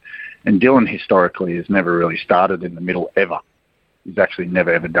 And Dylan historically has never really started in the middle ever. He's actually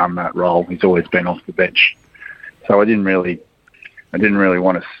never ever done that role. He's always been off the bench. So I didn't really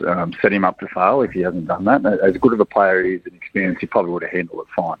want to set him up to fail if he hasn't done that. As good of a player he is and experienced, he probably would have handled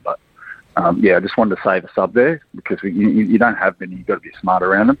it fine. But I just wanted to save a sub there because you don't have many. You've got to be smart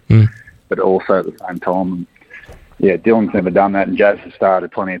around them. But also at the same time, Dylan's never done that, and Jazz has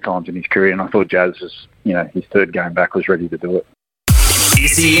started plenty of times in his career, and I thought Jazz was, his third game back was ready to do it.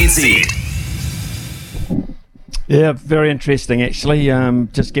 SENZ. Yeah, very interesting actually.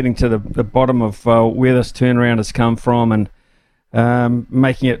 Just getting to the bottom of where this turnaround has come from, and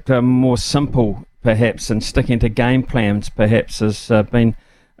making it more simple perhaps, and sticking to game plans perhaps has been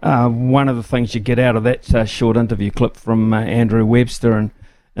one of the things you get out of that short interview clip from Andrew Webster, and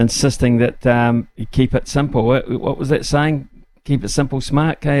insisting that you keep it simple. What was that saying? Keep it simple,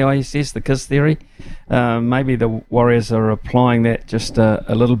 smart, KISS, the KISS theory. Maybe the Warriors are applying that just a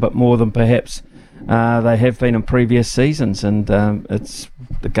little bit more than perhaps they have been in previous seasons, and it's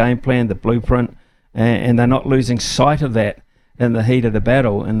the game plan, the blueprint, and they're not losing sight of that in the heat of the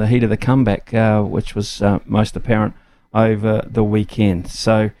battle, in the heat of the comeback, which was most apparent over the weekend.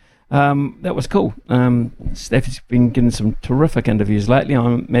 So that was cool. Staffy's been getting some terrific interviews lately. I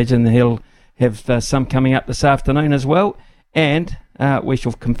imagine he'll have some coming up this afternoon as well, and we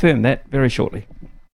shall confirm that very shortly.